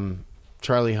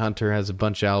 Charlie Hunter has a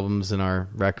bunch of albums in our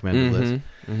recommended list.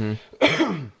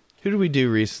 Who did we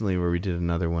do recently where we did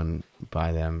another one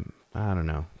by them? I don't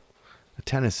know.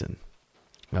 Tennyson,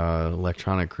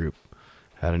 electronic group,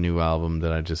 had a new album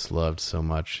that I just loved so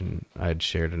much, and I had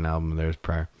shared an album of theirs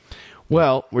prior.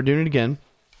 Well, we're doing it again.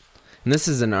 And this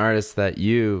is an artist that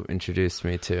you introduced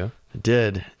me to. I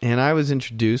did. And I was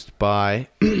introduced by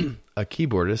a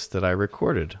keyboardist that I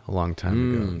recorded a long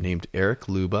time ago named Eric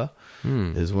Luba.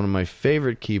 Is one of my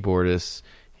favorite keyboardists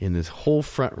in this whole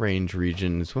Front Range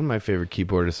region. It's one of my favorite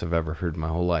keyboardists I've ever heard in my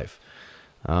whole life.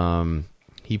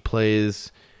 He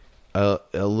plays a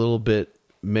little bit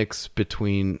mix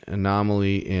between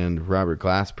Anomaly and Robert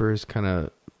Glasper's kind of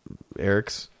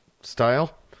Eric's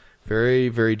style. Very,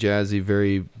 very jazzy,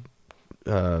 very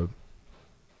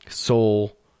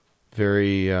soul,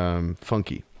 very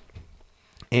funky.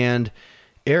 And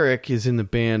Eric is in the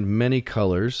band Many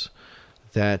Colors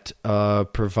that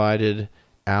provided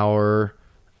our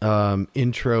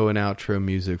intro and outro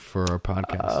music for our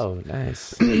podcast. Oh,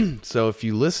 nice. So if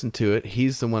you listen to it,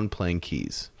 he's the one playing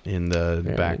keys in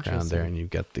the background there, and you've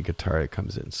got the guitar that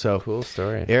comes in. So cool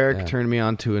story. Eric turned me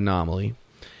on to Anomaly.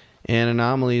 And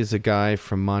Anomaly is a guy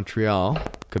from Montreal,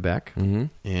 Quebec,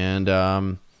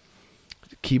 and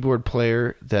keyboard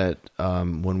player that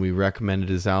when we recommended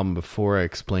his album before, I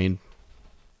explained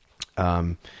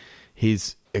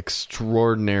he's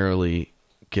extraordinarily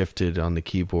gifted on the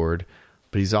keyboard,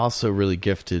 but he's also really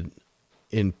gifted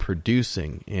in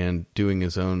producing and doing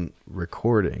his own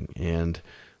recording and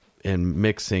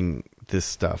mixing this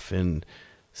stuff. And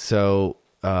so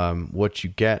what you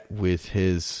get with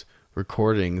his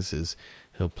recordings is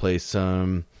he'll play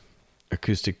some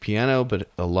acoustic piano, but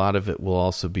a lot of it will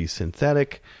also be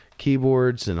synthetic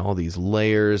keyboards and all these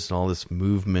layers and all this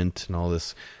movement and all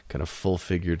this kind of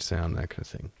full-figured sound, that kind of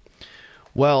thing.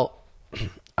 Well,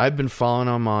 I've been following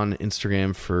him on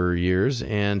Instagram for years,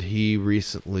 and he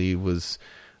recently was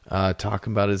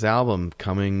talking about his album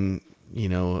coming,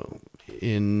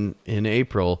 in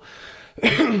April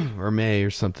or May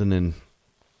or something, in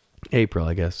April,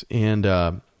 I guess. And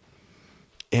I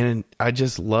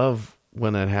just love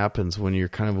when that happens, when you're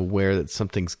kind of aware that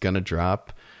something's going to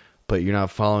drop, but you're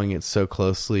not following it so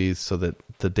closely, so that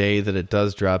the day that it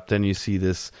does drop, then you see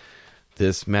this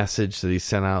message that he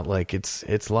sent out, like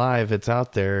it's live, it's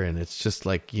out there, and it's just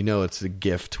like, it's a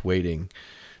gift waiting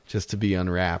just to be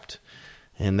unwrapped.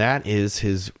 And that is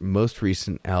his most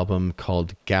recent album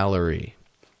called Gallery,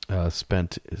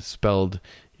 spelled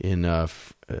in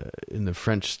the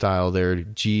French style there,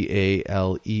 Galerie,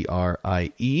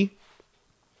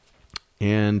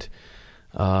 and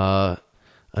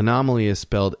Anomaly is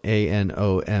spelled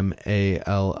Anomalie.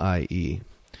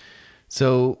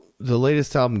 So the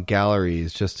latest album, Gallery,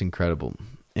 is just incredible,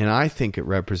 and I think it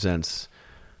represents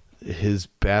his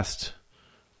best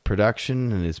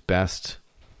production and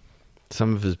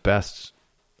some of his best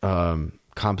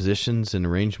compositions and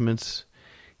arrangements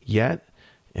yet,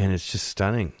 and it's just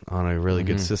stunning on a really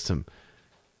good system.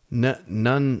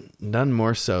 None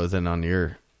more so than on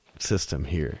your system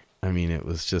here. I mean, it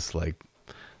was just like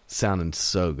sounding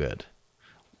so good.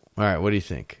 All right, what do you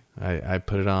think? I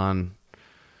put it on.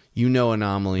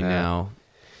 Anomaly now.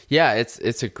 Yeah,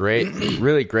 it's a great,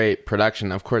 really great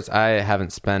production. Of course, I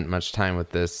haven't spent much time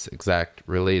with this exact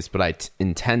release, but I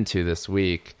intend to this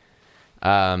week.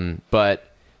 But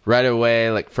right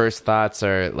away, like, first thoughts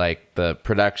are like the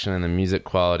production and the music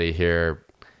quality here,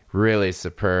 really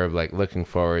superb. Like, looking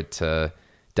forward to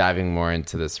diving more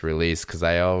into this release, because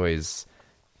I always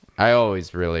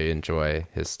really enjoy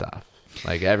his stuff.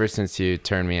 Like, ever since you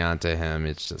turned me on to him,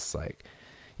 it's just like,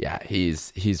 yeah,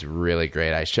 he's really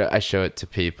great. I show it to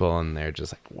people, and they're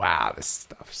just like, wow, this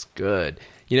stuff's good.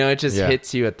 It just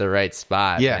hits you at the right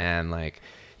spot, man. Like,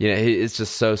 it's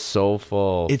just so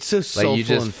soulful. It's so soulful, like, you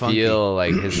just and funky. Feel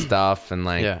like his stuff, and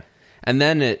like, and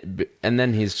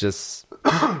then he's just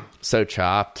so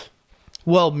chopped.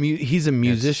 Well, he's a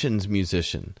musician's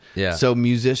musician. Yeah. So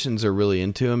musicians are really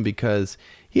into him because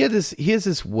he has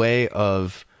this way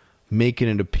of making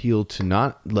it appeal to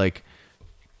not like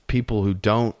people who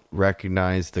don't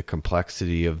recognize the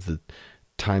complexity of the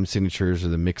time signatures or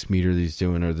the mixed meter that he's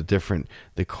doing, or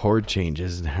the chord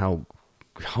changes and how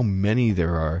many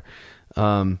there are,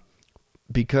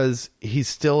 because he's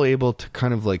still able to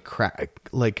kind of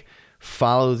like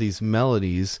follow these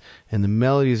melodies, and the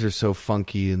melodies are so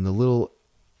funky, and the little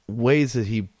ways that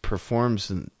he performs,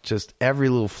 and just every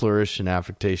little flourish and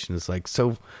affectation is like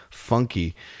so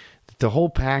funky that the whole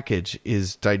package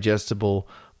is digestible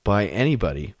by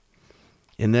anybody.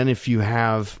 And then if you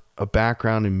have a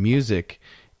background in music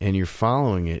and you're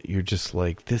following it, you're just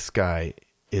like, this guy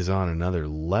is on another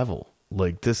level.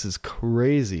 Like, this is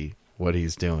crazy what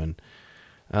he's doing.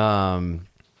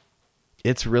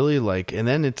 It's really like, and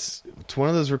then it's one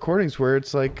of those recordings where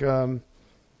it's like, a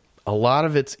lot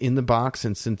of it's in the box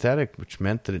and synthetic, which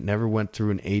meant that it never went through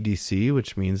an ADC,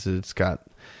 which means that it's got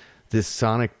this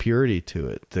sonic purity to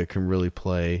it that can really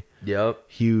play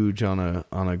huge on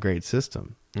a great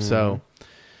system. Mm-hmm. So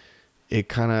it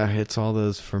kind of hits all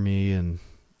those for me, and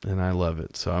I love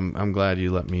it. So I'm glad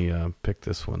you let me pick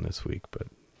this one this week. But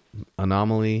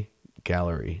Anomaly,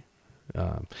 Gallery.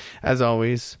 As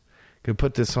always, could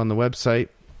put this on the website.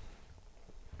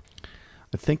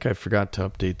 I think I forgot to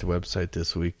update the website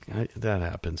this week. That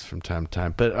happens from time to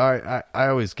time, but I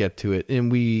always get to it. And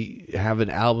we have an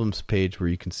albums page where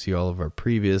you can see all of our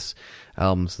previous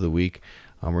albums of the week.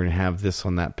 We're going to have this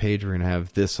on that page. We're going to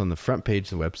have this on the front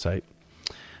page of the website,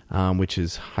 which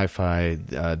is hi-fi,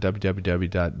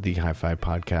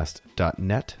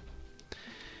 www.thehiFiPodcast.net.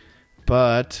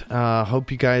 But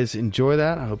hope you guys enjoy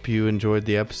that. I hope you enjoyed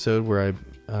the episode where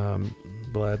I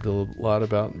blabbed a lot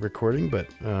about recording, but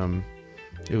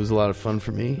it was a lot of fun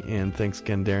for me. And thanks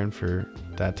again, Darren, for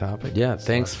that topic. Yeah,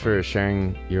 thanks for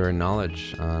sharing your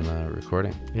knowledge on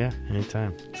recording. Yeah,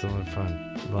 anytime. It's a lot of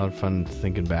fun. A lot of fun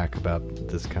thinking back about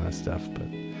this kind of stuff. But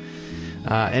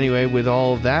anyway, with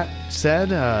all of that said,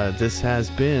 this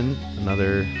has been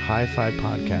another Hi-Fi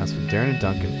podcast with Darren and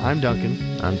Duncan. I'm Duncan.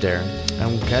 I'm Darren.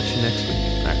 And we'll catch you next week.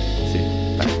 All right, see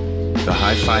you. Bye. The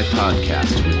Hi-Fi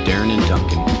podcast with Darren and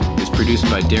Duncan is produced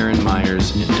by Darren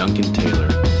Myers and Duncan Taylor,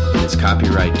 and is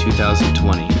copyright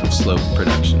 2020 of Slope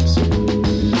Productions.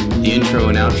 The intro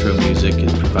and outro music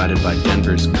is provided by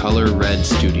Denver's Color Red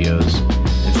Studios,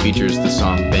 and features the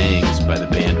song Bangs by the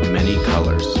band Many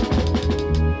Colors.